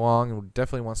really get along and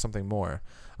definitely want something more.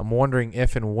 I'm wondering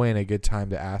if and when a good time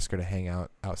to ask her to hang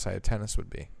out outside of tennis would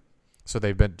be. So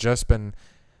they've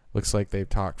looks like they've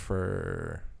talked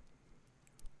for,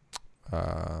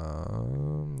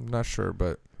 not sure,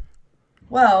 but.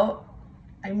 Well,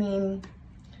 I mean,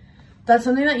 that's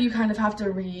something that you kind of have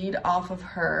to read off of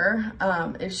her.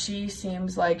 If she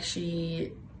seems like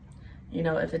she, you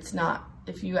know, if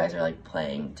you guys are like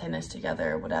playing tennis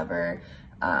together or whatever,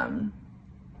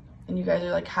 and you guys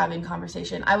are like having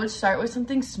conversation, I would start with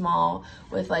something small,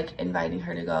 with like inviting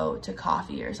her to go to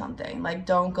coffee or something. Like,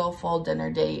 don't go full dinner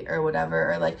date or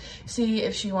whatever, or like see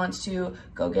if she wants to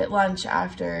go get lunch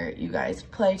after you guys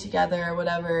play together or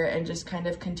whatever, and just kind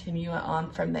of continue it on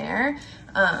from there.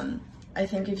 I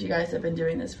think if you guys have been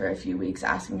doing this for a few weeks,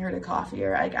 asking her to coffee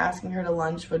or like asking her to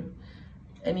lunch would,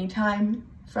 anytime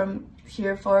from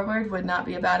here forward, would not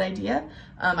be a bad idea.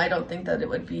 I don't think that it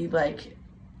would be like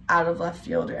out of left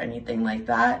field or anything like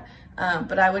that.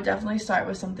 But I would definitely start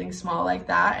with something small like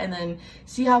that and then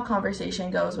see how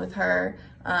conversation goes with her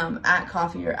at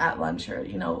coffee or at lunch or,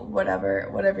 you know,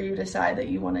 whatever you decide that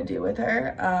you want to do with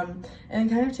her, and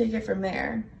kind of take it from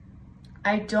there.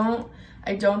 I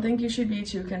don't think you should be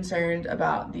too concerned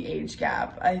about the age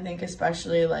gap. I think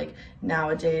especially like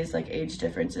nowadays, like age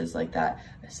differences like that,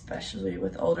 especially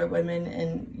with older women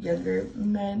and younger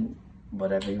men,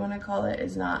 whatever you want to call it,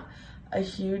 is not a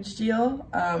huge deal.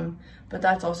 But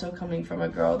that's also coming from a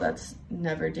girl that's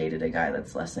never dated a guy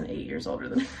that's less than 8 years older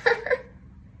than her.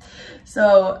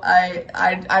 So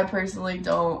I personally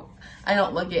don't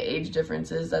look at age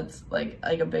differences that's like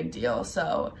a big deal.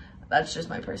 So that's just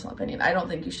my personal opinion. I don't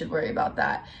think you should worry about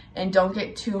that. And don't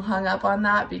get too hung up on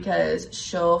that because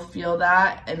she'll feel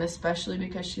that, and especially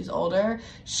because she's older,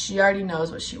 she already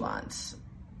knows what she wants.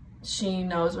 She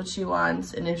knows what she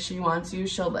wants, and if she wants you,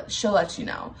 she'll let you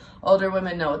know. Older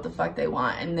women know what the fuck they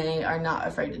want, and they are not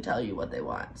afraid to tell you what they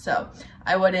want. So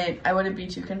I wouldn't be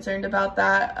too concerned about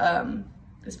that,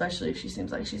 especially if she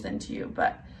seems like she's into you.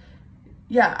 But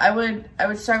yeah, I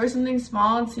would start with something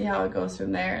small and see how it goes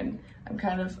from there. And I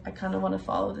kind of want to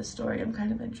follow this story. I'm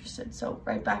kind of interested. So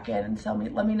write back in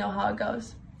and let me know how it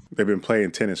goes. They've been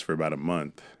playing tennis for about a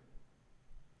month,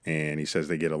 and he says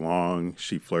they get along.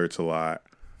 She flirts a lot.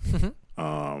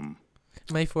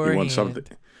 My forehand. He wants something,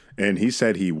 and he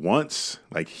said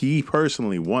he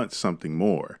personally wants something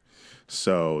more.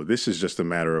 So this is just a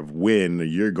matter of when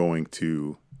you're going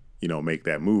to, you know, make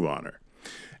that move on her.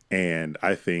 And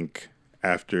I think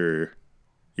after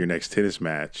your next tennis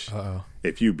match,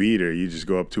 if you beat her, you just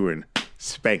go up to her and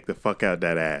spank the fuck out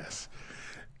that ass.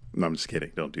 No, I'm just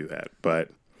kidding. Don't do that. But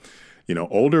you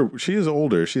know, she is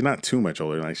older. She's not too much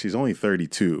older. Like, she's only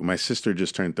 32. My sister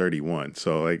just turned 31.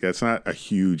 So, like, that's not a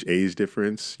huge age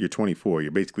difference. You're 24.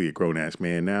 You're basically a grown-ass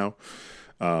man now.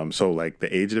 So, like,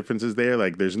 the age difference is there.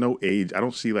 Like, there's no age. I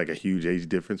don't see, like, a huge age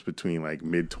difference between, like,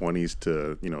 mid-20s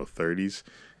to, you know, 30s.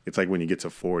 It's like when you get to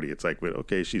 40, it's like,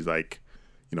 okay, she's, like,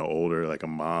 you know, older, like a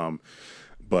mom.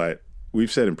 But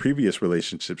we've said in previous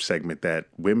relationship segment that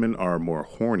women are more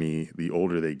horny the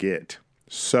older they get.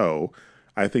 So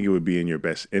I think it would be in your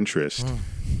best interest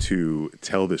to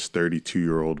tell this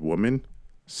 32-year-old woman,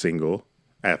 single,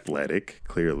 athletic,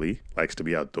 clearly, likes to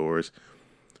be outdoors,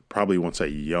 probably wants a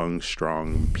young,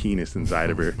 strong penis inside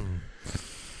of her.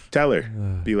 Tell her,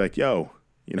 be like, yo,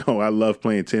 you know, I love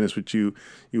playing tennis with you.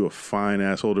 You a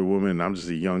fine-ass older woman, and I'm just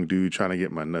a young dude trying to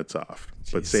get my nuts off.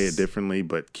 Jeez. But say it differently,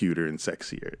 but cuter and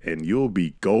sexier. And you'll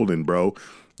be golden, bro.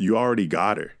 You already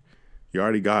got her.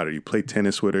 You play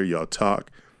tennis with her. Y'all talk.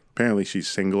 Apparently she's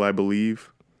single, I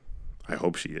believe. I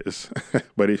hope she is.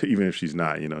 But even if she's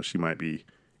not, you know, she might be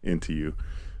into you.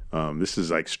 This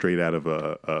is like straight out of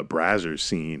a Brazzers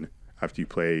scene after you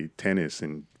play tennis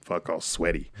and fuck all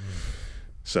sweaty.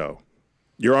 So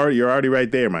you're already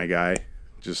right there, my guy.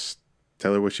 Just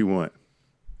tell her what you want.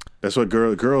 That's what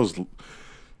girls.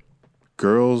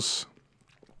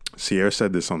 Sierra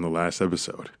said this on the last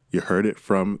episode. You heard it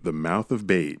from the mouth of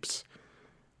babes.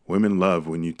 Women love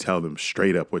when you tell them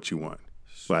straight up what you want.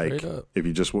 Like, if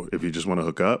you just want to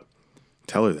hook up,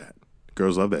 tell her that.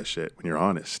 Girls love that shit when you're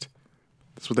honest.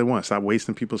 That's what they want. Stop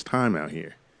wasting people's time out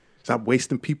here. Stop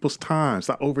wasting people's time.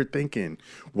 Stop overthinking.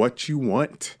 What you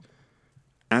want,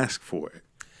 ask for it.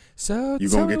 So you're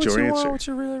going to get your answer. What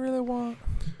you really, really want.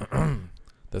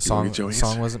 The song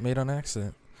wasn't made on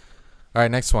accident. All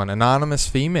right, next one. Anonymous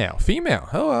female.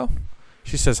 Hello.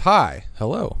 She says, hi.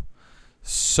 Hello.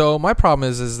 So my problem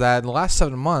is that in the last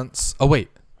 7 months... Oh, wait.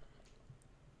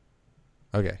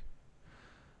 Okay.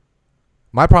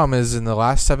 My problem is in the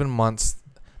last 7 months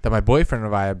that my boyfriend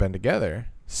and I have been together,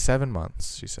 7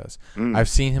 months, she says, I've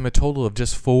seen him a total of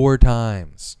just 4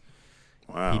 times.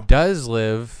 Wow. He does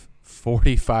live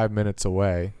 45 minutes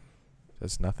away.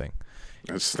 That's nothing.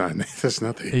 That's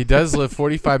nothing. He does live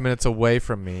 45 minutes away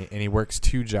from me, and he works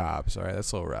 2 jobs. All right,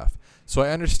 that's a little rough. So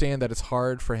I understand that it's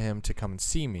hard for him to come and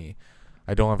see me.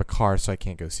 I don't have a car, so I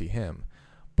can't go see him.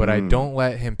 But I don't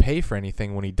let him pay for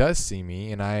anything when he does see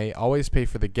me, and I always pay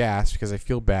for the gas because I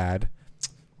feel bad.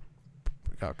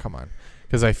 Oh, come on.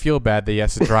 Because I feel bad that he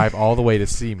has to drive all the way to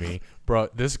see me. Bro,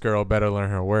 this girl better learn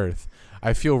her worth.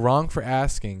 I feel wrong for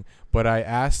asking, but I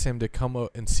asked him to come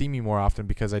and see me more often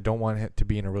because I don't want him to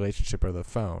be in a relationship over the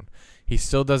phone. He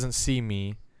still doesn't see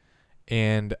me,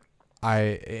 and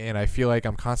I feel like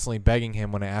I'm constantly begging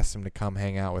him when I ask him to come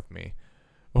hang out with me.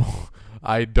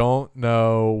 I don't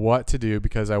know what to do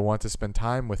because I want to spend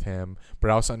time with him, but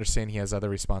I also understand he has other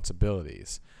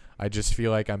responsibilities. I just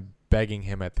feel like I'm begging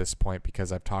him at this point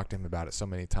because I've talked to him about it so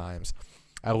many times.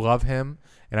 I love him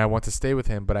and I want to stay with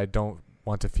him, but I don't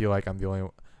want to feel like I'm the only.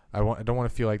 I don't want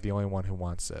to feel like the only one who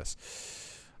wants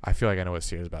this. I feel like I know what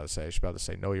Sierra's about to say. She's about to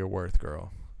say, "Know your worth,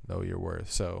 girl. Know your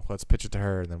worth." So let's pitch it to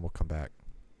her and then we'll come back.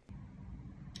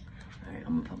 All right,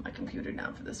 I'm gonna put my computer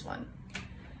down for this one.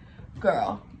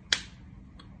 Girl,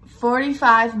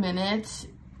 45 minutes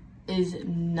is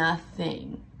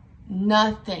nothing.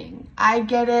 Nothing. I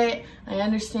get it. I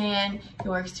understand. He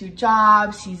works 2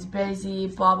 jobs. He's busy,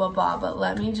 blah, blah, blah. But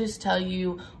let me just tell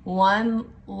you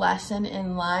one lesson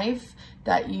in life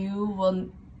that you will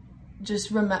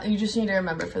just remember. You just need to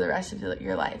remember for the rest of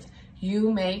your life. You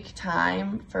make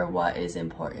time for what is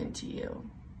important to you.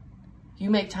 You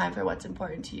make time for what's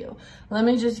important to you. Let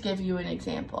me just give you an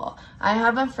example. I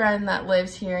have a friend that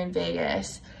lives here in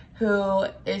Vegas who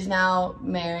is now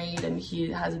married and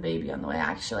he has a baby on the way,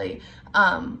 actually.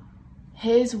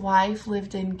 His wife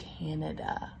lived in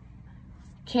Canada.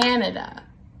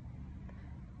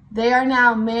 They are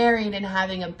now married and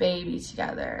having a baby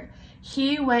together.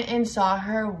 He went and saw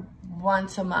her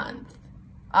once a month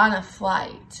on a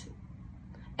flight.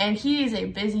 And he is a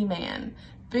busy man.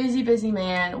 Busy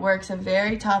man, works a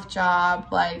very tough job.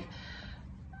 Like,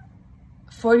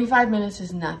 45 minutes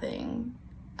is nothing.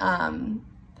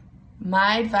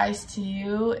 My advice to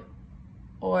you,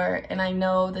 and I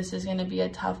know this is going to be a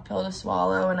tough pill to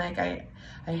swallow, and like I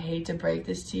hate to break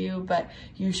this to you, but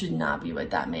you should not be with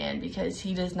that man because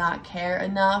he does not care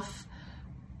enough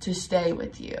to stay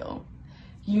with you.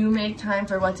 You make time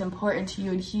for what's important to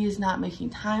you, and he is not making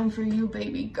time for you,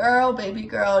 baby girl.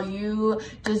 You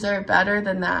deserve better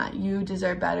than that. You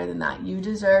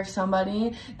deserve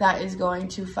somebody that is going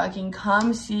to fucking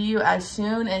come see you as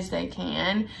soon as they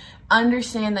can.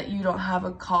 Understand that you don't have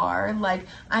a car. Like,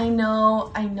 I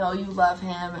know you love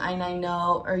him, and I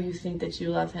know, or you think that you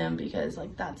love him, because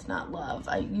like that's not love.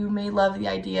 You may love the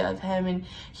idea of him and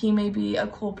he may be a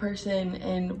cool person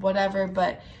and whatever,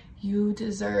 but you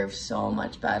deserve so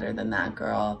much better than that,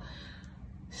 girl.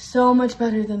 So much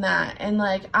better than that. And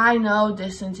like, I know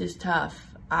distance is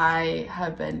tough. I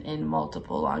have been in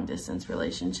multiple long distance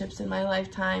relationships in my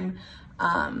lifetime.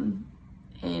 And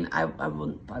I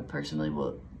personally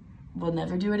will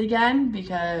never do it again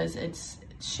because it's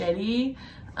shitty.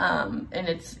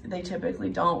 And they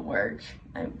typically don't work.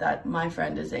 That my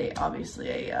friend is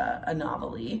obviously a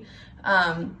novelty.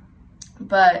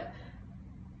 But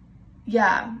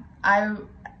yeah,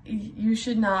 you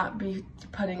should not be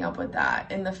putting up with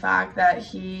that. And the fact that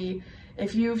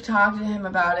if you've talked to him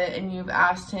about it and you've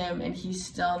asked him and he's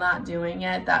still not doing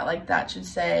it, that should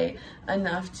say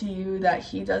enough to you that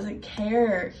he doesn't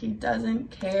care. He doesn't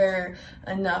care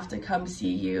enough to come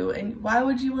see you. And why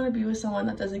would you want to be with someone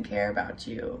that doesn't care about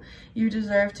you? You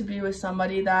deserve to be with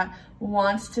somebody that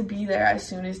wants to be there as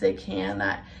soon as they can.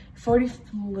 That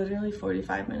literally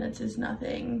 45 minutes is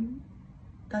nothing.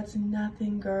 That's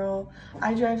nothing, girl.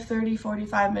 I drive 30,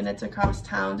 45 minutes across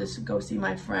town to go see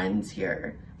my friends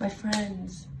here. My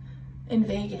friends in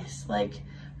Vegas. Like,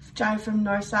 drive from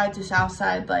north side to south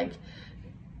side. Like,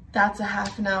 that's a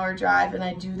half an hour drive, and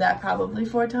I do that probably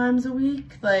 4 times a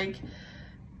week. Like,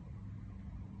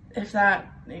 if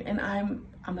that, and I'm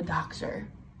a doctor.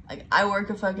 Like, I work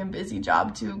a fucking busy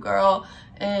job too, girl,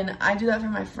 and I do that for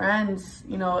my friends.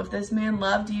 You know, if this man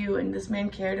loved you and this man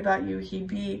cared about you, he'd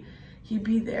be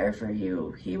there for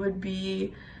you. He would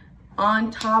be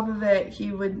on top of it.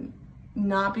 He would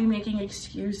not be making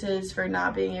excuses for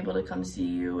not being able to come see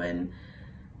you. And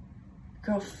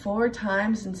girl, 4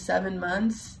 times in 7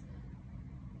 months,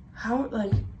 how,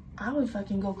 like, I would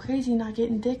fucking go crazy not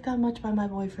getting dick that much by my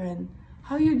boyfriend.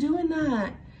 How are you doing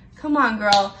that? Come on,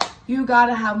 girl. You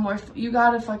gotta have more, you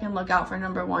gotta fucking look out for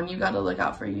number one. You gotta look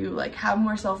out for you. Like, have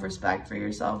more self-respect for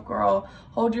yourself, girl.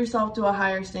 Hold yourself to a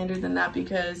higher standard than that,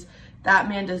 because that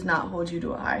man does not hold you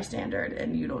to a high standard,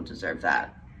 and you don't deserve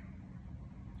that.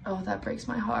 Oh, that breaks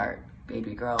my heart.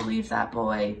 Baby girl, leave that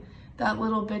boy. That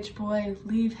little bitch boy.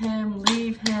 Leave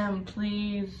him,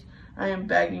 please. I am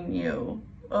begging you.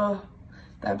 Oh,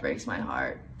 that breaks my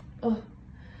heart. Oh.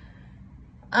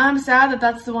 I'm sad that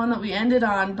that's the one that we ended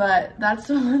on, but that's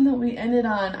the one that we ended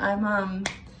on.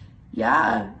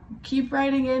 Yeah, keep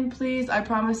writing in, please. I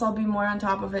promise I'll be more on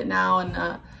top of it now,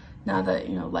 and now that,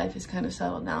 you know, life is kind of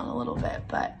settled down a little bit.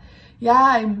 But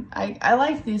yeah, I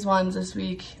liked these ones this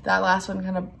week. That last one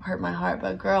kind of hurt my heart,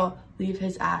 but girl, leave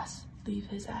his ass. Leave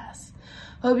his ass.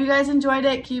 Hope you guys enjoyed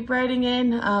it. Keep writing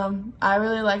in. I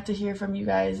really like to hear from you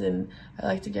guys, and I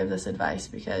like to give this advice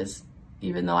because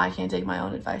even though I can't take my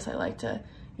own advice, I like to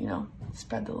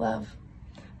spread the love.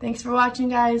 Thanks for watching,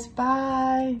 guys.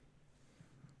 Bye.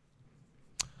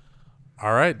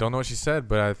 All right. Don't know what she said,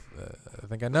 but I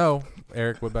think I know.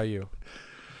 Eric, what about you?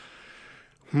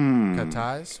 Cut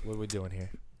ties? What are we doing here?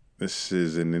 This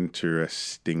is an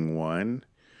interesting one.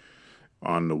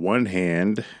 On the one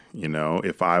hand,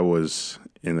 if I was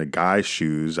in the guy's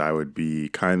shoes, I would be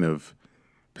kind of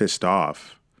pissed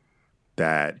off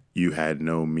that you had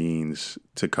no means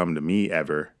to come to me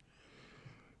ever,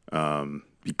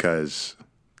 because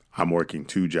I'm working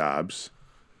 2 jobs.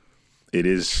 It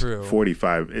is True.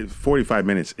 45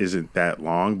 minutes isn't that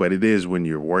long, but it is when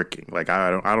you're working. Like I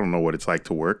don't know what it's like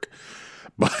to work,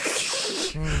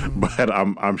 but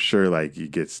I'm sure like he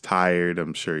gets tired.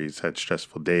 I'm sure he's had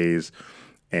stressful days,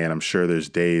 and I'm sure there's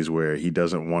days where he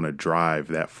doesn't want to drive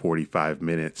that 45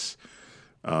 minutes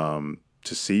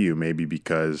to see you, maybe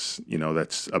because,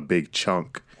 that's a big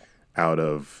chunk out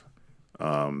of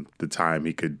the time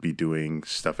he could be doing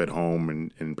stuff at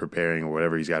home and preparing or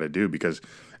whatever he's got to do, because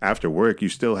after work you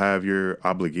still have your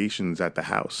obligations at the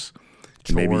house.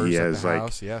 Chores maybe he at has the like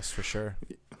house. Yes, for sure.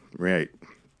 Right.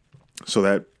 So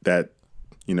that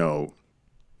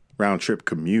round trip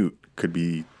commute could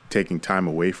be taking time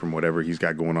away from whatever he's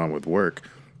got going on with work,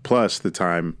 plus the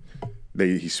time that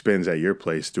he spends at your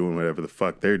place doing whatever the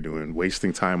fuck they're doing,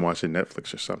 wasting time watching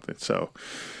Netflix or something. So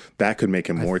that could make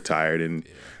him more tired,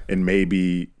 and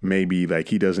maybe like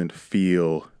he doesn't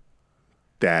feel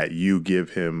that you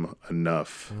give him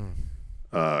enough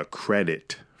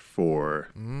credit for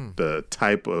the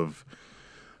type of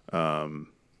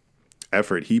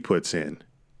effort he puts in,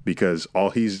 because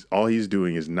all he's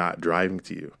doing is not driving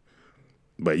to you.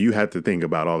 But you have to think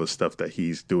about all the stuff that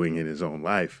he's doing in his own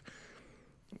life,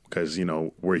 because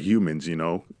we're humans.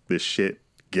 This shit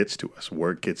gets to us.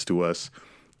 Work gets to us.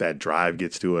 That drive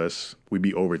gets to us. We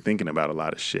be overthinking about a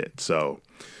lot of shit. So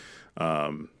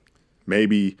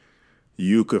maybe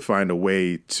you could find a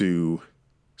way to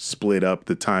split up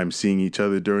the time seeing each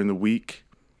other during the week.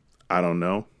 I don't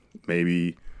know.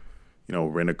 Maybe,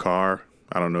 rent a car.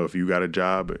 I don't know if you got a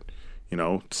job, but,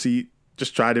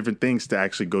 just try different things to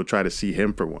actually go try to see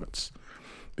him for once.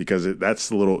 Because that's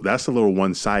a little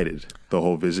one-sided, the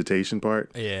whole visitation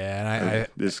part. Yeah,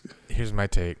 and here's my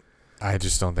take. I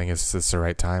just don't think it's the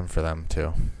right time for them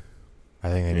to. I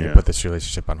think they need to put this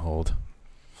relationship on hold.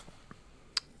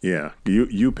 Yeah,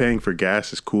 you paying for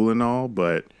gas is cool and all,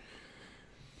 but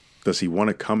does he want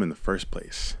to come in the first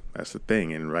place? That's the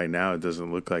thing, and right now it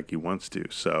doesn't look like he wants to.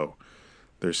 So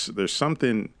there's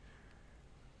something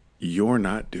you're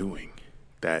not doing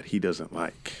that he doesn't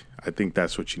like. I think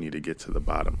that's what you need to get to the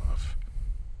bottom of,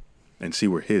 and see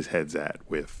where his head's at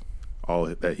with all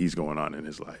that he's going on in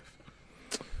his life.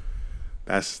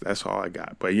 That's all I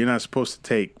got. But you're not supposed to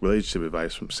take relationship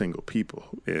advice from single people,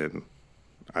 and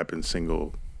I've been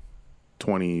single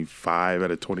 25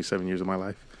 out of 27 years of my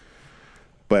life.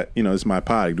 But, it's my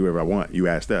pod. I can do whatever I want. You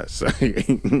asked us. So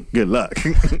good luck.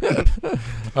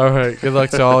 All right. Good luck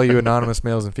to all you anonymous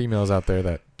males and females out there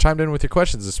that chimed in with your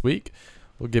questions this week.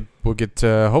 We'll get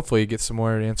hopefully get some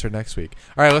more answered next week.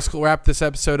 All right, let's wrap this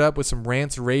episode up with some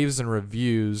rants, raves, and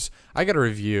reviews. I got a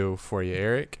review for you,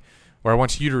 Eric, or I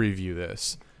want you to review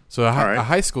this. So a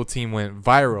high school team went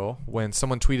viral when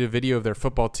someone tweeted a video of their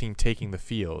football team taking the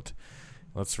field.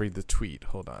 Let's read the tweet.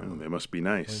 Hold on. They must be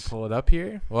nice. Let me pull it up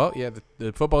here. Well, yeah,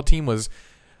 the football team was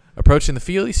approaching the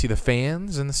field. You see the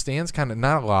fans in the stands, kind of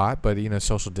not a lot, but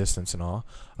social distance and all.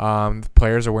 The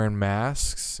players are wearing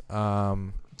masks.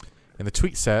 And the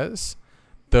tweet says,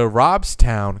 "The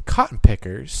Robstown Cotton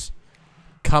Pickers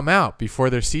come out before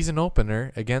their season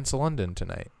opener against London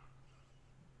tonight."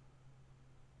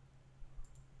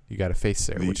 You got a face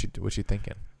there. What you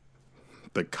thinking?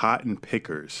 The Cotton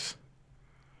Pickers.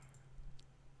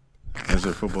 That's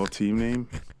their football team name?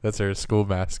 That's their school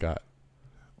mascot.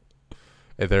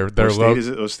 And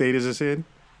what state is this in?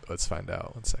 Let's find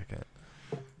out. 1 second.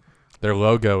 Their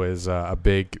logo is a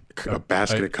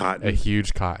basket of cotton. A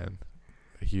huge cotton.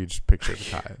 A huge picture of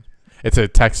cotton. It's a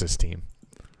Texas team.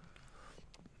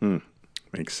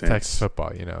 Makes sense. Texas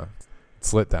football,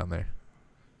 it's lit down there.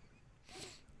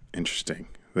 Interesting.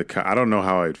 I don't know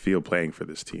how I'd feel playing for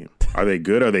this team. Are they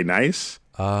good? Are they nice?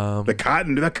 The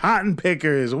Cotton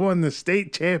Pickers won the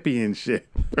state championship.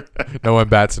 No one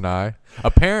bats an eye.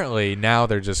 Apparently, now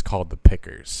they're just called the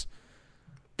Pickers.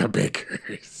 The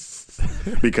Pickers.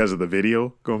 Because of the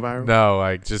video going viral?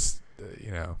 No, just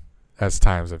as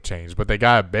times have changed. But they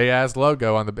got a big ass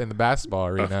logo in the basketball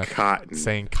arena,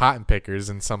 saying Cotton Pickers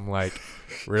in some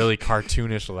really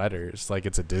cartoonish letters, like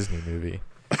it's a Disney movie,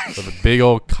 with a big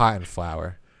old cotton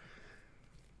flower.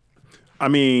 I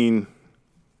mean,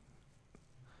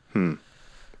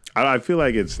 I feel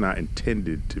like it's not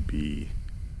intended to be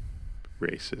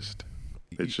racist.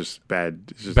 It's just bad.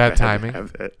 It's just Bad timing. to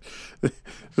have that.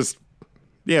 Just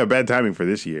bad timing for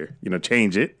this year.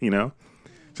 Change it.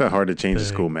 It's not hard to change the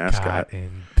school mascot.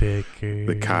 Cotton pickers.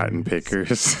 The cotton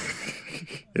pickers.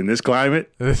 In this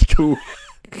climate, In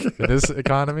this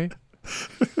economy.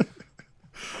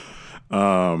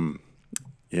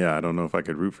 Yeah, I don't know if I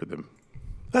could root for them.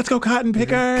 Let's go, cotton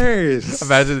pickers!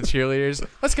 Imagine the cheerleaders.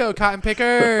 Let's go, cotton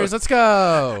pickers. Let's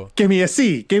go. Give me a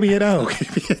C. Give me an O.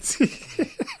 Give me a C.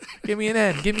 Give me an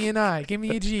N. Give me an I. Give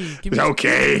me a G. Give me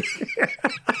Okay.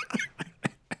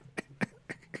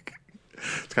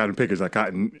 It's cotton pickers, not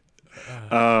cotton.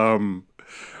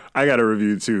 I got a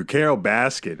review too. Carole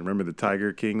Baskin, remember the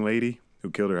Tiger King lady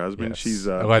who killed her husband? Yes. She's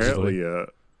Allegedly.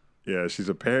 apparently she's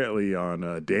apparently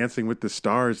on Dancing with the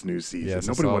Stars new season. Yes,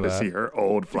 I Nobody saw want to that. see her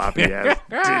old floppy ass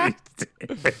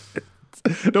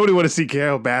titties. Nobody want to see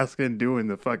Carole Baskin doing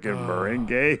the fucking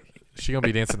merengue. She gonna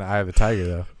be dancing the Eye of the Tiger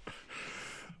though.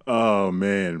 Oh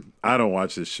man, I don't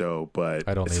watch this show, but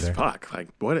I don't it's either. Fuck, like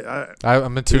what? I'm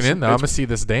gonna tune in though. I'm it's- gonna see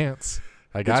this dance.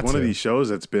 I got It's one to. of these shows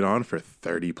that's been on for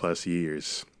 30 plus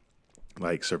years,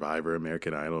 like Survivor,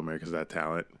 American Idol, America's Got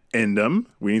Talent. End them.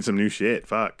 We need some new shit.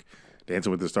 Fuck. Dancing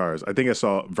with the Stars. I think I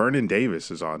saw Vernon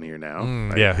Davis is on here now.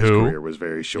 Like, yeah, his who? career was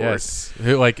very short. Yes.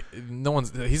 Who, like no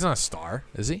one's. He's not a star,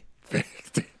 is he?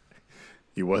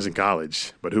 He was in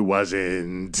college, but who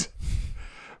wasn't?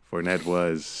 Fournette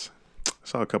was. I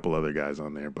saw a couple other guys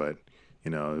on there, but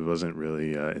it wasn't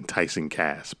really enticing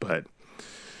cast. But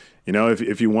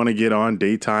if you want to get on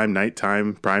daytime,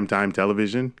 nighttime, primetime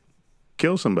television,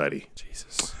 kill somebody.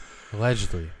 Jesus.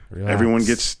 Allegedly. Relax.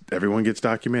 Everyone gets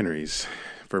documentaries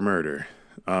for murder.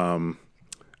 I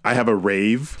have a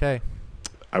rave. Okay.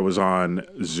 I was on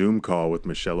Zoom call with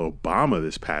Michelle Obama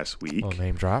this past week. Little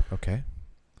name drop. Okay.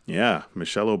 Yeah,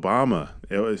 Michelle Obama.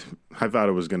 I thought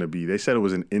it was going to be. They said it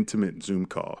was an intimate Zoom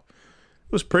call.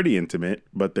 It was pretty intimate,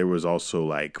 but there was also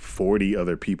like 40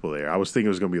 other people there. I was thinking it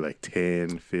was going to be like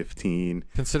 10, 15.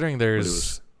 Considering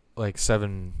there's like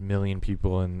 7 million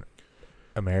people in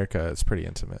America, it's pretty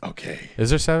intimate. Okay, Is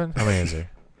there 7? How many is there?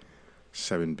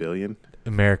 7 billion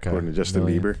America. according to Justin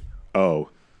million. Bieber. Oh,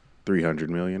 300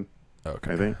 million.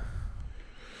 Okay. I think.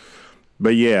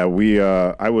 But yeah,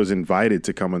 I was invited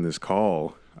to come on this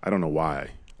call. I don't know why.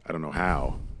 I don't know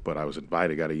how, but I was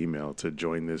invited, got an email to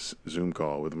join this Zoom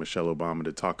call with Michelle Obama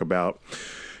to talk about.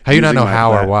 How you not using know my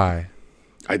how or plat- why?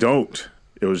 I don't.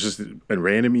 It was just a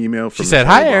random email from She said,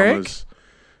 Michelle "Hi, Eric." Obama's-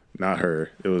 Not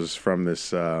her. It was from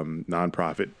this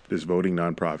nonprofit, this voting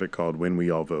nonprofit called When We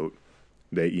All Vote.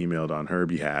 They emailed on her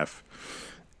behalf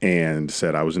and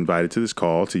said I was invited to this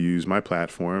call to use my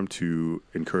platform to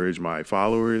encourage my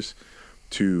followers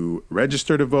to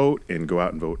register to vote and go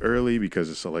out and vote early because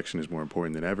this election is more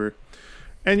important than ever.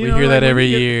 And We hear that every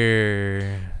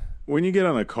year. When you get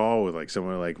on a call with like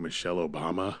someone like Michelle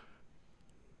Obama,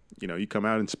 you come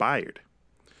out inspired.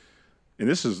 And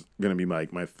this is going to be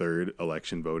like my third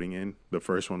election voting in. The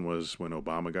first one was when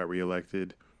Obama got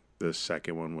reelected. The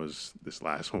second one was this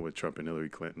last one with Trump and Hillary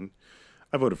Clinton.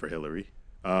 I voted for Hillary.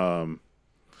 But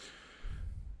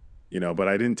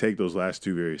I didn't take those last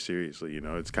two very seriously.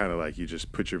 It's kind of like you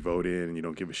just put your vote in and you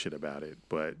don't give a shit about it.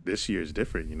 But this year is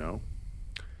different,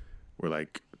 We're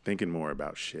like thinking more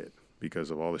about shit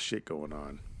because of all the shit going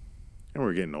on. And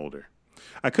we're getting older.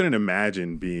 I couldn't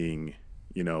imagine being,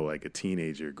 like a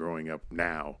teenager growing up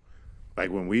now.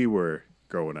 Like when we were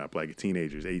growing up, like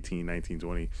teenagers, 18, 19,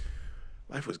 20,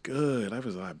 life was good. Life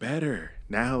was a lot better.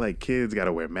 Now, like kids got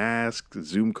to wear masks,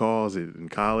 Zoom calls in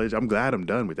college. I'm glad I'm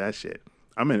done with that shit.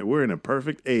 We're in a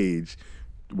perfect age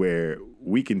where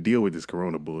we can deal with this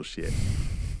corona bullshit.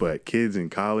 But kids in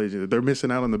college, they're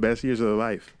missing out on the best years of their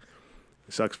life.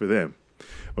 It sucks for them.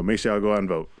 But make sure y'all go out and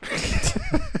vote.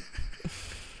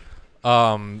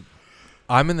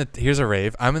 Here's a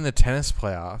rave. I'm in the tennis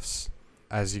playoffs,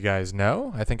 as you guys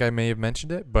know. I think I may have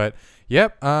mentioned it, but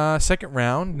yep. Second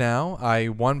round now. I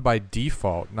won by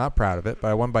default. Not proud of it, but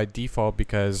I won by default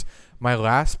because my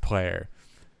last player,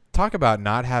 talk about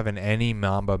not having any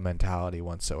Mamba mentality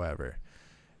whatsoever.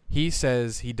 He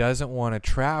says he doesn't want to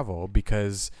travel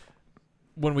because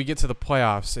when we get to the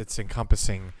playoffs, it's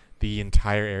encompassing the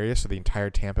entire area, so the entire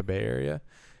Tampa Bay area.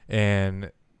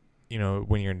 And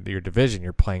when you're in your division,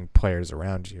 you're playing players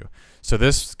around you. So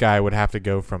this guy would have to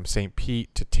go from St.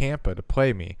 Pete to Tampa to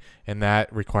play me, and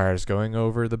that requires going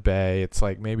over the bay. It's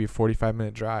like maybe a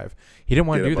 45-minute drive. He didn't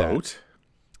want to do that.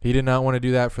 He did not want to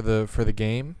do that for the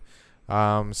game.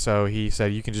 So he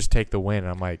said, "You can just take the win."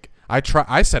 And I'm like,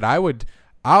 I said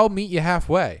I'll meet you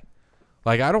halfway.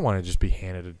 Like I don't want to just be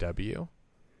handed a W.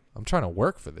 I'm trying to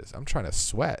work for this. I'm trying to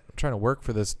sweat. I'm trying to work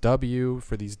for this W,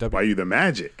 for these W. Why are you the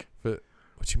Magic? But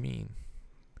what you mean?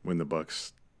 When the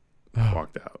Bucks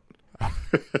walked out.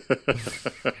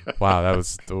 Wow, that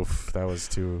was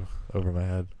too over my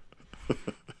head.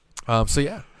 So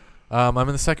yeah, I'm in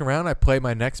the second round. I play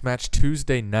my next match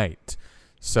Tuesday night.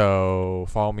 So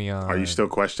follow me on. Are you still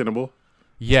questionable?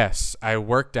 Yes, I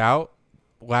worked out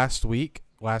last week.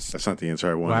 That's not the answer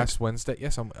I wanted. Last Wednesday.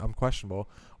 Yes, I'm questionable.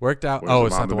 Worked out.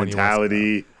 Where's It's not the one mentality?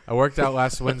 you wanted. I worked out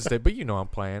last Wednesday, but you know I'm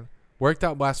playing. Worked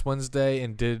out last Wednesday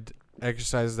and did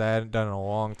exercises that I hadn't done in a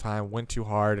long time. Went too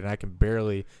hard, and I can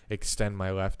barely extend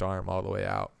my left arm all the way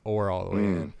out or all the way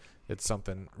in. It's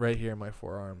something right here in my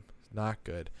forearm. Not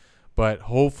good. But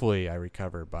hopefully I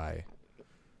recover by.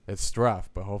 It's rough,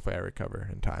 but hopefully I recover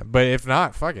in time. But if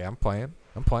not, fuck it. I'm playing.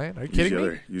 Are you kidding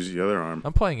me? Use the other arm.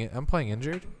 I'm playing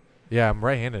injured. Yeah, I'm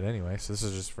right-handed anyway, so this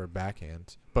is just for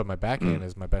backhand. But my backhand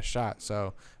is my best shot,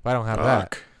 so if I don't have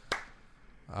that.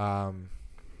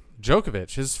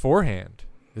 Djokovic, his forehand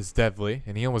is deadly,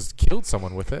 and he almost killed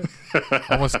someone with it.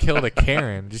 Almost killed a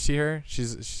Karen. Did you see her?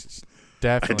 She's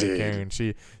definitely a Karen.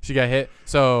 She got hit.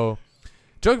 So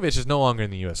Djokovic is no longer in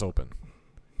the U.S. Open.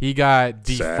 He got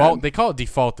default. They call it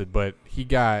defaulted, but he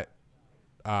got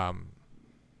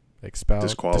expelled,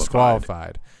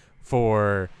 disqualified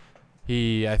for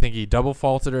I think he double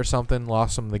faulted or something,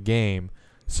 lost him the game.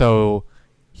 So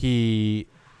he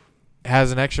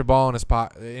has an extra ball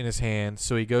in his hand,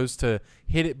 so he goes to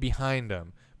hit it behind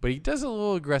him, but he does it a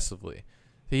little aggressively.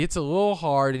 He hits a little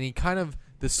hard, and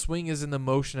the swing is in the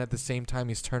motion at the same time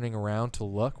he's turning around to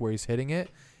look where he's hitting it,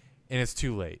 and it's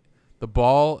too late. The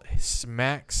ball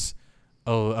smacks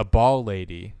a ball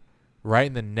lady right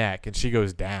in the neck, and she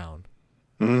goes down.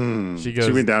 She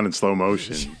went down in slow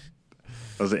motion.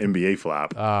 That was an NBA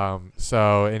flop.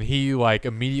 And he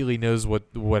immediately knows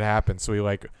what happened, so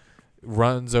he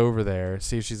runs over there,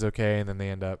 see if she's okay, and then they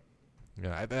end up.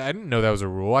 I didn't know that was a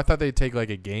rule. I thought they'd take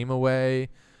a game away,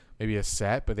 maybe a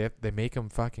set, but they make him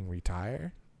fucking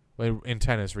retire. In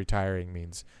tennis, retiring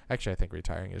means actually I think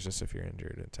retiring is just if you're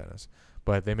injured in tennis,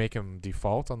 but they make him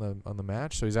default on the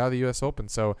match, so he's out of the U.S. Open.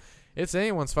 So it's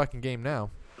anyone's fucking game now.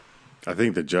 I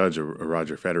think the judge a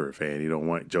Roger Federer fan. You don't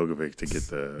want Djokovic to get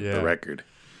the record.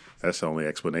 That's the only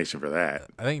explanation for that.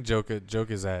 I think Djokovic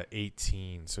is at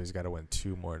 18, so he's got to win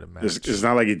 2 more to match. It's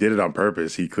not like he did it on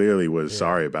purpose. He clearly was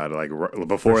sorry about it.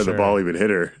 Before the ball even hit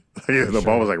her, the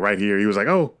ball was right here. He was like,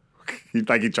 "Oh," he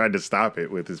tried to stop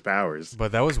it with his powers.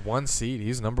 But that was 1 seed.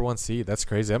 He's number 1 seed. That's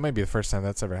crazy. That might be the first time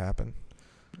that's ever happened.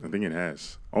 I think it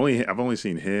has. I've only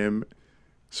seen him,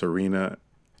 Serena.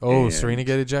 Oh, Serena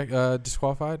get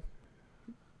disqualified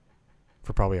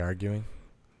for probably arguing.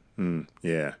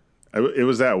 Yeah. It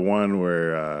was that one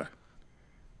where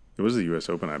it was the U.S.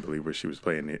 Open, I believe, where she was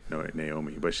playing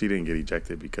Naomi, but she didn't get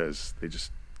ejected because they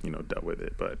just dealt with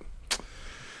it. But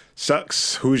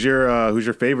sucks. Who's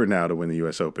your favorite now to win the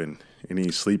U.S. Open? Any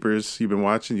sleepers you've been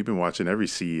watching? You've been watching every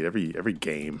seed, every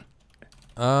game.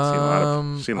 Seen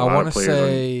a lot of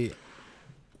players.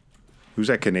 Who's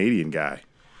that Canadian guy?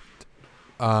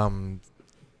 The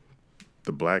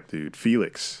black dude,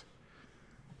 Felix.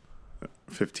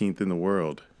 15th in the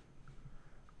world.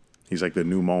 He's like the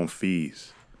new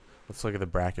Monfils. Let's look at the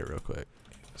bracket real quick.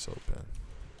 It's open.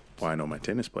 Well, I know my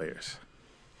tennis players.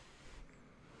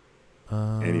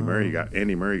 Andy Murray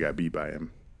got beat by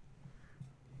him.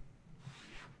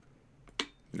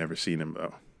 Never seen him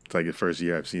though. It's like the first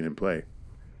year I've seen him play.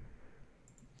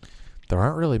 There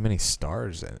aren't really many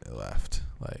stars left.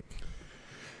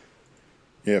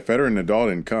 Yeah, Federer and Nadal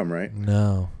didn't come, right?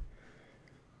 No.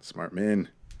 Smart men.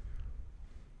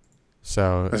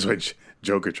 So that's what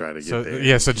Joker tried to get there.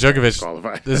 Yeah, so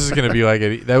Djokovic. This is going to be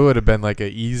that would have been an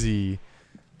easy.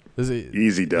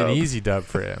 Easy dub. An easy dub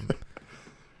for him.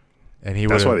 And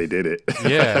that's why they did it.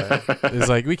 Yeah, it's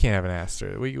we can't have an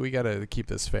asterisk. We got to keep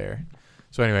this fair.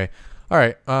 So anyway, all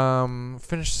right.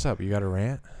 Finish this up. You got a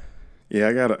rant?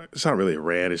 Yeah, it's not really a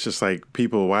rant. It's just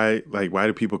people. Why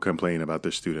do people complain about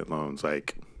their student loans?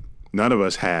 None of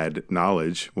us had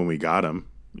knowledge when we got them.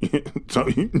 So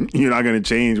you're not going to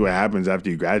change what happens after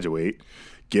you graduate.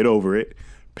 Get over it,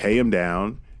 pay them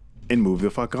down, and move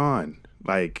the fuck on.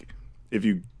 If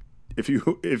you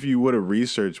would have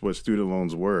researched what student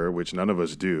loans were, which none of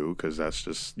us do, because that's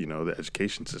just the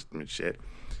education system and shit,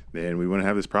 then we wouldn't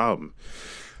have this problem.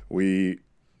 We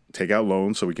take out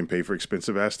loans so we can pay for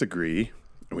expensive ass degree,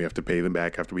 and we have to pay them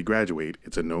back after we graduate.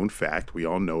 It's a known fact. We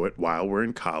all know it while we're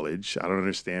in college. I don't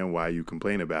understand why you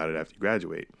complain about it after you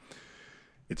graduate.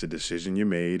 It's a decision you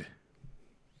made.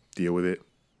 Deal with it.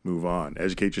 Move on.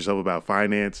 Educate yourself about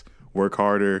finance. Work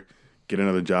harder. Get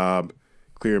another job.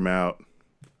 Clear them out.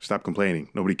 Stop complaining.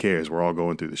 Nobody cares. We're all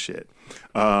going through the shit.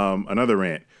 Another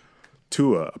rant.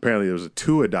 Tua. Apparently there was a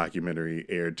Tua documentary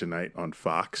aired tonight on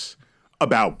Fox.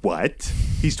 About what?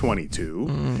 He's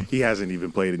 22. He hasn't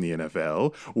even played in the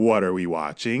NFL. What are we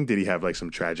watching? Did he have like some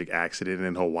tragic accident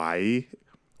in Hawaii?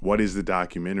 What is the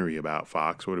documentary about,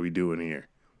 Fox? What are we doing here?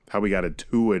 How we got a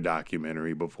Tua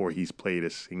documentary before he's played a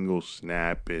single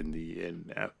snap in the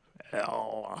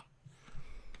NFL?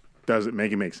 Doesn't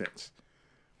make sense.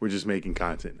 We're just making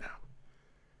content now.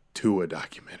 Tua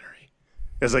documentary.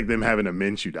 It's like them having a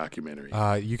Minshew documentary.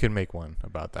 You can make one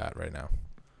about that right now.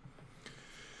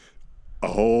 A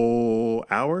whole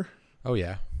hour? Oh,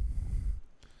 yeah.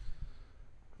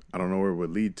 I don't know where it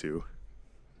would lead to.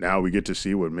 Now we get to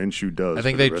see what Minshew does I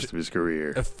think for the rest of his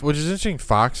career. Which is interesting.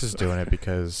 Fox is doing it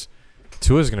because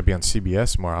Tua is going to be on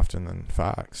CBS more often than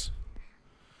Fox.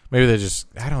 Maybe they just,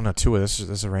 I don't know, Tua. This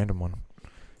is a random one.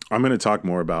 I'm going to talk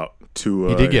more about Tua.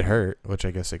 He did get hurt, which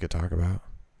I guess they could talk about.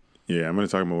 Yeah, I'm going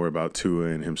to talk more about Tua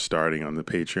and him starting on the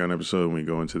Patreon episode when we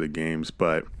go into the games.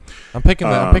 But I'm picking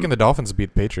the Dolphins to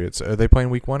beat the Patriots. Are they playing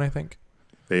Week 1? I think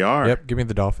they are. Yep, give me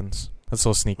the Dolphins. That's a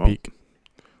little sneak peek.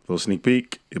 Little sneak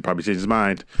peek. He'll probably change his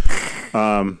mind.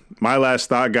 My last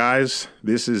thought, guys.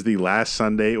 This is the last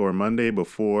Sunday or Monday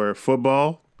before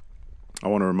football. I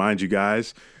want to remind you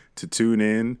guys to tune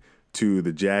in to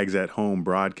the Jags at Home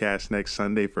broadcast next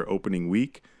Sunday for opening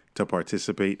week to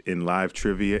participate in live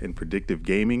trivia and predictive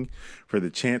gaming for the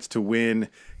chance to win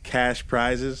cash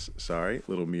prizes. Sorry,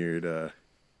 little mirrored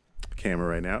camera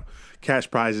right now.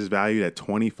 Cash prizes valued at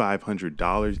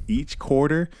 $2,500 each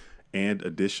quarter and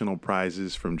additional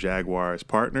prizes from Jaguars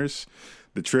partners.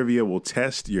 The trivia will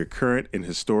test your current and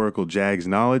historical Jags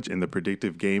knowledge, and the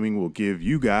predictive gaming will give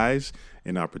you guys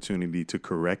an opportunity to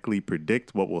correctly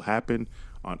predict what will happen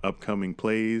on upcoming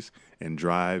plays and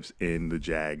drives in the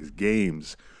Jags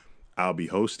games. I'll be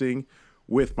hosting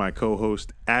with my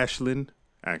co-host, Ashlyn.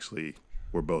 Actually,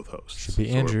 we're both hosts. Should be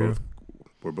Andrew.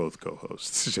 We're both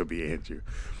co-hosts. Should be Andrew.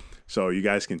 So you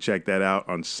guys can check that out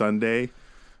on Sunday.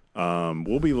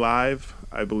 We'll be live,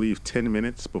 I believe, 10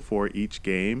 minutes before each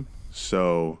game.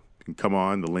 So you can come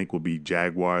on. The link will be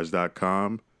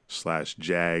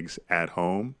jaguars.com/Jags at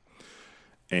home.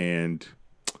 And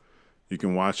you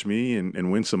can watch me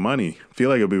and win some money. I feel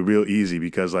like it'll be real easy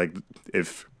because, like,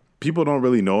 if people don't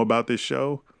really know about this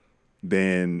show,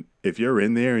 then if you're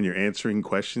in there and you're answering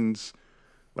questions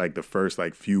like the first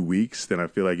like few weeks, then I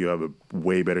feel like you have a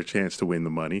way better chance to win the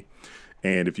money.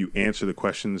 And if you answer the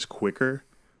questions quicker,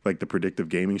 like the predictive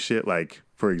gaming shit, like,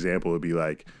 for example, it'd be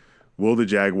like, will the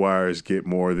Jaguars get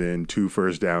more than 2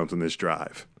 first downs on this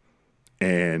drive?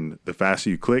 And the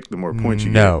faster you click, the more points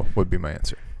you get. No, would be my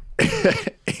answer.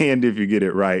 And if you get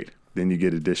it right, then you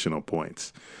get additional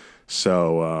points.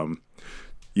 So,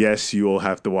 yes, you will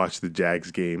have to watch the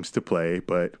Jags games to play,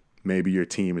 but maybe your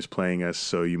team is playing us,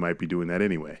 so you might be doing that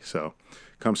anyway. So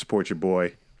come support your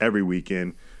boy every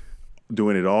weekend,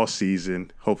 doing it all season.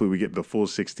 Hopefully we get the full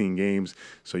 16 games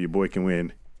so your boy can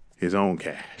win his own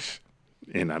cash.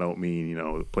 And I don't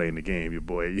mean, playing the game. Your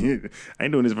boy, I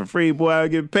ain't doing this for free, boy. I'll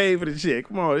get paid for the shit.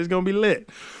 Come on, it's going to be lit.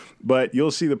 But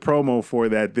you'll see the promo for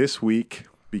that this week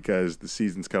because the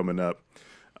season's coming up.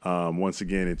 Once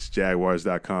again, it's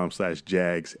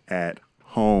jaguars.com/Jags at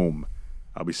home.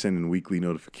 I'll be sending weekly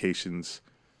notifications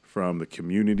from the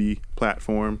community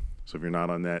platform. So if you're not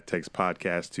on that, text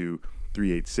podcast to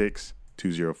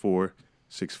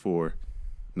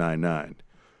 386-204-6499.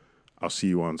 I'll see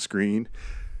you on screen.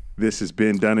 This has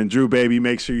been Dunn and Drew, baby.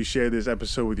 Make sure you share this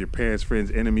episode with your parents,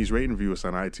 friends, enemies. Rate and review us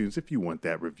on iTunes if you want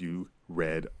that review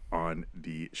read on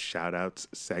the shout-outs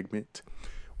segment.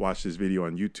 Watch this video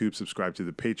on YouTube. Subscribe to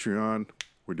the Patreon.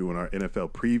 We're doing our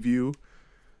NFL preview.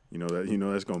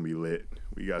 That's going to be lit.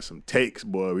 We got some takes,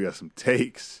 boy. We got some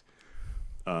takes.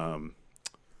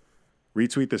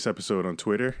 Retweet this episode on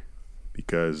Twitter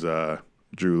because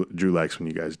Drew likes when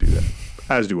you guys do that.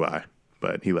 As do I,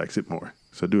 but he likes it more.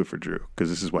 So do it for Drew because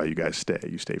this is why you guys stay.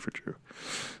 You stay for Drew.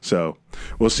 So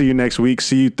we'll see you next week.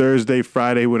 See you Thursday,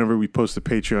 Friday, whenever we post the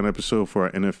Patreon episode for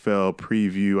our NFL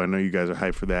preview. I know you guys are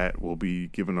hyped for that. We'll be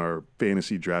giving our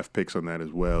fantasy draft picks on that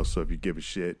as well. So if you give a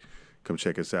shit, come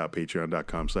check us out,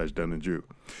 patreon.com/DunnandDrew.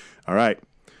 All right.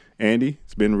 Andy,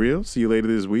 it's been real. See you later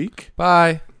this week.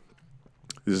 Bye.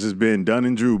 This has been Dunn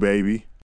and Drew, baby.